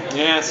casino,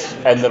 Yes.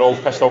 and they're all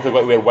pissed off. They've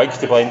got to wear wigs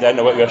to blend in.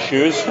 They've got to wear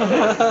shoes,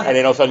 and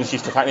then all of a sudden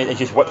she's attacking and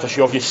just whips her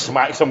shoe off, just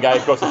smacks some guy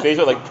across the face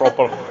with like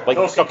proper, like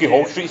Sucky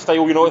Hall Street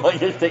style, like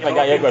just taking a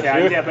guy out with a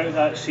Candy shoe. about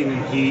that scene,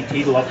 and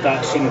he loved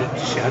that scene that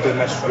she had on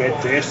this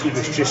red dress. It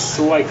was just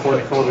so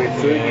iconic all the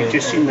way through. You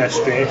just seen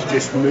this dress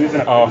just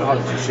moving about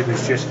her. She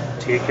was just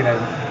taking in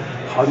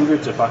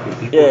hundreds of fucking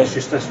people. Yeah. It's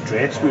just this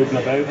dress moving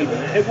about, and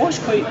it was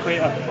quite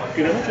a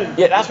good imagery.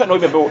 Yeah, that's what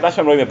annoyed me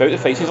about the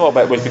fight scenes a little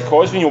bit, was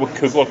because what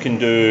Coogler can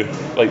do,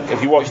 like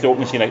if you watch the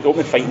opening scene, like the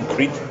opening fight in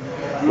Creed,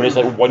 where it's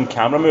like one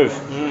camera move,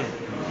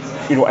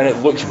 and it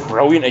looks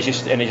brilliant. It's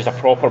just a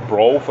proper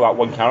brawl for that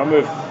one camera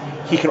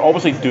move. He can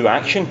obviously do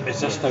action. Is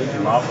this down to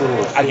Marvel?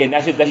 Again,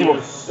 this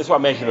is what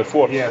I mentioned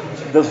before. Yeah.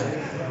 There's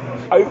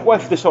out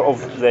with the sort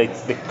of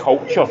the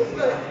culture.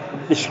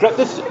 The script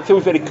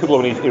feels very cool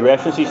when he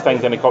references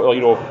things in the culture.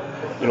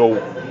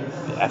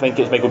 I think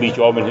it's Michael B.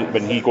 Jordan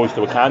when he goes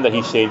to Wakanda.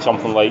 He's saying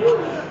something like,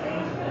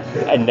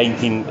 "In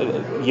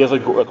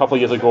a couple of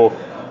years ago,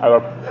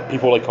 our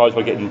people like us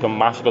were getting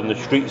massacred in the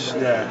streets,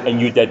 and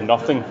you did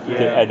nothing."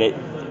 Yeah. And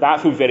that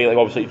feels very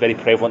obviously very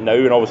prevalent now,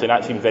 and obviously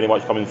that seems very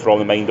much coming from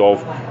the mind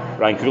of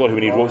Ryan Coogler, who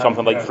when he wrote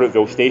something like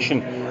Fruitvale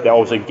Station, that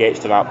obviously gets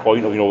to that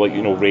point of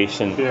race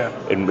and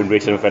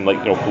racism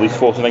within police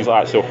force and things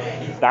like that. So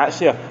that's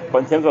there. But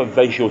in terms of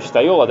visual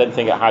style, I didn't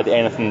think it had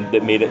anything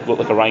that made it look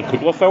like a Ryan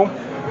Coogler film.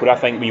 But I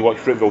think when you watch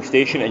Fruitvale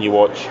Station and you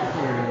watch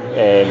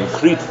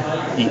Creed,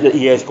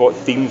 he has got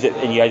themes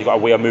and he has got a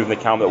way of moving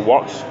the camera that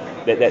works.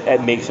 That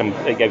it makes him.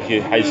 It gives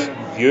you his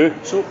view.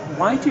 So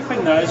why do you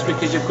think that is?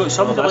 Because you've got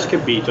somebody. This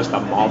could be just a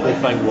Marvel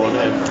thing, won't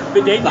it?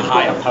 But then The you've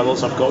higher got-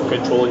 powers have got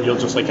control, and you're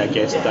just like a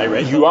guest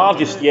director. You are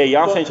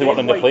essentially working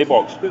in the play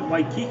box. But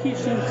Waikiki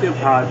seems to have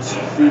had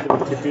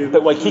freedom to do.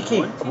 But what he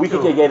Waikiki wanted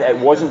to. again, it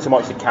wasn't so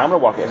much the camera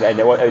work, and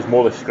it was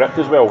more the script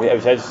as well. It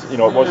was his, it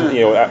wasn't,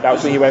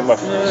 that's what he went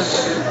with.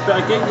 Yeah,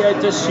 but again,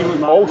 it does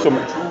seem like Also,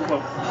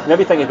 control, And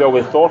everything as well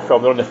with the Thor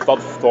film, they're on the third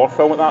Thor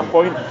film at that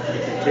point.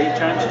 take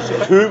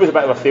chances. 2 was a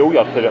bit of a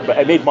failure, but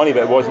it made money,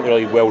 but it wasn't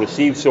really well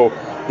received. So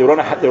they were on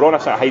a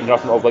sort of hiding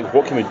nothing of like,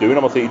 what can we do? And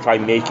I'm going to try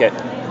and make it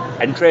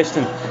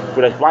interesting.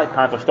 Whereas Black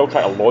Panther still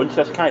trying to launch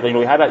this kind. He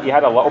had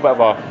a little bit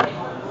of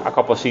a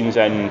couple of scenes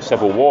in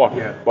Civil War.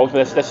 Yeah. But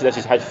ultimately, this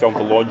is his film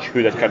to launch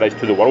who this kid is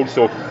to the world.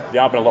 So they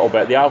are been a little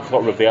bit. They are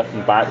sort of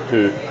reverting back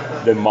to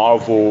the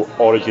Marvel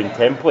origin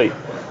template.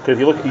 Because if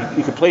you look,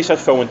 you could place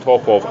this film on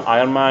top of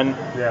Iron Man,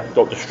 Yeah.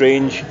 Doctor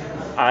Strange,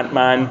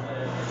 Ant-Man,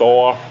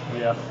 Thor.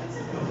 Yeah.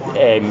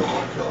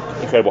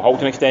 Incredible Hulk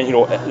to an extent,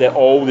 they're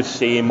all the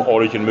same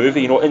origin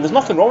movie, and there's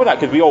nothing wrong with that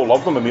because we all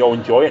love them and we all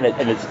enjoy it,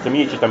 and it's to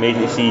me it's just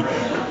amazing to see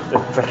the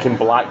freaking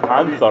Black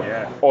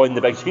Panther on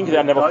the big screen because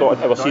I never thought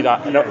I'd ever see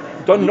that.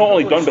 And done, not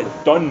only done,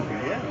 but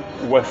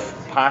done with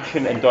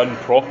passion and done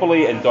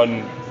properly and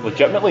done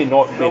legitimately,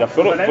 not made a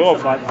fool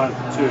of. Black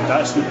Panther 2,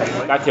 that's the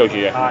thing. That tells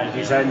you, yeah. And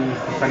he's in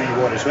Infinity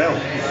War as well.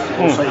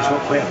 Looks like he's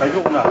got quite a big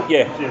role in that.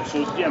 Yeah.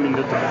 So, I mean,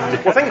 the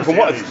Well, I think from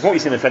what you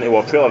see in the Infinity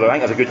War trailer, I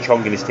think there's a good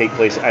chunk in his take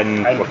place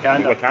in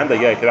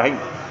Wakanda, yeah, because I think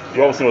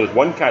we also know there's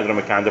one character in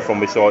Wakanda from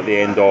we saw at the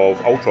end of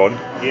Ultron.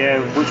 Yeah,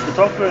 which we'll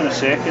talk about in a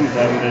second,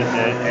 the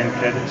end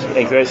credits.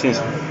 End credits scenes.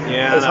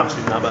 Yeah, I've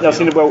seen that bit. I've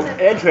seen it. Well,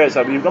 end credits.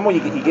 You remember what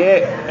you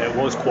get? It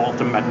was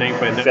midnight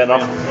when it. Fair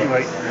enough.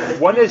 Right.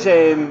 One is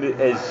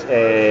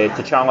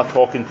T'Challa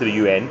talking to the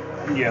UN,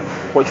 Yeah.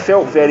 which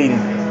felt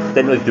didn't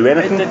really do It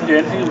anything. didn't do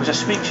anything, it was a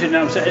speech and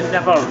it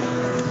never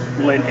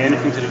lent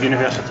anything to the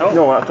universe at all.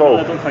 No, not at all.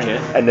 I don't think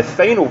it. And the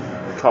final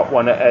cut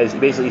one is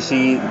basically you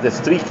see there's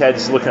 3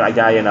 kids looking at a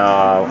guy in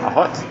a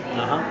hut.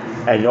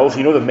 And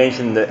also, they've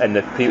mentioned that in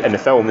the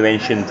film they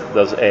mentioned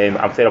there's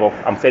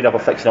I'm fed up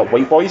of fixing up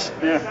white boys.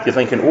 Yeah. You're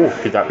thinking,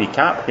 could that be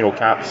Cap?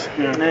 Cap's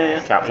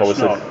Cap's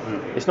obviously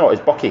it's not.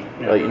 It's Bucky,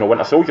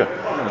 Winter Soldier,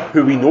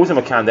 who we know is in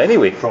Wakanda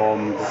anyway.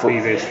 From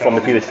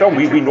the previous film,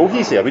 we know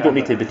he's there. We don't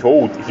need to be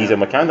told he's in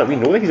Wakanda. We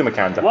know that he's in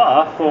Wakanda. What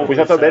I thought Which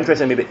I thought would be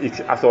interesting. Maybe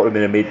I thought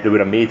they would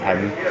have made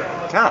him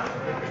Cap.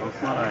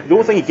 The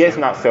only thing he gets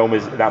from that film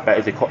is that bit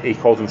is he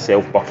calls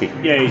himself Bucky.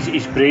 Yeah,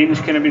 his brain's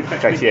kind of been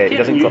fixed. Right, yeah, he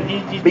doesn't. But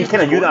he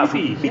kind of knew that.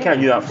 He kind of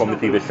knew that from the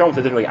previous film, so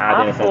it didn't really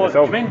add anything to the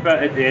film. Do you remember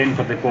at the end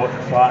where they bought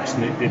the flats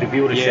and they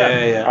revealed the ship?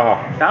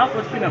 Yeah. That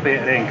would have been a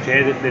better end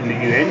credit than the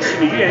UN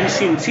scene. The UN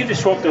scene, see if they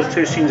swapped those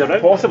 2 scenes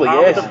around. Possibly,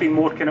 that yes. would have been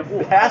more kind of.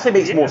 It actually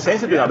makes more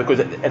sense to do that because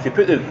if you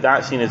put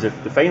that scene as the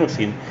final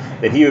scene,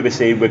 then he would be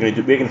saying we're going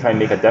to try and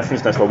make a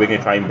difference in this, or we're going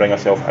to try and bring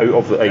ourselves out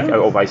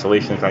of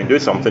isolation and try and do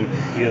something.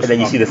 And then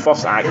you see the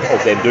first act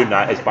of them doing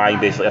that is buying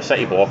basically a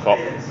city block up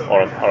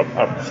or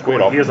a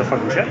square up. Here's a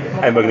fucking ship.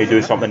 And we're going to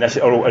do something.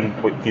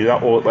 And we can do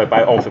that.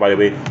 Also, by the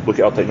way, look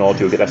at our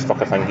technology. We'll get this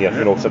fucker thing here.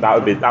 So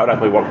that would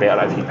actually work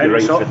better if you do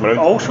right. It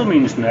also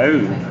means now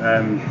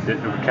that the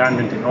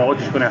Wakandan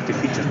technology is going to have to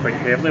feature quite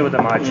heavily, I would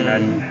imagine,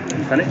 in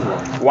Infinity War.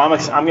 Well, I'm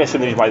going to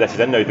assume the reason why this is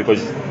in now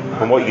because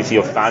from what you can see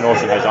of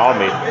Thanos and his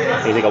army,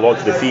 they take a lot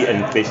to defeat,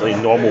 and basically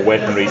normal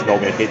weaponry is not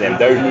going to take them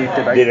down.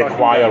 They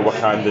require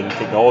Wakandan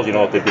technology in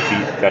order to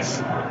defeat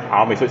this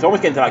army. So it's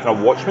almost getting to that kind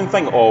of Watchmen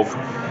thing of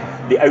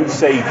the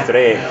outside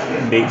threat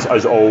makes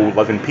us all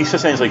live in peace,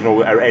 essentially.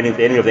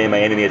 Any of them, my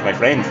enemy is my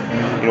friend.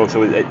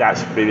 So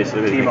that's previously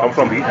where they come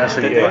from. Did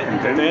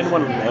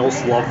anyone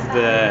else love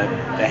the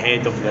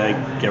head of the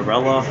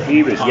gorilla?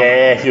 He was.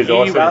 Yeah, he was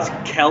awesome. He was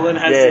killing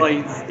his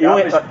lines.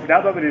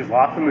 That bit when he was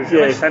laughing was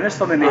really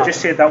sinister, and he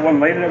just said that one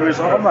line, and it was,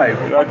 oh my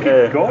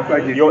fucking god!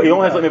 He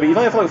only has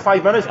like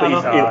 5 minutes, but he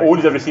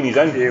owns every scene he's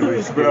in.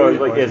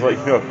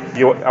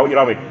 Your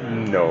army.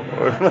 No.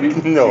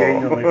 No.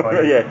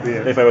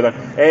 Yeah. Well done.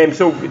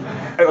 So,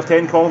 out of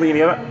 10, Colin, what do you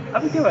give it? I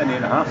would give it an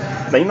 8.5.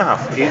 9.5.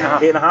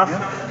 8.5.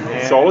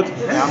 8.5. Solid.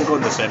 Yeah, I'm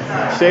going the same.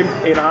 Same.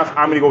 8.5.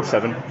 I'm going to go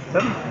 7.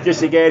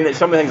 Just again,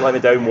 some of the things that let me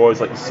down was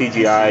like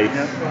CGI.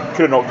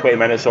 Could have knocked 20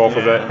 minutes off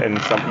of it, and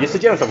just the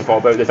general stuff I thought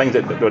about. The things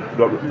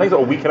that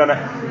were weaker in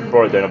it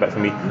brought it down a bit for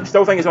me.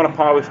 Still think it's on a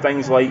par with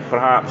things like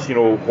perhaps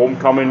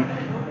Homecoming,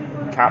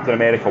 Captain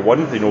America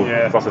 1,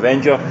 First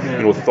Avenger,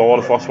 Thor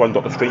the first one,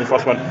 Doctor Strange the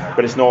first one,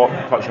 but it's not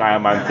touching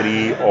Iron Man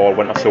 3 or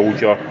Winter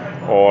Soldier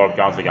or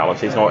Guardians of the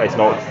Galaxy. It's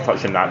not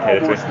touching that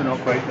territory. Not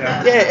quite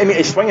there. Yeah, I mean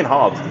it's swinging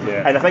hard,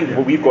 and I think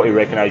what we've got to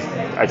recognise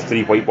as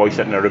 3 white boys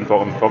sitting in a room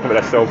talking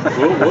about this film.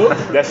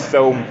 This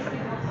film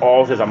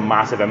ours has a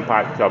massive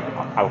impact to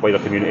a wider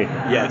community.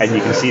 Yes. And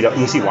you can see that. You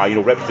can see why.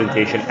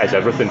 Representation is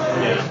everything.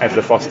 Yeah. And for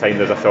the first time,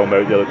 there's a film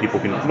out there that people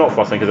can. Not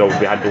first time, because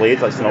we had Blade.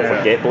 Let's not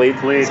forget Blade.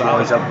 Blade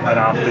was an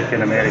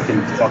African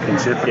American fucking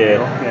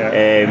superhero.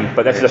 Yeah.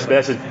 But this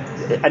is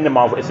in the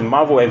Marvel. It's in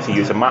Marvel MCU.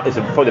 It's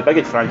probably the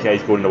biggest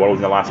franchise going in the world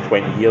in the last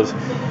 20 years,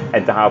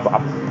 and to have a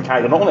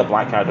character, not only a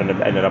black character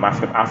and an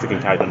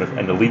African character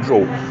in the lead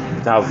role,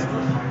 to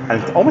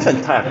have almost an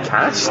entire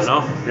cast. I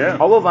know. Yeah.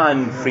 Other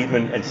than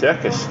Friedman and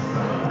Serkis,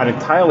 an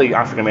entirely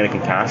African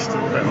American cast,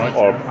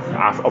 or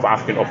of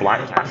African or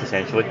black cast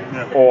essentially,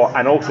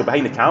 and also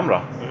behind the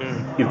camera,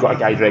 you've got a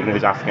guy directing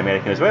who's African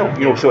American as well.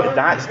 So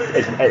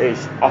it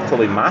is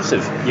utterly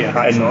massive. Yeah,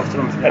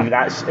 and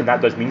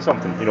that does mean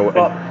something.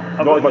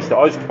 Not as much to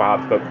us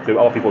perhaps, but to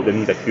other people it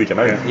means a huge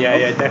amount.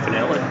 Yeah,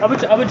 definitely.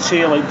 I would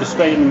say, like,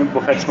 despite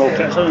we've had small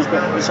criticisms,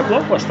 but it's a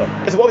blockbuster.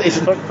 It's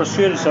For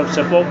sure, it's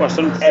a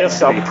blockbuster.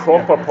 It's a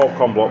proper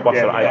popcorn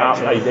blockbuster.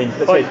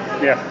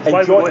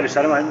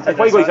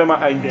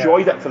 I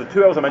enjoyed it for the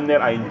 2 hours I'm in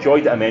there. I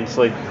enjoyed it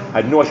immensely.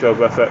 I had no issue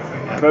with it.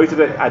 Come out of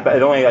it, but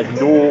I had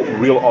no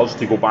real urge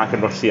to go back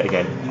and see it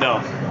again.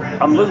 No.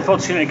 I'm looking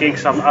forward to seeing it again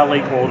because I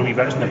like all the wee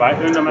bits in the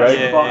background.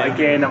 But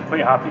again, I'm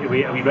quite happy to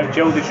wait a wee bit.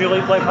 Jill, did you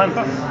like Black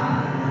Panther?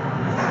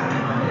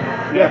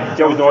 Yeah,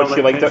 Jill nodded,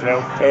 she liked it.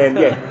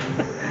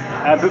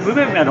 But we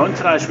went on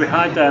to that. We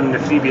had the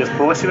Three Beers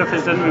Posse with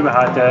us, didn't we? We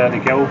had the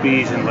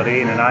Gilbys and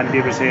Lorraine and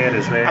Andy was there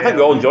as well. I think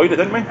we all enjoyed it,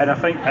 didn't we? And I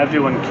think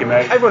everyone came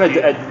out. Everyone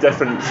had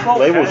different small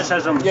levels.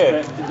 criticisms,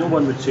 but no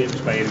one would say it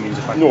was by any means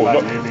a fucking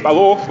bad movie.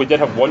 Although we did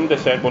have one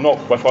dissent, well,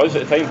 not with us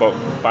at the time, but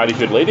Barry's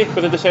good lady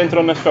was a dissenter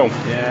on this film.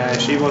 Yeah,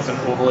 she wasn't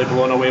overly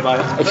blown away by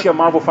it. Is she a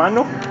Marvel fan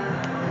though?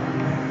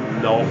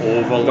 Not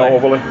overly. Not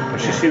overly.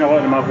 Has she seen a lot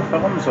of the Marvel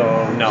films?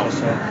 Or no,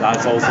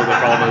 that's also the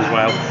problem as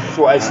well.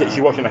 So is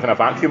she watching like in a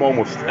vacuum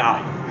almost?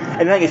 Nah.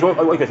 And the thing is,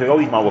 like I said, all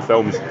these Marvel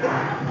films,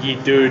 you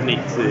do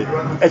need to.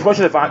 As much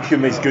as the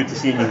vacuum is good to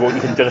see, and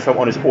you can judge a film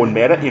on its own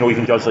merit. You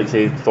can judge, like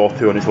say, Thor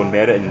 2 on its own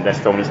merit, and this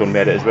film on its own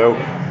merit as well.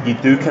 You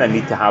do kind of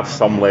need to have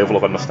some level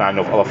of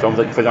understanding of other films.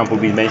 Like for example,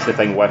 we mentioned the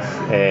thing with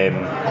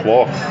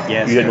Claw.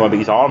 Yes. You didn't know about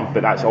his arm,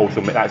 but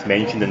that's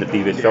mentioned in the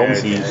previous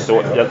films.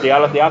 So they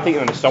are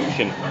taking an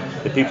assumption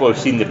that people who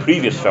have seen the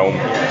previous film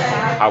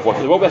have watched.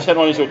 There will be a certain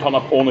audience who will turn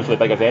up only for the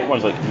big event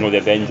ones, like the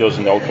Avengers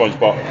and the Ultrons,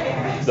 but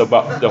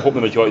they hope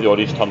the majority of the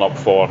audience turn up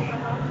for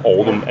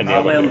all of them. And I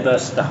learned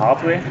this the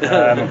hard way. I've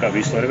got a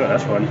wee story about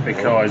this one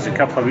because a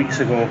couple of weeks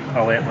ago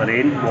I let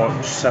Lorraine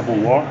watch Civil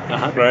War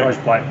because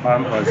Black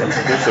Panther was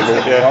introduced to Civil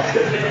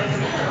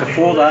War.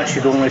 Before that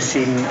she'd only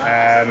seen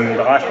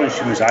the last one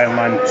she was Iron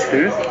Man 2,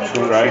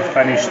 so she'd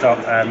finished up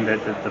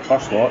the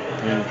first lot,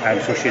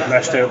 and so she'd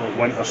missed out like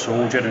Winter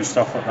Soldier and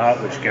stuff like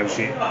that, which gives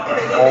you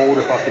all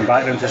the fucking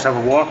background to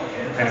Civil War.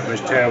 And it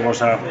was was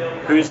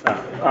who's that?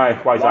 Aye,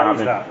 why is that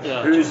happening?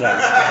 Yeah. Who's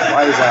that?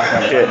 Why is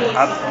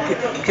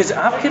that? Because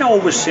I've kind of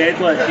always said,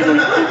 like,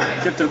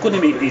 they're going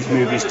to make these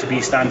movies to be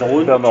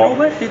standalone. They're not.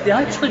 They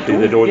actually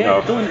don't. They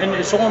don't. And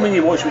it's only when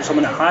you watch it with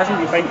someone that hasn't,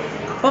 you think,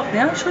 but they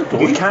actually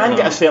don't. You can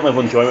get a certain level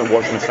of enjoyment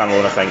watching them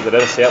standalone. I think there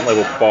is a certain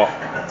level, but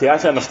to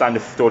actually understand the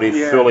story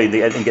fully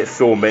and get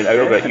full amount out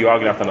of it, you are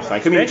going to have to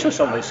understand. Especially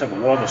something like Civil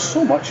War, there's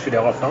so much for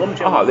the other films.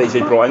 They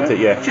brought into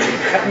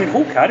it,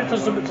 whole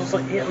characters, there's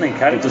like 8 or 9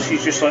 characters,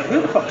 she's just like,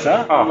 who the fuck's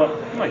that? Like,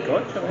 oh my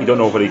god. You don't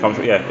know where he comes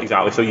from. Yeah,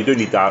 exactly. So you do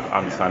need that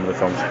understanding of the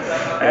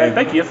films.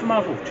 Big year for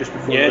Marvel, just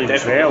before we leave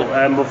as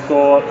well. We've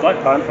got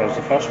Black Panther as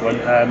the first one.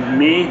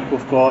 May,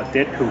 we've got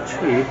Deadpool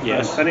 2,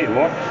 Infinity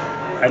War.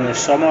 In the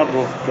summer,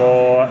 we've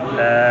got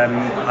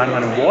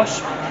Ant-Man and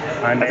Wasp.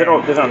 And is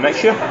it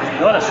next year?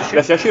 No, that's this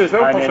year. This year as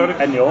well? And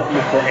sorry. in the autumn,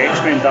 we've got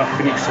X-Men Dark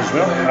Phoenix as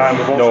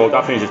well. No,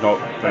 Dark Phoenix is not.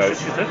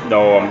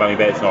 No, I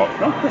bet it's not.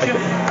 No, this year.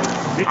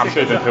 I'm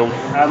sure it's been pulled.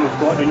 And we've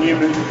got the New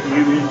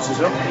Mutants as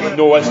well.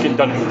 No, it's getting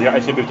done.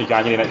 It's been moved to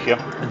January next year.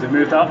 Have they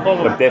moved that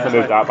forward? They've definitely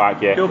moved that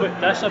back, yeah. Cool, but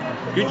that's a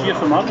good year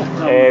for Marvel.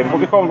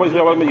 What's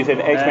the other one you said?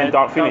 X-Men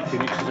Dark Phoenix?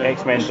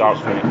 X-Men Dark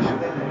Phoenix.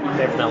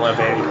 Definitely a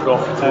very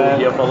profitable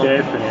year for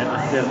them.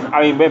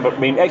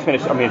 Definitely. X-Men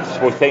is, I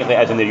suppose technically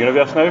it is in their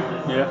universe now.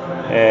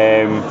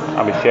 Yeah.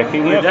 I was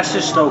checking here. This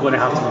is still going to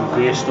have to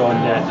be based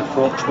on the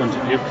Fox ones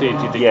that they've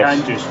created. They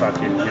can't just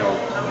fucking,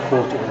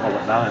 quote it over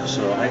like that.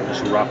 So I think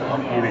this will wrap it up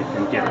maybe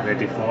and get it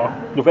ready for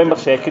November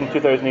 2nd,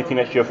 2018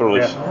 it's due for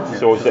release.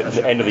 So it's at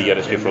the end of the year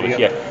it's due for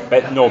release,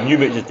 But no, New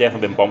Mutants has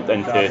definitely been bumped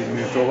into,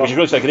 which is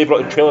really sad, they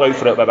brought the trailer out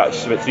for it about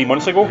 3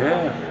 months ago,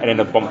 and then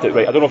they bumped it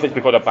right. I don't know if it's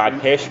because of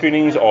bad test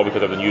screenings or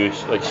because of the new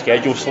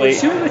schedule slate.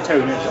 See what it's a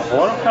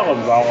horror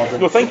film rather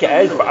than... I think it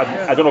is, but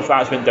I don't know if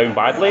that's went down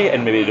badly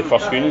and maybe the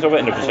first screenings of it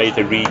and they've decided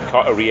to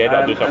recut or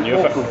re-edit or do something new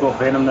with it. We've got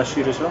Venom this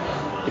year as well.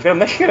 Is Venom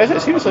this year, is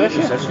it? Seriously this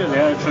year? This year,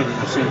 yeah, it's at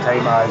the same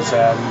time as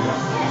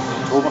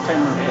October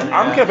time.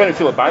 I'm kind of beginning to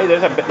feel it by.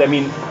 There's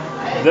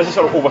a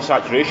sort of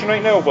oversaturation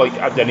right now of like,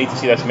 I need to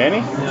see this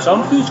many.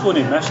 Something's going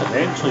to miss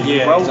eventually.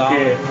 Yeah,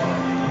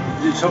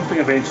 something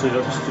eventually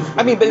that's just.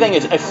 I mean, but the thing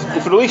is,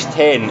 if we release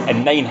 10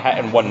 and 9 hit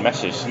and 1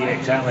 misses, Yeah,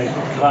 exactly.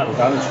 Collateral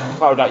damage.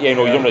 part of that, you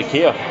don't really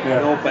care.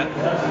 Yeah. No, but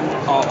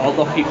are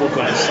other people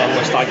going to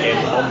suddenly start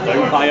getting bummed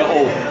out by it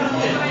all?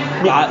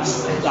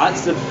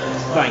 That's the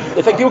thing.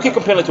 I think people keep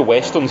comparing it to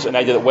westerns, and the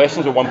idea that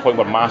westerns at one point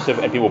were massive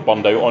and people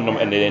burned out on them,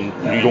 and then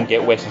you don't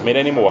get westerns made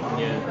anymore.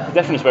 Yeah. The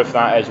difference with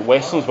that is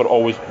westerns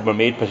were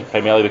made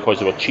primarily because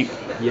they were cheap,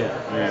 Yeah.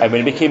 and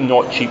when it became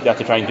not cheap, they had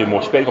to try and do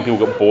more spectacle.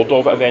 People got bored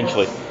of it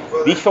eventually.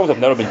 These films have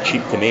never been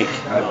cheap to make;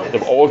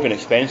 they've always been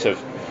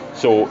expensive.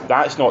 So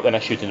that's not an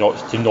issue to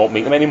not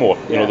make them anymore.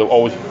 You know, they're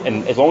always,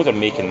 and as long as they're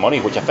making money,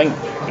 which I think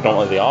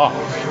predominantly they are.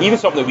 Even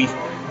something that we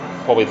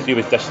probably the three of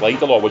us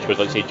disliked a lot, which was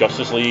like say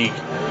Justice League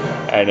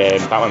and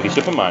Batman v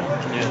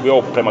Superman. We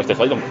all pretty much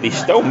disliked them. They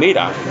still made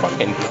a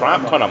fucking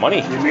crap ton of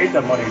money. They made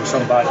their money in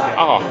some bad way.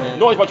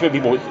 Not as much as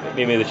people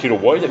maybe the studio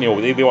wanted it. You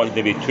know, they wanted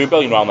maybe $2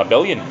 billion rather than $1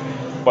 billion,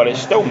 but it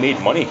still made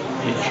money.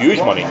 It's huge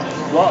money.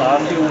 What I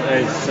feel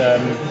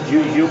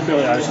is you'll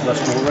really answer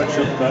this more,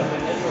 Richard, but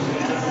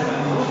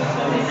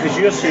because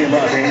you're saying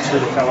that eventually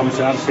the films,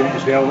 and I'm saying it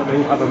as well, that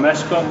they'll have a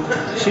miss, but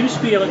it seems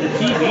to be like the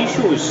TV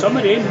shows, some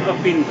of them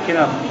have been kind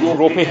of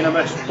ropey in a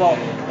miss, but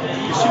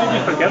you seem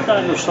to forgive that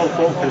and they're still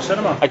folk to the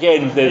cinema.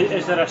 Again,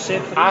 is there a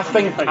separate? I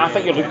think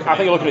you're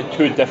looking at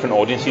two different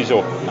audiences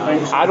though.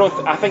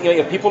 I think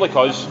like, people like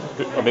us,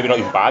 or maybe not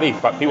even Barry,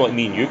 but people like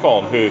me and you,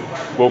 Colin, who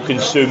will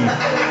consume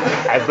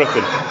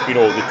everything. You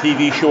know, the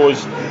TV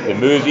shows, the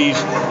movies,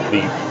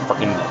 the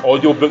fucking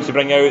audio books they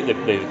bring out,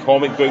 the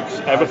comic books,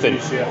 everything.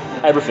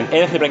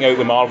 Anything they bring out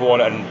with Marvel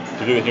on it and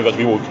to do with universe,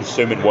 we will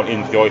consume and want to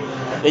enjoy.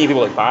 Then you have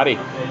people like Barry,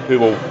 who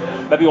will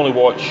maybe only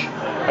watch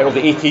out of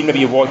the 18, maybe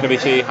you watch maybe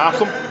say half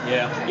of them.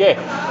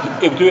 Yeah.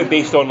 He'll do it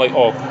based on like,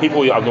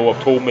 people I know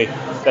have told me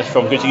this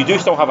film's good. So you do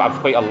still have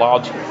quite a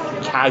large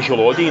casual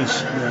audience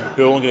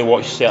who are only going to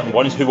watch certain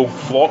ones, who will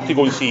flock to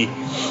go and see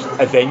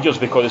Avengers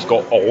because it's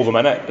got all of them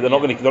in it, but they're not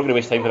going to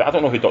waste time with it. I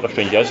don't know who Doctor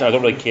Strange is, and I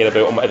don't really care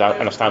about him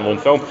in a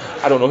standalone film.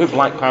 I don't know who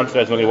Black Panther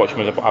is. I'm not going to watch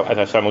him as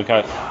a standalone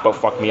character, but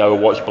fuck me, I will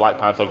watch Black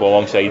Panther go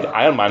alongside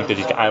Iron Man because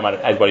he's got Iron Man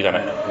and everybody's in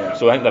it.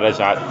 So I think there is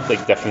that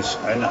big difference.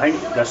 And I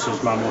think this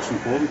is my most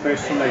important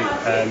question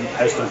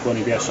tonight. Is there going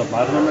to be a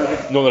Submariner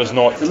movie? No, there is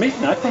not. They're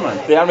making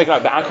Aquaman. They are making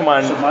that, but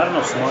Aquaman.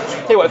 Submariner so much.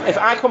 Tell you what, if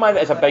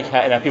Aquaman is a big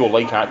hit and people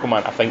like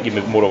Aquaman, I think you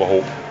have more of a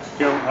hope.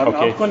 I'm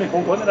going to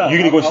hold on to that. You're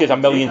going to go see it a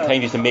million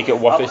times just to make it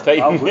worth its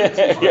time.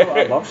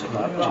 I love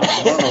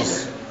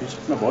Submariner.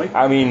 He's my boy.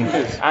 I mean,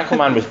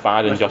 Aquaman was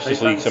bad in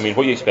Justice League, so I mean,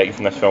 what do you expect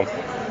from this film?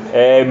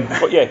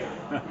 But yeah,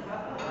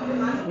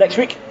 next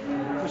week.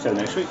 What's that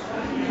next week?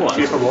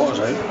 Shape of Water's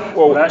out.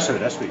 Well, that's out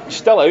this week.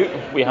 Still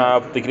out, we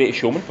have The Greatest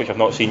Showman, which I've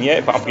not seen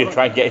yet, but I'm going to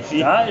try and get to see.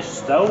 That is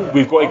still.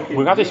 We've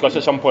have to discuss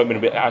at some point when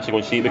we actually go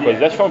and see it, because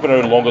this film's been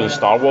around longer than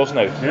Star Wars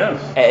now.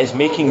 Yeah. It is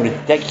making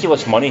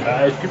ridiculous money.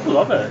 People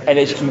love it. And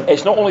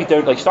it's not only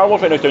down, like Star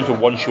Wars right now is down to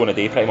one show in a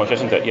day pretty much,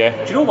 isn't it?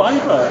 Yeah. Do you know why,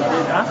 but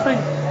I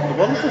think the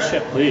world is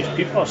shit place.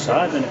 People are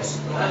sad, and it's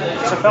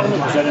a film that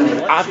was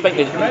in. I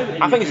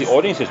think it's the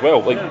audience as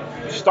well.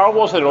 Like Star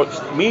Wars,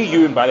 me,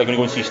 you, and Barry are going to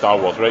go and see Star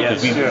Wars, right?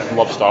 Because we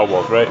love Star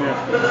Wars, right?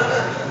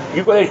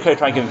 You've got to kind of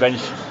try and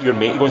convince your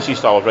mate to go and see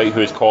Star Wars, right?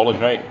 Who is Colin,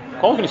 right?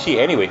 Colin's going to see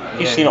it anyway.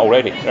 He's seen it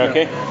already,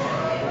 okay?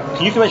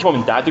 Can you convince Mum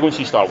and Dad to go and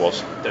see Star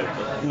Wars?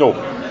 No.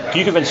 Can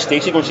you convince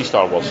Stacey to go and see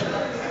Star Wars?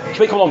 She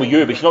might come along with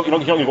you, but you're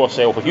not going to go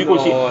herself. If you go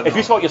see, if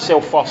you saw it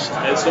yourself first,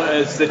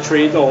 it's the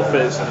trade-off.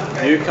 Is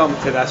you come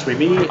to this with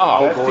me,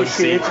 I'll go and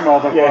see. No,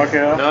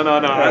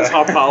 that's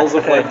her pals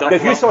have played.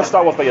 If you saw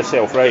Star Wars by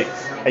yourself, right,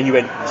 and you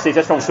went, "Stacey,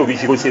 this film's so good, you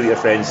should go and see it with your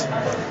friends,"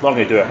 I'm not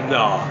going to do it.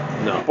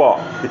 No.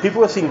 But the people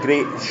who have seen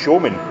Great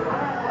Showman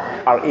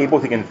are able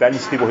to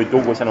convince people who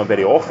don't go to cinema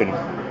very often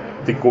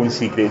to go and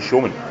see Great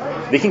Showman.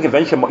 They can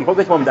convince you. You've got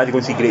to Mum and Dad to go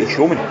and see Great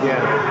Showman.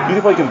 Yeah. You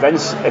can probably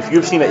convince, if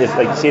you've seen it,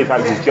 like say for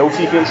example, Jill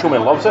sees Great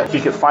Showman and loves it. So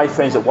you get 5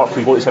 friends at work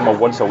who go to cinema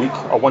once a week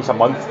or once a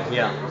month.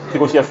 Yeah. To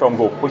go see a film,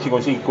 what's she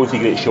going to see? Go see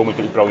Great Showman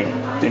because it's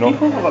brilliant. You know.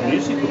 People love a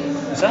musical.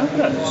 Is that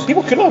what it is?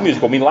 People could love a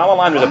musical. I mean, La La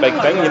Land was a big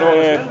thing, you know.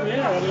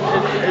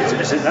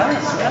 Is it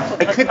that?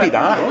 It could be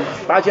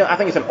that. But I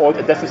think it's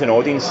a difference in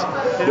audience.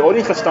 The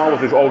audience for Star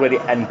Wars was already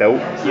inbuilt.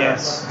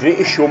 Yes.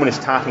 Greatest Showman is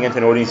tapping into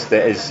an audience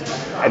that is,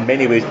 in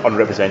many ways,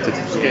 unrepresented.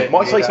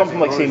 Much like something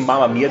like, say,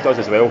 Mamma Mia does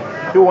as well.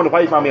 People wonder,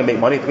 why does Mamma Mia make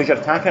money? Because you're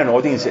attacking an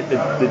audience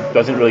that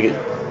doesn't really get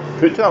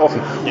put to that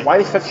often. Why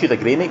does 50 Shades of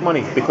Grey make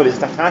money? Because it's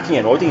attacking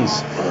an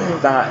audience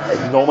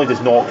that normally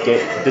does not go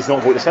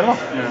to cinema.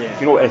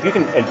 You know, if you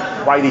can, and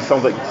why these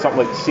films like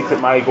something like Secret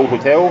Marigold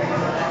Hotel.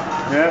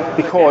 Yeah.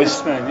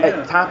 Because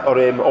it tap all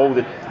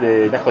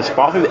the Nicholas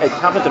Sparks, it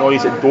taps into an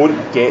audience that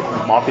don't get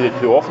marketed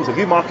too often. So if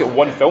you market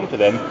one film to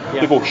them,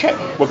 they go, shit,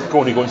 we're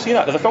going to go and see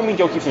that. There's a film me and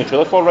Jill keeps in the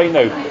trailer for right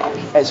now.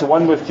 It's the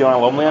one with Joanna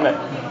Lumley in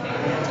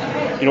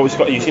it. You know,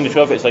 you've seen the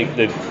trailer. It's like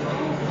the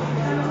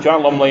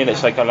Joanna Lumley, and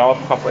it's like another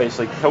couple. It's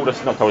like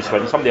not Tilda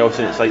Swinton, somebody else,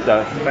 and it's like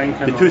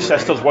the two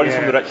sisters. One's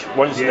from the rich,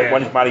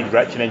 one's married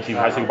rich, and then she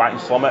has to go back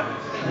and slum it.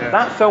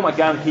 That film, I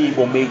guarantee,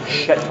 will make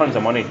shit tons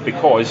of money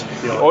because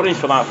the audience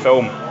for that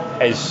film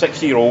is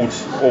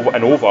 60-year-olds over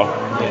and over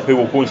who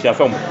will go and see a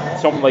film.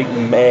 Something like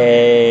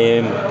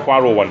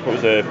Poirot one. What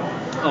was the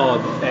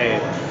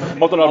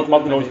Murder.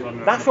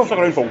 That film's been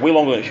around for way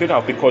longer than it should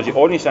have, because the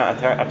audience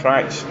that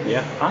attracts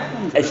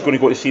is going to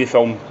go to see the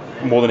film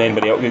more than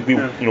anybody else.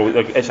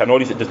 It's an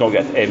audience that does not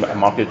get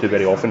marketed to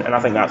very often, and I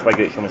think that's why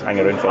Great Showman's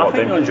hanging around for a lot of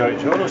time. I think you'll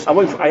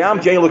enjoy it. I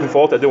am genuinely looking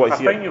forward to it. I do want to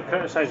see it. I think you'll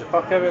criticise the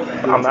fuck out of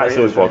it. I'm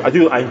actually looking forward. I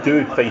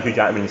do find Hugh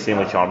Jackman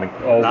insanely charming.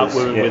 That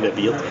woman with the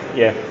beard.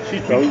 Yeah.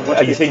 She's brilliant.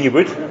 Are you saying you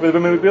would with a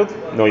woman with beard?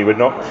 No, you would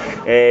not.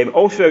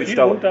 Also out Do you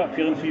still. hold that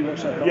feeling for you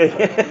watch that film?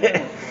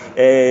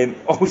 Yeah.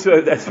 Also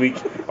out this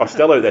week, or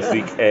still out this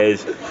week,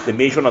 is The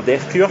Maze Runner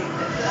Death Cure.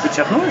 Which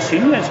I've not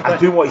seen yet. I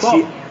do want to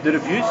see it. The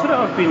reviews for it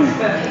have been...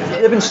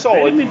 They've been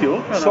solid. Very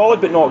mediocre. Solid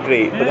but not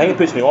great. But the thing that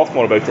puts me off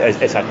more about it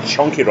is it's a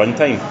chunky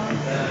runtime.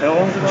 How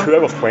long is it? 2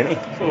 hours 20.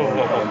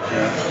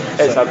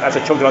 It's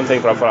a chunky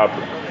runtime for a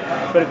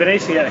But it'd be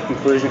nice to get a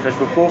conclusion, because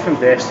we're both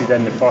invested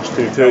in the first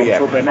two films, yeah.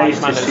 so it'd be nice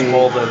to see...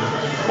 more than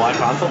Black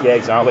Panther. Yeah,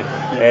 exactly.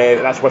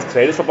 That's with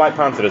credits for Black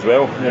Panther as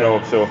well. You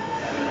know, so...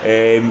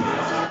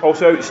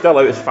 also still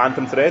out is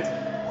Phantom Thread.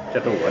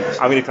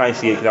 I'm going to try and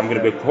see it, because I'm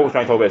going to be hopefully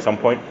trying to talk about it at some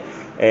point.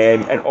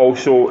 And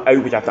also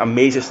out, which I'm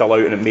amazed it's still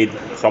out and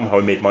it somehow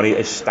made money,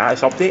 is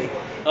Status Update.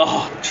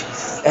 Oh,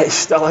 jeez. It's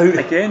still out.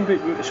 Again, but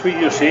it's what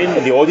you're saying.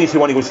 And the audience who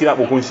want to go see that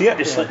will go and see it.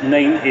 It's like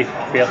 9 to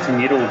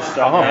 13-year-olds.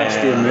 That's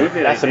the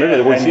movie. That's the movie.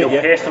 They go and see it.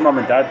 They'll pester mum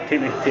and dad.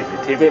 Take me.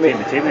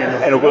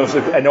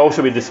 And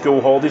also with the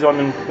school holidays on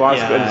in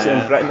Glasgow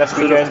in Britain this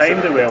weekend.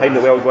 Timed it well. To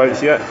go out and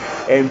see it.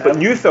 But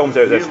new films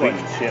out this week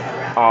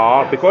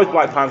are, because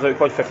Black Panther,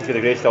 because 50 Shades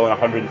of Grey is still on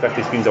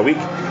 150 screens a week,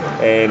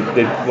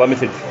 the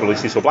limited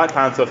releases. So Black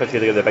Panther, 50 Shades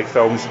of Grey, the big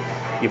films.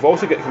 You've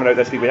also got coming out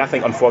this week, which I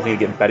think unfortunately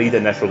getting buried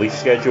in this release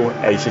schedule,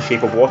 is The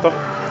Shape of Water.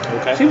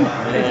 Okay. See,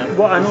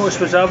 what I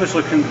noticed was I was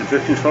looking at the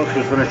booking stock, because I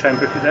was going to try and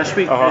book it this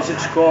week, is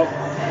it's got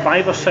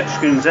 5 or 6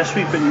 screens this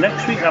week, but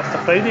next week after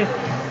Friday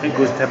it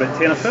goes to about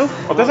 10 or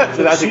 12. Oh, does it?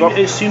 So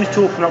it seems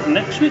to open up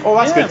next week. Oh,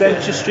 that's good then.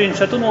 It's just strange.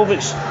 I don't know if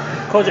it's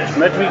because it's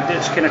midweek that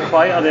it's kind of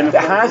quieter than... It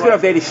has been a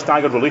very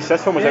staggered release.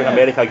 This film was out in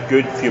America a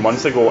good few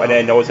months ago, and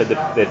then also the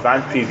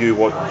advanced preview,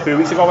 2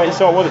 weeks ago I went and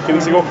saw it, was it 2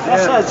 weeks ago?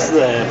 That's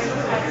the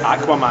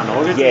Aquaman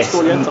origin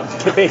story, isn't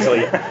it?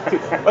 Basically.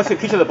 Listen,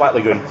 Creature of the Black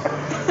Lagoon.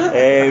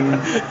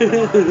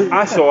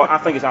 I saw it. I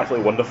think it's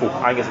absolutely wonderful.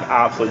 I think it's an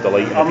absolute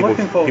delight. I'm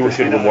looking forward people to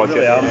should seeing go and watch it.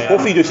 Really,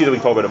 hopefully you do see that we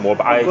can talk about it more,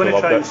 but I actually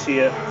loved it. I'm going to try and see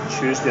it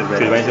Tuesday or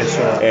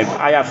Wednesday.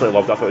 I absolutely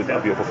loved it. I thought it was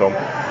a beautiful film.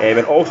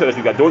 And also this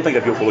week, I don't think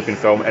it's a beautiful looking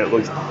film, and it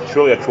looks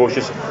truly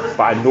atrocious,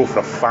 but I know for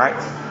a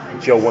fact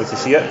Jill wants to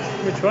see it.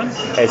 Which one?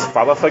 It's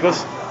Father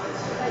Figures.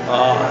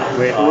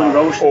 Wait,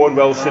 Owen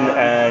Wilson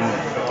and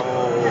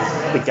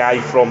the guy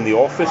from The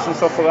Office and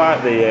stuff like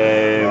that.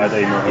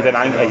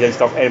 He did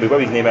stuff. Anyway,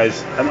 what his name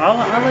is. I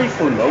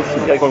like Owen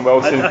Wilson. Yeah, Owen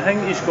Wilson. I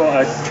think he's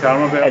got a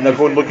charm about him. And they're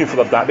going looking for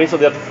their dad.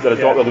 Basically, they're a doctor.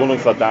 They're going looking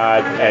for their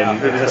dad.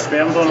 And there was a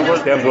sperm donor.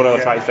 Sperm donor.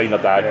 They're trying to find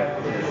their dad.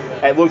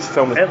 Yeah. It looks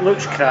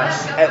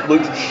crass. It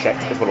looks shit.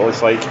 Is what it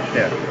looks like.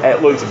 Yeah.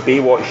 It looks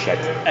Baywatch shit.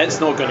 It's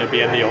not going to be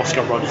in the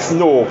Oscar run.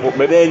 No,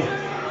 but then,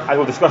 as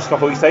we'll discuss a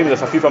couple of weeks' time,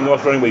 there's a few films in the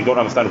Oscar running where you don't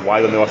understand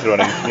why they're in the Oscar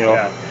running.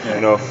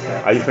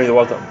 I just find the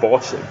word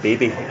boss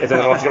baby is in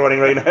the Oscar running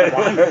right now.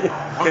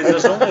 Because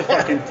there's only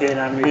fucking 10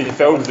 animated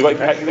films. They've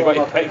got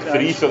to pick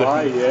 3, so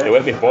they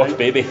went with boss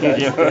baby.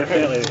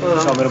 Definitely.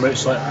 Some of them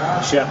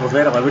out shit. We're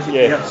very limited.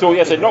 Yeah. So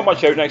yes, not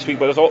much out next week,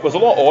 but there's a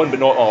lot on, but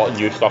not a lot of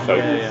new stuff out.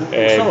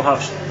 We still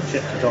have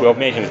shit to talk about. We'll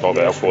mention it,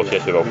 of course.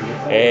 Yes, we will.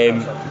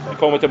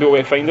 Colin, would there be a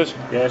way to find us?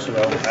 Yes, we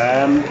will.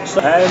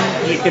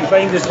 You can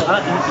find us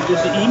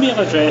the email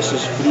address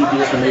is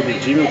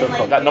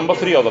freebeersthemovie@gmail.com. That number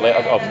 3 or the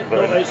letter of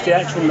no, it's the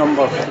actual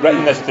number.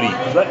 Written as 3.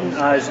 Written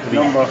as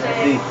number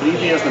 3.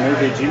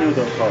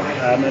 freebeersthemovie@gmail.com.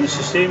 And it's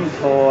the same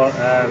for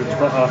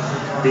Twitter,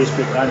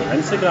 Facebook, and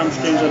Instagram.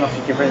 Strange enough,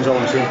 you can find us all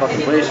in the same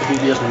fucking place. Free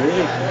Beers the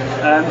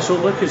Movie. So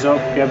look us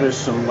up, give us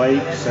some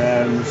likes,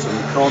 some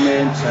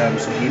comments,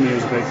 some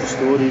emails about the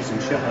stories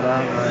and shit like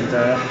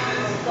that.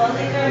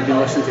 And you've been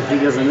listening to 3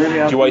 Beers the Movie.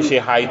 Do you want to say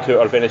hi to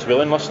our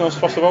Venezuelan listeners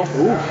first of all?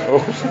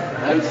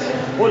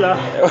 Hola.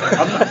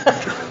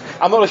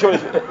 I'm not sure. I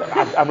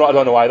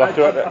don't know either.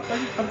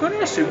 I'm going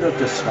to assume they're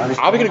just Spanish.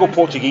 Are we going to go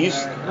Portuguese?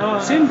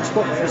 Same.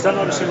 Is that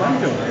not the same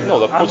language? No,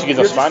 the Portuguese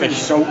or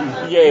Spanish.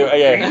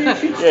 Yeah.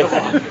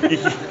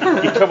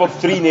 You covered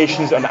 3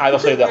 nations on either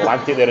side of the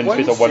Atlantic there in the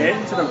space of one.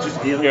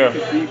 Just dealing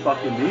with 3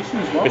 fucking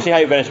nations. We say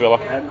hi to Venezuela.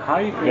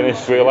 Hi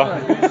Venezuela.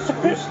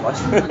 Who's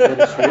listening to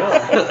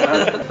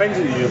Venezuela? Find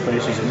the usual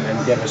places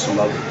and give us some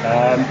love.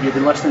 You've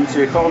been listening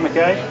to Colin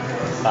McKay,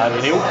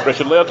 Neil,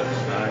 Richard Laird,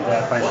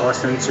 and thanks for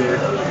listening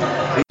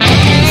to